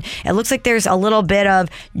Peterson. It looks like there's a little bit of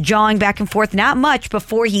jawing back and forth, not much,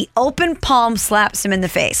 before he open palm slaps him in the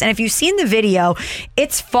face. And if you've seen the video,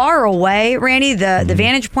 it's far away, Randy. The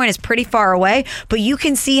vantage point is pretty far away, but you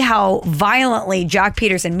can see how violently Jock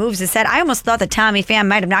Peterson moves his head. I almost thought that Tommy Pham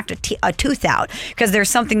might have knocked a tooth out. because there's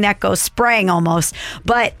something that goes spraying almost.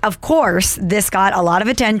 But of course, this got a lot of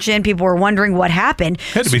attention. People were wondering what happened.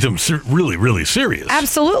 Had to be something really, really serious.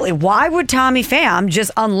 Absolutely. Why would Tommy Pham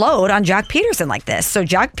just unload on Jock Peterson like this? So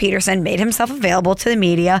Jock Peterson made himself available to the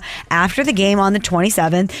media after the game on the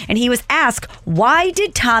 27th, and he was asked, why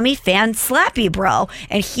did Tommy Pham slap you, bro?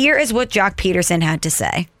 And here is what Jock Peterson had to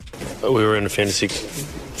say. We were in a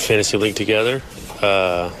fantasy league together.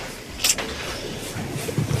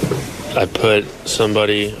 I put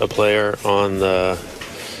a player on the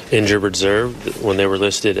injured reserve when they were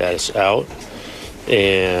listed as out,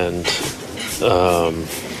 and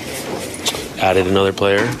added another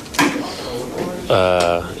player.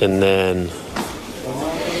 And then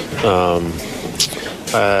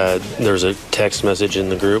there was a text message in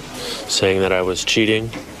the group saying that I was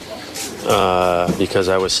cheating because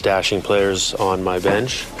I was stashing players on my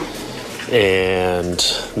bench. And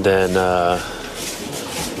then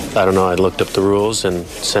I don't know, I looked up the rules and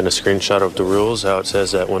sent a screenshot of the rules, how it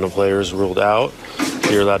says that when a player is ruled out,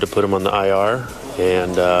 you're allowed to put him on the IR,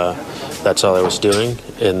 and that's all I was doing.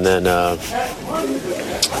 And then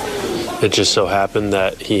it just so happened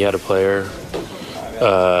that he had a player,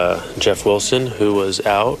 Jeff Wilson, who was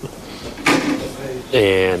out,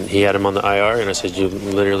 and he had him on the IR, and I said, you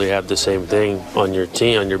literally have the same thing on your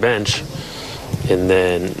team, on your bench. And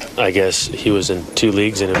then I guess he was in 2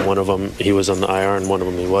 leagues, and in one of them he was on the IR, and one of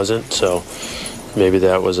them he wasn't. So maybe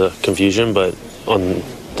that was a confusion. But on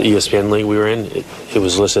the ESPN league we were in, it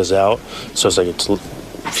was listed as out. So it's like it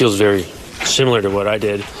feels very similar to what I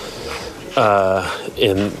did.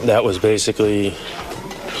 And that was basically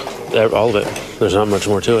all of it. There's not much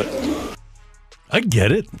more to it. I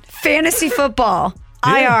get it. Fantasy football,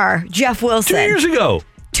 IR, Jeff Wilson. 2 years ago.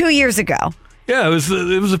 2 years ago. Yeah, it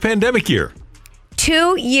was a pandemic year.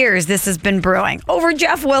 2 years this has been brewing over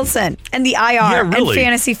Jeff Wilson and the IR and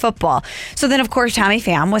fantasy football. So then, of course, Tommy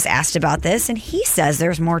Pham was asked about this, and he says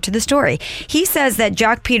there's more to the story. He says that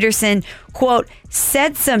Jock Peterson, quote,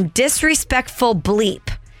 said some disrespectful bleep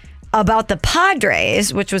about the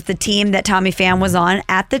Padres, which was the team that Tommy Pham was on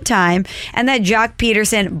at the time, and that Jock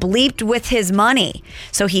Peterson bleeped with his money.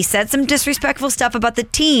 So he said some disrespectful stuff about the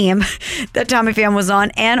team that Tommy Pham was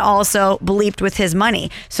on and also bleeped with his money.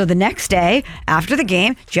 So the next day, after the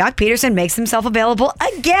game, Jock Peterson makes himself available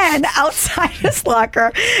again outside his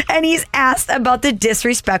locker, and he's asked about the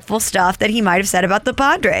disrespectful stuff that he might have said about the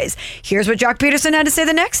Padres. Here's what Jock Peterson had to say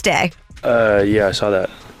the next day. Yeah, I saw that.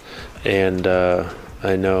 And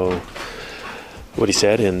I know what he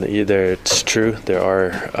said, and either it's true. There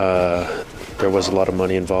was a lot of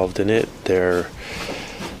money involved in it.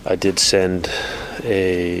 I did send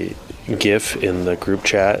a GIF in the group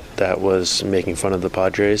chat that was making fun of the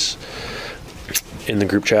Padres. In the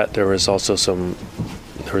group chat, there was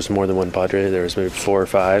more than one Padre. There was maybe 4 or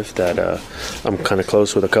 5 that I'm kind of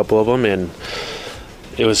close with a couple of them, and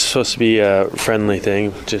it was supposed to be a friendly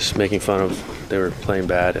thing, just making fun of they were playing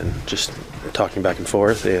bad and just talking back and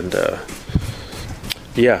forth. And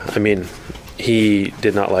yeah, I mean, he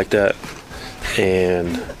did not like that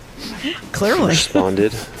and clearly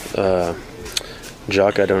responded,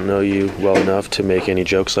 Jock, I don't know you well enough to make any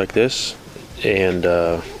jokes like this. And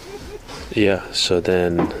yeah, so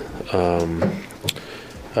then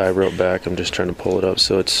I wrote back, I'm just trying to pull it up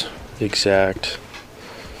so it's exact.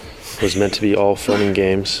 It was meant to be all fun and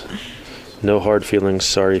games. No hard feelings.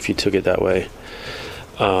 Sorry if you took it that way.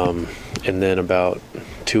 And then about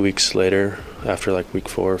 2 weeks later, after like week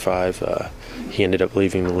 4 or 5, he ended up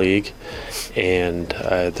leaving the league, and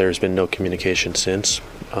there's been no communication since.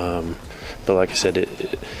 But like I said,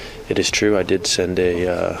 it is true. I did send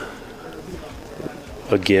a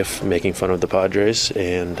GIF making fun of the Padres,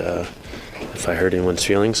 and if I hurt anyone's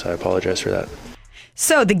feelings, I apologize for that.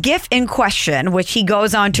 So the GIF in question, which he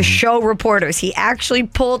goes on to show reporters, he actually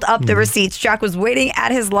pulled up the receipts. Jock was waiting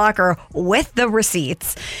at his locker with the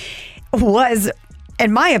receipts, was,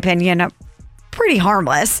 in my opinion, pretty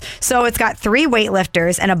harmless. So it's got 3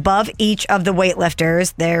 weightlifters, and above each of the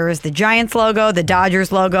weightlifters, there's the Giants logo, the Dodgers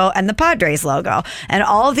logo, and the Padres logo. And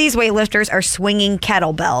all of these weightlifters are swinging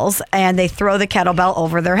kettlebells, and they throw the kettlebell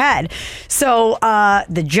over their head. So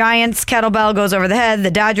the Giants kettlebell goes over the head,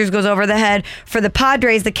 the Dodgers goes over the head. For the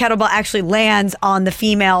Padres, the kettlebell actually lands on the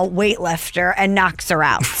female weightlifter and knocks her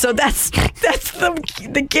out. So that's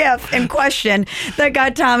the GIF in question that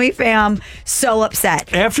got Tommy Pham so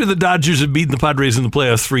upset. After the Dodgers had beaten the Padres in the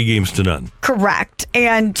playoffs 3-0. Correct.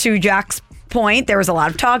 And to Jock's point, there was a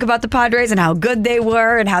lot of talk about the Padres and how good they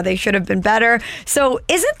were and how they should have been better. So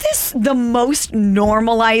isn't this the most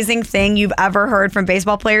normalizing thing you've ever heard from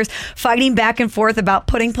baseball players, fighting back and forth about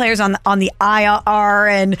putting players on the IR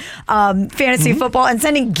and fantasy football and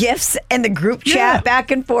sending gifts in the group chat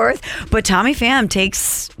back and forth? But Tommy Pham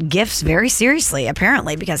takes gifts very seriously,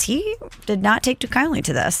 apparently, because he did not take too kindly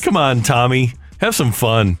to this. Come on, Tommy. Have some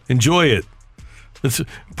fun. Enjoy it. It's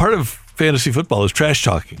part of fantasy football is trash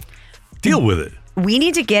talking. Deal with it. We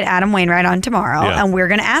need to get Adam Wainwright on tomorrow, and we're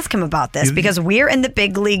going to ask him about this because we're in the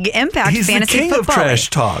Big League Impact He's fantasy the king football. of trash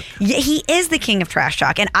talk. Yeah, he is the king of trash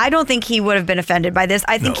talk, and I don't think he would have been offended by this.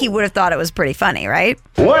 I think he would have thought it was pretty funny, right?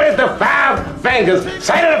 What did the 5 fingers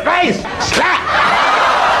say to the face?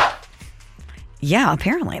 Slap! Yeah,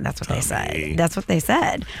 apparently that's what they said. That's what they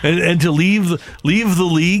said. And to leave the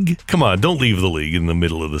league? Come on, don't leave the league in the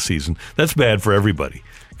middle of the season. That's bad for everybody.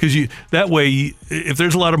 Because that way, if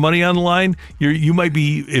there's a lot of money on the line, you might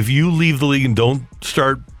be, if you leave the league and don't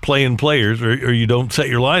start playing players or you don't set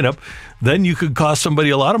your lineup, then you could cost somebody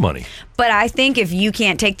a lot of money. But I think if you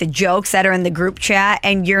can't take the jokes that are in the group chat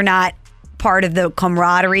and you're not part of the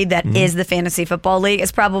camaraderie that is the fantasy football league,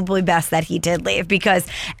 it's probably best that he did leave, because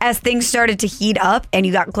as things started to heat up and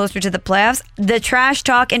you got closer to the playoffs, the trash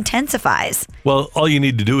talk intensifies. Well, all you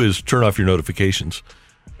need to do is turn off your notifications.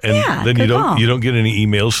 And Yeah, then good you call. don't get any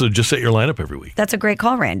emails, so just set your lineup every week. That's a great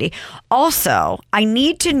call, Randy. Also, I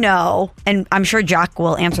need to know, and I'm sure Jock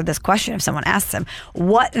will answer this question if someone asks him,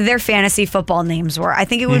 what their fantasy football names were. I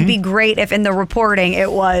think it would be great if in the reporting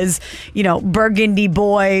it was, Burgundy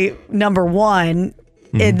Boy number 1.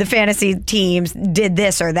 The fantasy teams did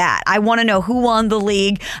this or that. I want to know who won the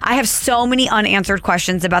league. I have so many unanswered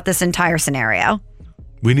questions about this entire scenario.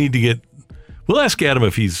 We'll ask Adam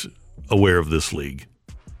if he's aware of this league.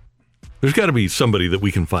 There's got to be somebody that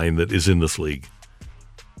we can find that is in this league.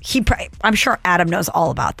 I'm sure Adam knows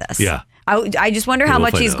all about this. Yeah. I just wonder how we'll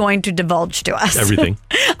much find he's out. going to divulge to us. Everything.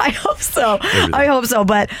 I hope so. Everything. I hope so.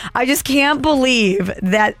 But I just can't believe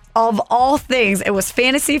that of all things, it was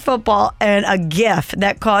fantasy football and a GIF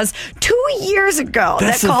that caused 2 years ago.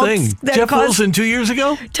 That's the thing. Jeff Wilson 2 years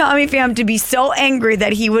ago? Tommy Pham to be so angry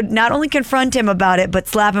that he would not only confront him about it, but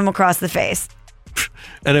slap him across the face.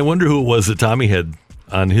 And I wonder who it was that Tommy had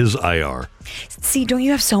on his IR. See, don't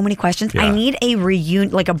you have so many questions? Yeah. I need a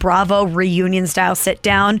reunion, like a Bravo reunion style sit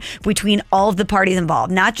down between all of the parties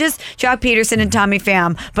involved, not just Jock Peterson and Tommy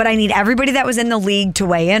Pham, but I need everybody that was in the league to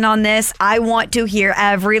weigh in on this. I want to hear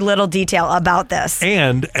every little detail about this.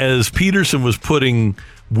 And as Peterson was putting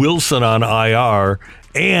Wilson on IR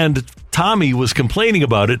and Tommy was complaining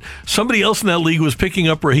about it, somebody else in that league was picking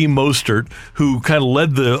up Raheem Mostert, who kind of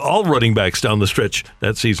led all running backs down the stretch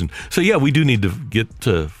that season. So yeah, we do need to get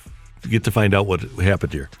to find out what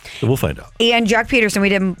happened here. So we'll find out. And Jock Peterson, we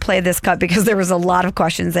didn't play this cut because there was a lot of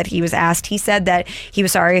questions that he was asked. He said that he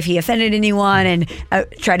was sorry if he offended anyone and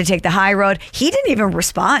tried to take the high road. He didn't even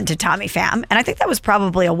respond to Tommy Pham, and I think that was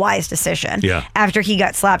probably a wise decision. Yeah. After he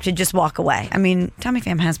got slapped, to just walk away. I mean, Tommy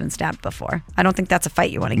Pham has been stabbed before. I don't think that's a fight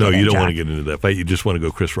you want to get in. No, you don't Jock. want to get into that fight. You just want to go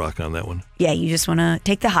Chris Rock on that one. Yeah, you just want to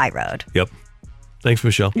take the high road. Yep. Thanks,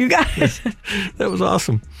 Michelle. You got it. That was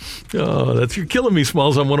awesome. Oh, you're killing me,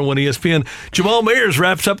 Smalls, on 101 ESPN. Jamal Mayers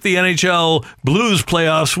wraps up the NHL Blues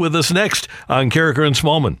playoffs with us next on Carricker and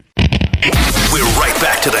Smallman. We're right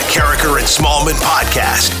back to the Carricker and Smallman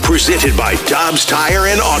podcast, presented by Dobbs Tire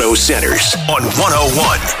and Auto Centers on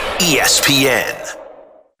 101 ESPN.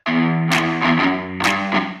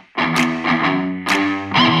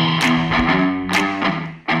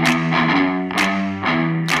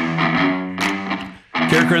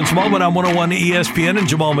 Carricker and Smallman on 101 ESPN, and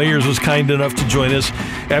Jamal Mayers was kind enough to join us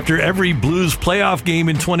after every Blues playoff game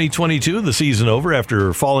in 2022, the season over,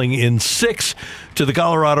 after falling in 6 to the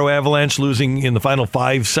Colorado Avalanche, losing in the final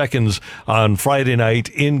 5 seconds on Friday night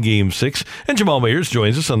in Game 6. And Jamal Mayers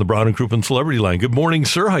joins us on the Brown and Crouppen Celebrity Line. Good morning,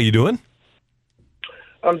 sir. How you doing?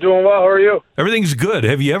 I'm doing well. How are you? Everything's good.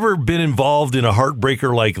 Have you ever been involved in a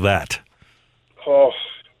heartbreaker like that? Oh,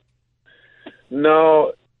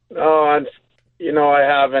 no, I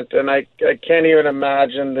haven't, and I can't even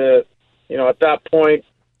imagine at that point,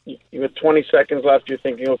 with 20 seconds left, you're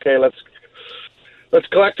thinking, okay, let's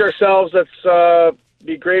collect ourselves. Let's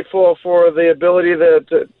be grateful for the ability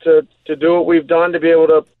to do what we've done, to be able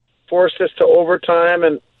to force this to overtime,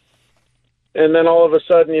 and then all of a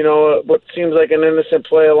sudden, what seems like an innocent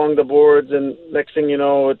play along the boards, and next thing you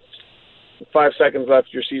know, it's 5 seconds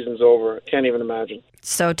left, your season's over. I can't even imagine.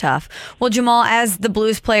 So tough. Well, Jamal, as the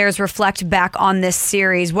Blues players reflect back on this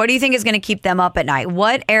series, what do you think is going to keep them up at night?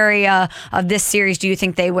 What area of this series do you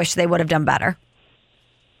think they wish they would have done better?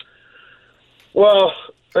 Well,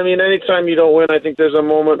 I mean, anytime you don't win, I think there's a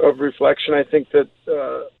moment of reflection. I think that,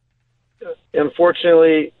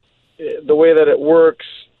 unfortunately, the way that it works,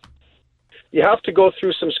 you have to go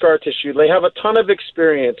through some scar tissue. They have a ton of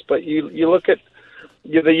experience, but you look at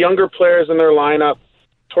the younger players in their lineup,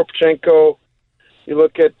 Torpchenko, you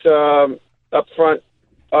look at up front,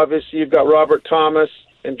 obviously you've got Robert Thomas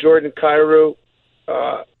and Jordan Kyrou.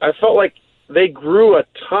 I felt like they grew a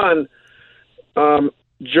ton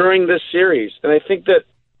during this series, and I think that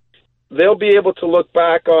they'll be able to look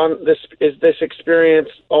back on this experience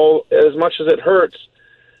all as much as it hurts,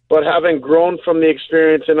 but having grown from the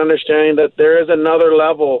experience and understanding that there is another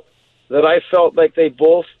level that I felt like they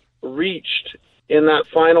both reached in that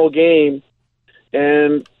final game,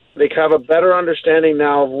 and they have a better understanding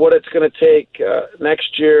now of what it's going to take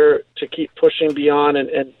next year to keep pushing beyond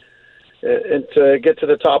and to get to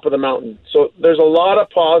the top of the mountain. So there's a lot of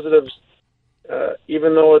positives,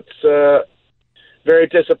 even though it's very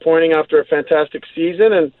disappointing after a fantastic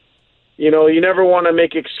season. And, you never want to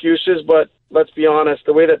make excuses, but let's be honest,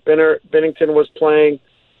 the way that Binnington was playing,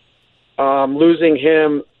 losing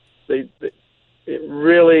him, it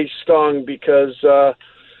really stung because,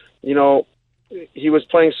 he was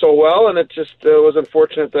playing so well, and it just was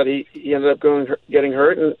unfortunate that he ended up getting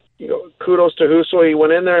hurt. And, kudos to Husso. He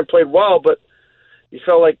went in there and played well, but you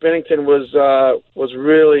felt like Binnington was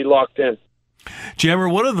really locked in. Jammer,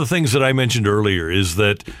 one of the things that I mentioned earlier is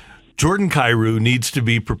that Jordan Kyrou needs to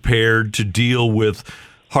be prepared to deal with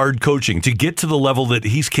hard coaching to get to the level that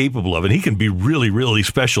he's capable of. And he can be really, really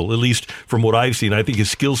special, at least from what I've seen. I think his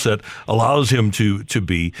skill set allows him to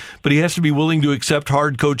be. But he has to be willing to accept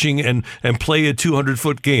hard coaching and play a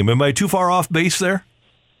 200-foot game. Am I too far off base there?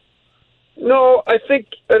 No, I think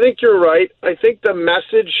you're right. I think the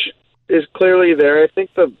message is clearly there. I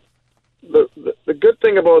think the good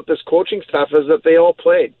thing about this coaching staff is that they all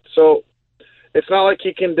played. So it's not like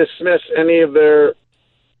he can dismiss any of their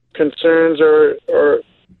concerns or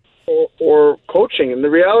coaching. And the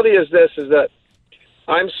reality is that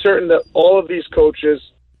I'm certain that all of these coaches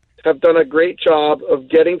have done a great job of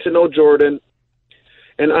getting to know Jordan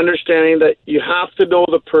and understanding that you have to know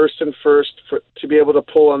the person first to be able to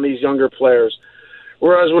pull on these younger players.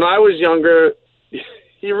 Whereas when I was younger,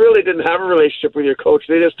 you really didn't have a relationship with your coach.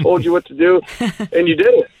 They just told you what to do, and you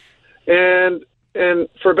did it. And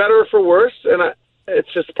for better or for worse,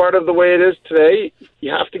 it's just part of the way it is today.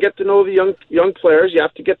 You have to get to know the young players. You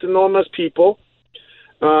have to get to know them as people.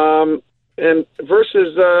 And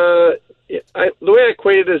versus the way I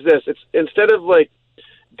equate it is this: it's instead of like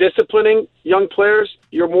disciplining young players,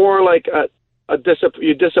 you're more like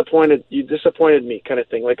you disappointed me kind of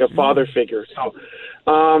thing, like a father figure. So,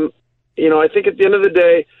 I think at the end of the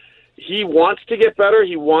day, he wants to get better.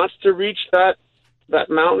 He wants to reach that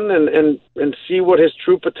mountain and see what his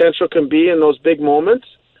true potential can be in those big moments.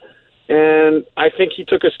 And I think he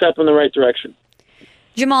took a step in the right direction.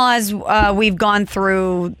 Jamal, as we've gone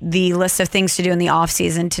through the list of things to do in the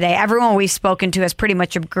offseason today, everyone we've spoken to has pretty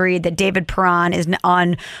much agreed that David Perron is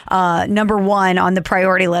on number one on the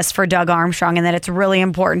priority list for Doug Armstrong, and that it's really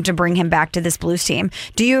important to bring him back to this Blues team.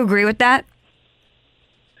 Do you agree with that?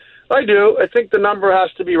 I do. I think the number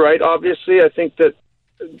has to be right. Obviously, I think that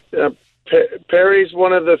Perry's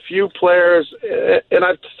one of the few players, and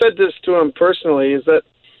I've said this to him personally, is that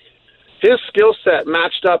his skill set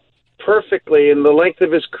matched up perfectly in the length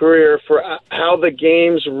of his career for how the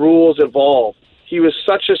game's rules evolved. He was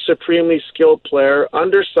such a supremely skilled player,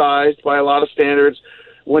 undersized by a lot of standards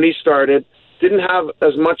when he started, didn't have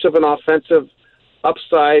as much of an offensive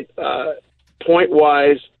upside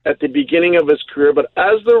point-wise at the beginning of his career, but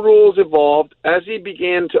as the rules evolved, as he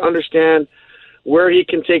began to understand where he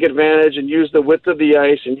can take advantage and use the width of the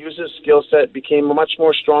ice and use his skill set, became a much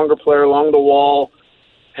more stronger player along the wall,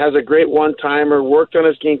 has a great one-timer, worked on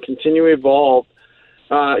his game, continue to evolve.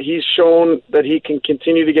 He's shown that he can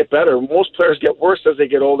continue to get better. Most players get worse as they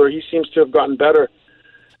get older. He seems to have gotten better.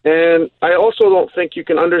 And I also don't think you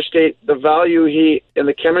can understate the value and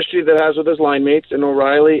the chemistry that has with his line mates in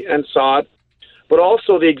O'Reilly and Saad, but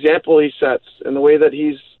also the example he sets and the way that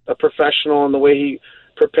he's a professional and the way he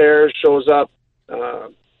prepares, shows up,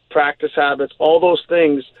 practice habits. All those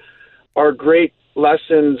things are great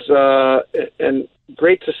lessons and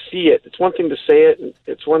great to see it. It's one thing to say it, and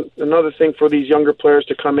it's another thing for these younger players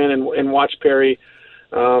to come in and watch Perry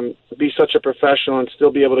be such a professional and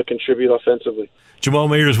still be able to contribute offensively. Jamal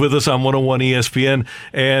Mayer is with us on 101 ESPN.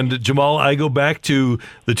 And Jamal, I go back to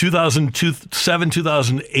the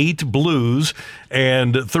 2007-2008 Blues,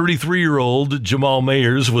 and 33-year-old Jamal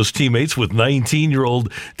Mayers was teammates with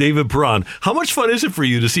 19-year-old David Perron. How much fun is it for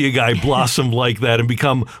you to see a guy blossom like that and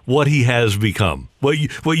become what he has become, what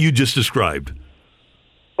you just described?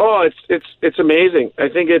 Oh, it's amazing. I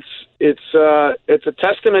think it's a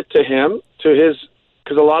testament to him, to his,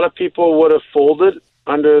 because a lot of people would have folded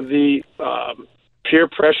under the peer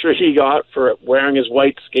pressure he got for wearing his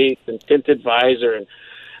white skates and tinted visor. And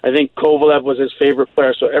I think Kovalev was his favorite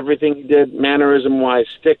player, so everything he did, mannerism-wise,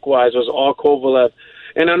 stick-wise, was all Kovalev.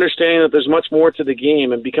 And understanding that there's much more to the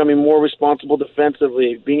game and becoming more responsible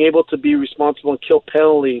defensively, being able to be responsible and kill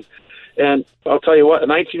penalties. And I'll tell you what, a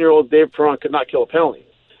 19-year-old Dave Perron could not kill a penalty.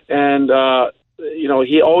 And,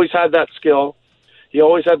 he always had that skill. He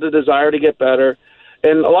always had the desire to get better.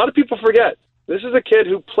 And a lot of people forget, this is a kid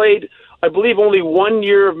who played, I believe, only 1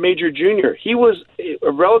 year of major junior. He was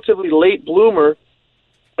a relatively late bloomer.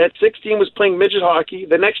 At 16, was playing midget hockey.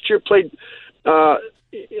 The next year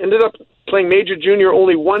ended up playing major junior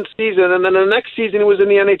only one season, and then the next season he was in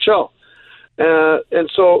the NHL. And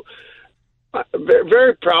so very,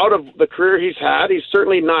 very proud of the career he's had. He's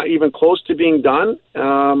certainly not even close to being done,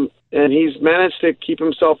 and he's managed to keep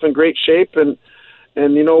himself in great shape. And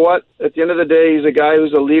you know what? At the end of the day, he's a guy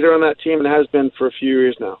who's a leader on that team and has been for a few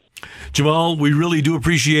years now. Jamal, we really do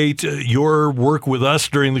appreciate your work with us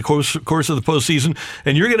during the course of the postseason,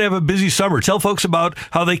 and you're going to have a busy summer. Tell folks about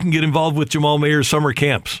how they can get involved with Jamal Mayer's summer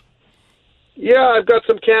camps. Yeah, I've got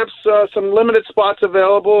some camps, some limited spots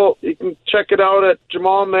available. You can check it out at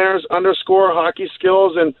Jamal Mayers _hockey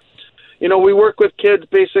skills. And, we work with kids,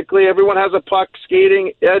 basically. Everyone has a puck,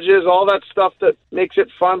 skating, edges, all that stuff that makes it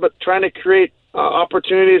fun, but trying to create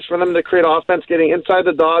opportunities for them to create offense, getting inside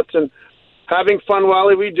the dots and having fun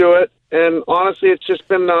while we do it. And honestly, it's just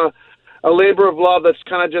been a labor of love that's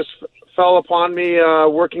kind of just fell upon me,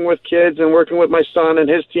 working with kids and working with my son and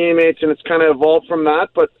his teammates, and it's kind of evolved from that.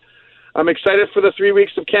 But I'm excited for the 3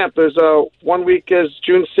 weeks of camp. There's 1 week is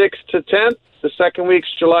June 6th to 10th. The second week's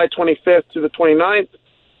July 25th to the 29th.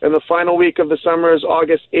 And the final week of the summer is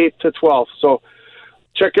August 8th to 12th. So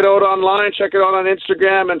check it out online, check it out on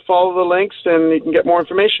Instagram, and follow the links, and you can get more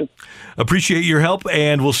information. Appreciate your help,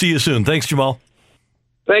 and we'll see you soon. Thanks, Jamal.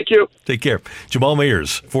 Thank you. Take care. Jamal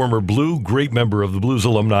Mayers, former Blue, great member of the Blues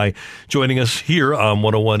alumni, joining us here on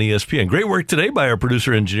 101 ESPN. Great work today by our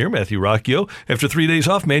producer-engineer, Matthew Rocchio. After 3 days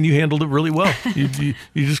off, man, you handled it really well. You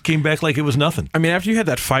just came back like it was nothing. I mean, after you had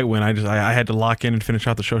that fight win, I had to lock in and finish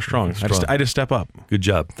out the show strong. I just step up. Good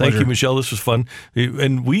job. Thank you, Michelle. This was fun.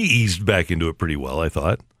 And we eased back into it pretty well, I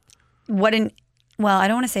thought. Well, I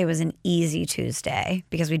don't want to say it was an easy Tuesday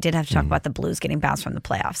because we did have to talk about the Blues getting bounced from the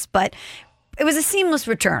playoffs, but it was a seamless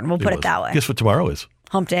return. We'll put it that way. Guess what tomorrow is?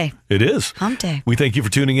 Hump day. It is. Hump day. We thank you for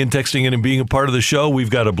tuning in, texting in, and being a part of the show. We've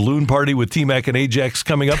got a balloon party with T-Mac and Ajax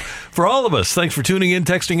coming up for all of us. Thanks for tuning in,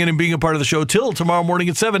 texting in, and being a part of the show till tomorrow morning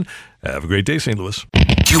at 7. Have a great day, St. Louis.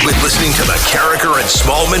 You've been listening to the Carricker and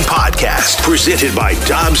Smallman podcast, presented by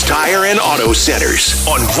Dobbs Tire and Auto Centers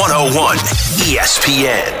on 101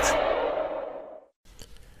 ESPN.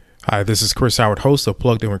 Hi, this is Chris Howard, host of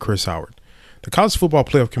Plugged In with Chris Howard. The College Football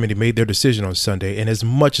Playoff Committee made their decision on Sunday, and as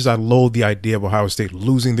much as I loathe the idea of Ohio State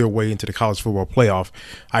losing their way into the College Football Playoff,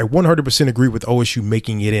 I 100% agree with OSU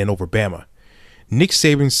making it in over Bama. Nick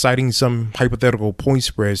Saban citing some hypothetical point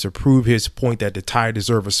spreads to prove his point that the Tide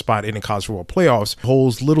deserve a spot in the College Football Playoffs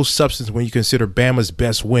holds little substance when you consider Bama's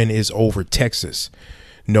best win is over Texas.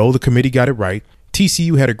 No, the committee got it right.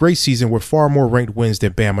 TCU had a great season with far more ranked wins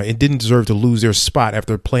than Bama and didn't deserve to lose their spot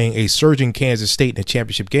after playing a surging Kansas State in a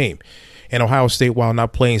championship game. And Ohio State, while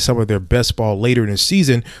not playing some of their best ball later in the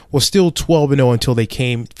season, was still 12-0 until they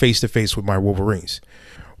came face-to-face with my Wolverines.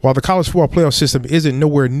 While the college football playoff system isn't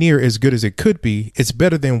nowhere near as good as it could be, it's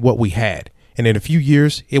better than what we had. And in a few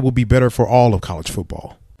years, it will be better for all of college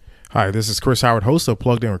football. Hi, this is Chris Howard, host of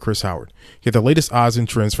Plugged In with Chris Howard. Get the latest odds and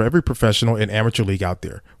trends for every professional and amateur league out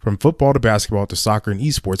there. From football to basketball to soccer and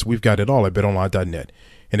esports, we've got it all at betonline.net.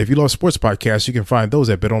 And if you love sports podcasts, you can find those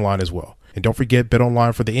at BetOnline as well. And don't forget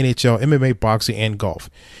BetOnline for the NHL, MMA, boxing, and golf.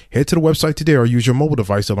 Head to the website today or use your mobile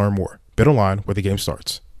device to learn more. BetOnline, where the game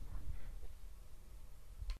starts.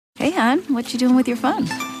 Hey, hon, what you doing with your phone?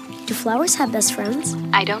 Do flowers have best friends?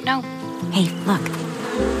 I don't know. Hey, look.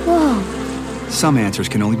 Whoa. Some answers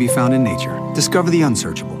can only be found in nature. Discover the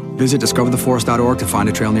unsearchable. Visit discovertheforest.org to find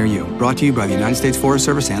a trail near you. Brought to you by the United States Forest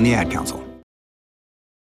Service and the Ad Council.